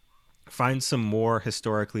 Find some more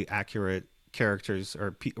historically accurate characters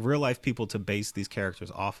or real life people to base these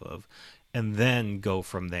characters off of, and then go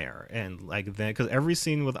from there. And like, then, because every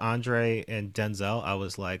scene with Andre and Denzel, I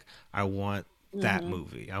was like, I want that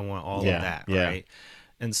movie. I want all of that, right?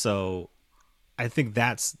 And so I think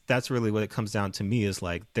that's really what it comes down to me, is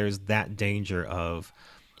like, there's that danger of,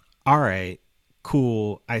 all right,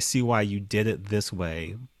 cool, I see why you did it this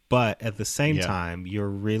way, but at the same time, you're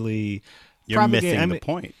missing the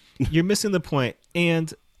point. You're missing the point.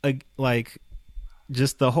 And like,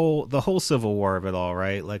 just the whole Civil War of it all,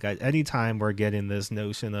 right? Like, anytime we're getting this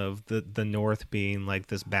notion of the North being like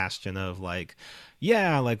this bastion of like,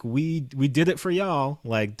 yeah, like we did it for y'all.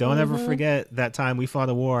 Like, don't ever forget that time we fought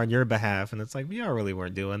a war on your behalf. And it's like, y'all really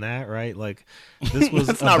weren't doing that, right? Like, this was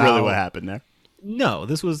that's not really what happened there. No,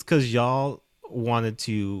 this was because y'all wanted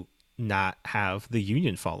to not have the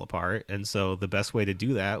union fall apart. And so the best way to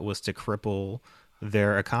do that was to cripple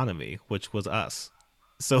their economy, which was us.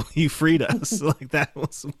 So he freed us. Like that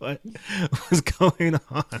was what was going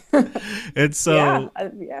on. And so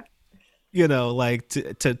yeah. you know, like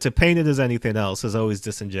to paint it as anything else is always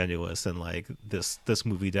disingenuous, and like this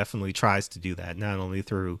movie definitely tries to do that, not only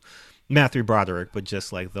through Matthew Broderick, but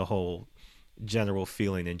just like the whole general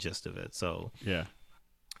feeling and gist of it. So Yeah.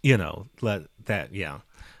 you know, let that, yeah.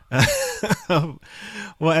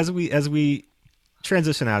 Well, as we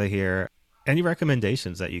transition out of here, any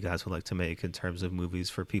recommendations that you guys would like to make in terms of movies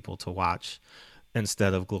for people to watch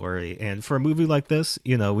instead of Glory? And for a movie like this,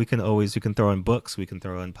 you know, we can throw in books, we can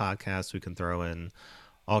throw in podcasts, we can throw in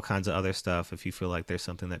all kinds of other stuff if you feel like there's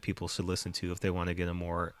something that people should listen to if they want to get a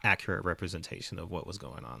more accurate representation of what was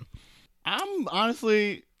going on. I'm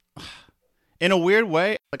honestly, in a weird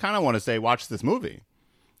way, I kind of want to say watch this movie.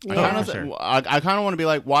 I kind of want to be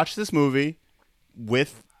like, watch this movie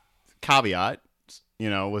with caveat, you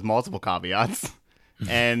know, with multiple caveats,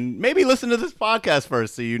 and maybe listen to this podcast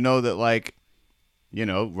first so you know that, like, you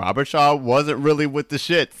know, Robert Shaw wasn't really with the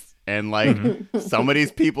shits, and like some of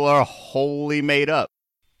these people are wholly made up.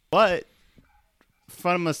 But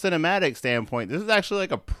from a cinematic standpoint, this is actually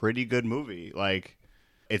like a pretty good movie. Like,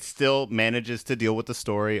 it still manages to deal with the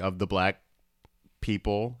story of the black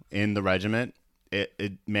people in the regiment.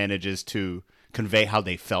 It manages to convey how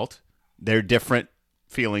they felt, their different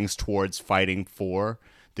feelings towards fighting for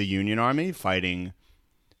the Union Army, fighting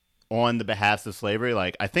on the behalf of slavery.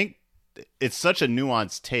 Like, I think it's such a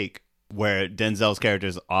nuanced take where Denzel's character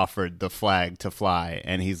is offered the flag to fly,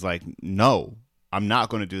 and he's like, no, I'm not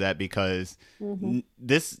going to do that because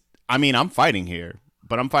I'm fighting here,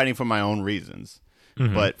 but I'm fighting for my own reasons.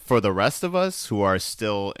 But for the rest of us who are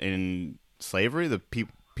still in slavery, the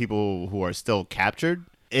people who are still captured,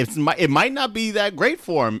 it might not be that great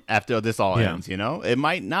for them after this all ends, you know? It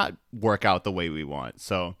might not work out the way we want.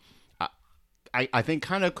 So I think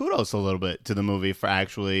kind of kudos a little bit to the movie for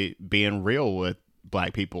actually being real with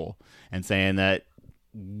black people and saying that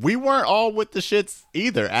we weren't all with the shits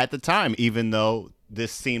either at the time, even though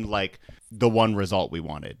this seemed like the one result we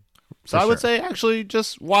wanted. So I would say actually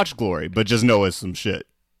just watch Glory, but just know it's some shit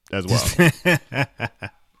as well.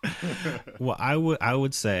 Well, I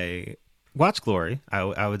would say watch Glory.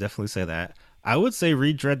 I would definitely say that. I would say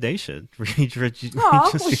read Dread Nation. Read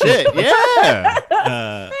shit,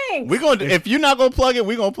 yeah. Thanks. If you're not gonna plug it,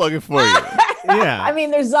 we're gonna plug it for you. Yeah. I mean,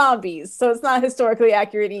 they're zombies, so it's not historically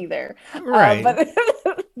accurate either. Right.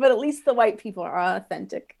 But at least the white people are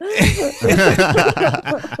authentic.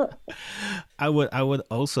 I would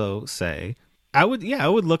also say I would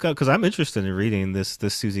look up, because I'm interested in reading this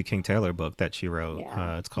Susie King Taylor book that she wrote.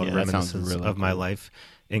 Yeah. It's called Yeah, that sounds Reminiscence really of My cool. Life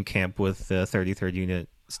in Camp with the 33rd Unit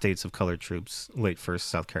States of Colored Troops, late 1st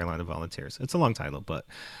South Carolina Volunteers. It's a long title, but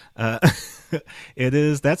it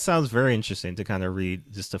is. That sounds very interesting to kind of read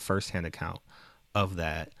just a firsthand account of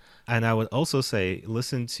that. And I would also say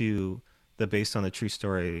listen to the Based on a True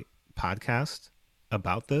Story podcast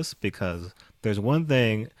about this, because there's one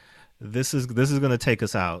thing. This is going to take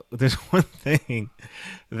us out. There's one thing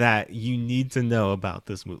that you need to know about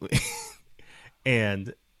this movie,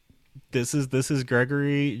 and this is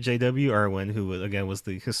Gregory J.W. Irwin, who again was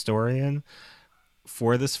the historian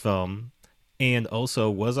for this film, and also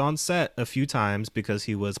was on set a few times because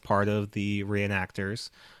he was part of the reenactors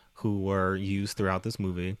who were used throughout this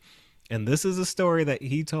movie. And this is a story that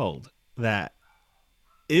he told that,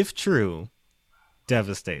 if true,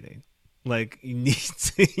 devastating. Like, you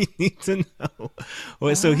need to know.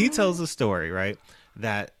 Well, so he tells a story, right,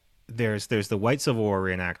 that there's the white Civil War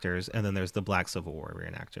reenactors, and then there's the black Civil War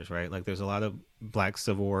reenactors, right? Like, there's a lot of black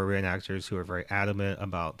Civil War reenactors who are very adamant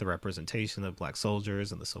about the representation of black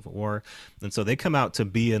soldiers in the Civil War, and so they come out to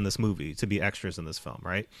be in this movie, to be extras in this film,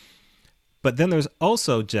 right? But then there's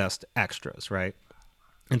also just extras, right?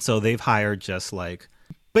 And so they've hired just like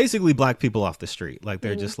basically black people off the street. Like,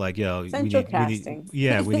 they're just like, yo, we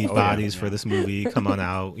need bodies for this movie. Come on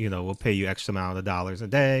out. You know, we'll pay you X amount of dollars a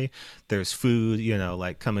day. There's food, you know,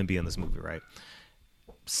 like, come and be in this movie, right?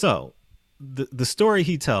 So the story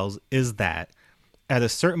he tells is that at a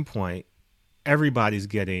certain point, everybody's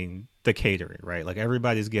getting the catering, right? Like,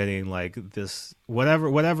 everybody's getting like this,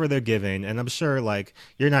 whatever they're giving. And I'm sure, like,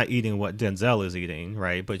 you're not eating what Denzel is eating,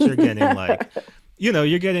 right? But you're getting like, you know,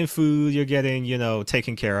 you're getting food, you're getting, you know,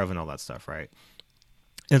 taken care of and all that stuff, right?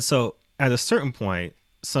 And so at a certain point,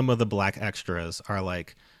 some of the black extras are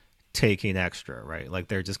like taking extra, right? Like,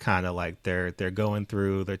 they're just kind of like, they're going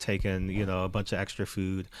through, they're taking, you know, a bunch of extra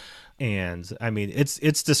food. And I mean, it's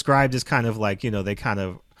described as kind of like, you know, they kind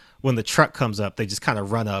of when the truck comes up, they just kind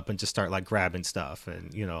of run up and just start like grabbing stuff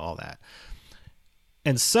and, you know, all that.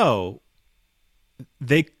 And so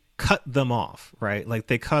they cut them off, right? Like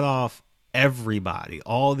they cut off everybody,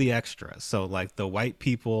 all the extras. So like the white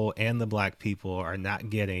people and the black people are not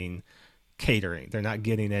getting catering. They're not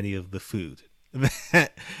getting any of the food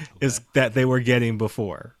that is that they were getting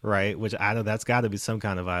before, right? Which I know that's got to be some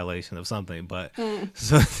kind of violation of something, but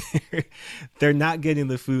so they're not getting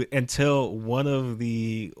the food until one of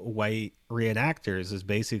the white reenactors is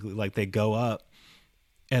basically like they go up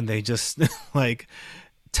and they just like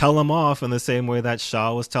tell them off in the same way that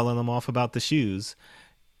Shaw was telling them off about the shoes,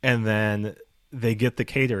 and then they get the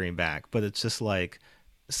catering back. But it's just like,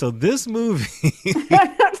 so this movie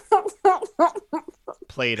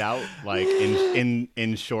Played out like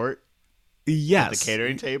in short. Yes. At the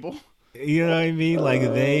catering table. You know what I mean? Like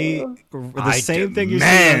I same thing you're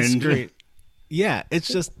seeing on demand. screen. Yeah, it's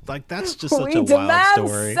just like that's just such We a wild demand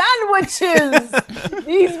story. sandwiches.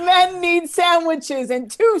 These men need sandwiches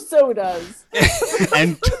and 2 sodas.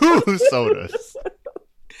 And 2 sodas.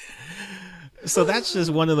 So that's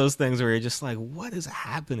just one of those things where you're just like, what is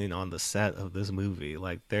happening on the set of this movie?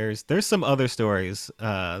 Like there's some other stories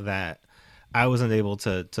that I wasn't able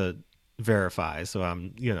to verify. So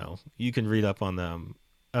you can read up on them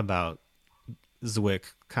about Zwick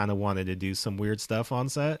kind of wanted to do some weird stuff on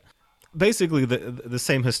set. Basically, the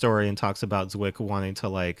same historian talks about Zwick wanting to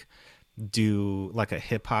like do like a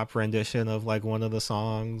hip hop rendition of like one of the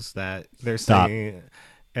songs that they're singing.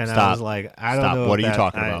 And I was like, I don't know. What are you that-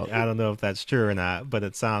 talking about? I don't know if that's true or not, but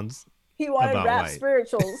it sounds. He wanted About rap white.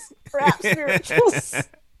 spirituals. Rap spirituals.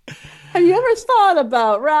 Have you ever thought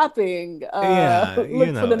about rapping? Yeah, Look you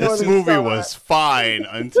for know, the this This Northern movie Star. was fine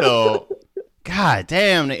until God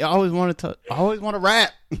damn, they always want to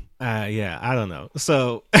rap. Yeah, I don't know.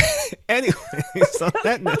 So anyway, so on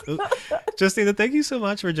that note, Justina, thank you so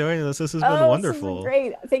much for joining us. This has been This wonderful. is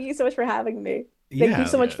great. Thank you so much for having me. Thank Yeah, you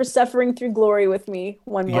so much for suffering through glory with me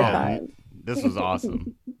one more Yeah. time. This was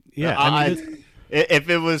awesome. Yeah, If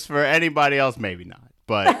it was for anybody else, maybe not.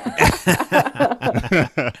 But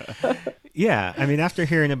yeah, I mean, after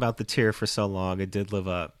hearing about the tier for so long, it did live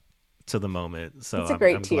up to the moment. So It's a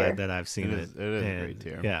great I'm tier. glad that I've seen It it. is a great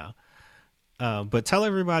tier. Yeah. But tell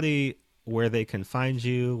everybody where they can find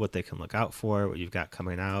you, what they can look out for, what you've got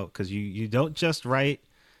coming out, because you don't just write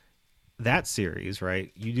that series,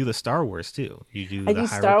 right? You do the Star Wars too. You do I the do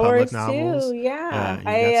High Star Republic Wars novels. too. Yeah, You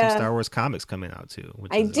got some Star Wars comics coming out too.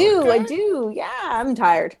 Which I is do. awesome. I do. Yeah, I'm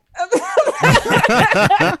tired.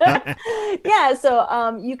 Yeah,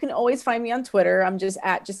 so you can always find me on Twitter. I'm just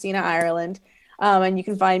at Justina Ireland. And you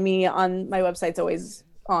can find me on my website's always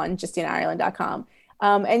on justinaireland.com.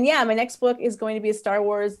 And yeah, my next book is going to be a Star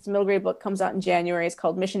Wars. It's a middle grade book, comes out in January. It's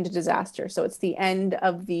called Mission to Disaster. So it's the end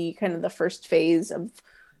of the kind of the first phase of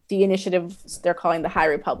the initiative they're calling the High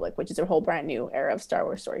Republic, which is a whole brand new era of Star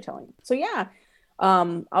Wars storytelling. So yeah,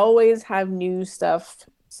 I always have new stuff.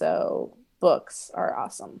 So books are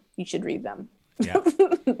awesome. You should read them. Yeah,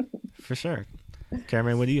 for sure.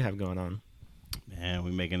 Cameron, what do you have going on? man,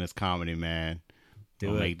 we making this comedy, man.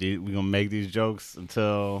 Do We're it. gonna make these jokes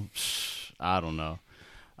until I don't know.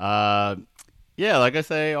 Yeah, like I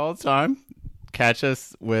say all the time, catch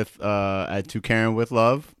us with at To Karen with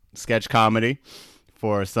Love sketch comedy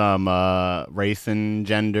for some race and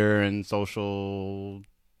gender and social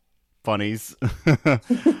funnies.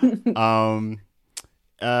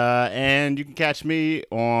 And you can catch me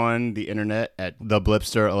on the internet at the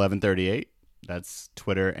Blipster 1138. That's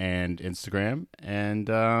Twitter and Instagram. And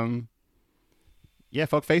yeah,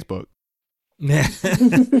 fuck Facebook. You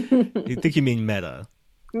think you mean Meta?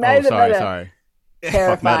 Meta, sorry, meta. sorry.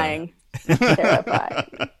 Terrifying.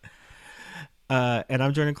 Terrifying. And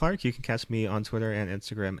I'm Jordan Clark. You can catch me on Twitter and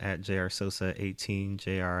Instagram at JRSosa18,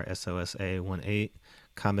 JRSOSA18.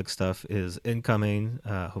 Comic stuff is incoming.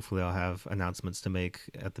 Hopefully I'll have announcements to make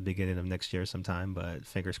at the beginning of next year sometime, but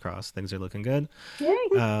fingers crossed, things are looking good. Yay.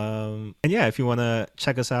 And yeah, if you want to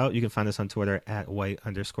check us out, you can find us on Twitter at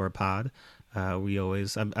white_pod.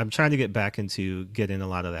 I'm trying to get back into getting a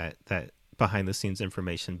lot of that behind the scenes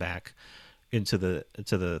information back into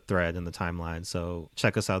the thread and the timeline. So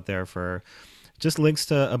check us out there for just links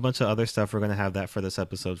to a bunch of other stuff. We're going to have that for this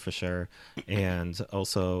episode for sure. And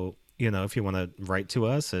also, if you want to write to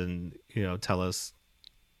us and, tell us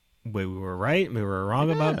we were right and we were wrong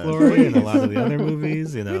about Glory and a lot of the other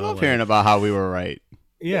movies, We love hearing about how we were right.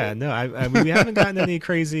 Yeah, no, I mean, we haven't gotten any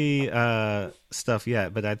crazy stuff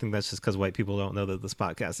yet, but I think that's just because white people don't know that this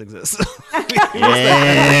podcast exists.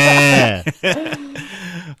 Yeah.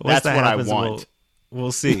 Once That's that what I happens, want.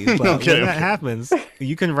 We'll see. But Okay, when that okay. happens,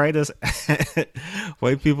 you can write us at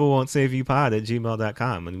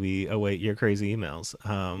whitepeoplewon'tsaveyoupod@gmail.com, and we await your crazy emails.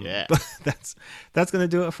 Yeah. But that's going to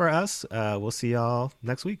do it for us. We'll see y'all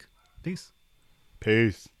next week. Peace.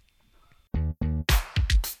 Peace.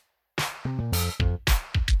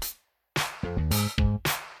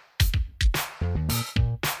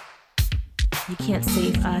 You can't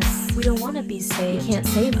save us. We don't want to be saved. You can't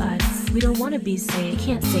save us. We don't want to be saved. You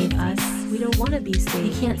can't save us. We don't want to be saved.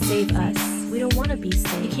 You can't save us. We don't want to be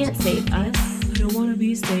saved. You can't save us. We don't want to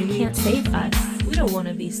be saved. You can't save us. We don't want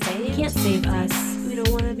to be saved. You can't save us. We don't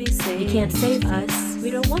want to be saved. You can't save us.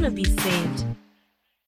 We don't want to be saved.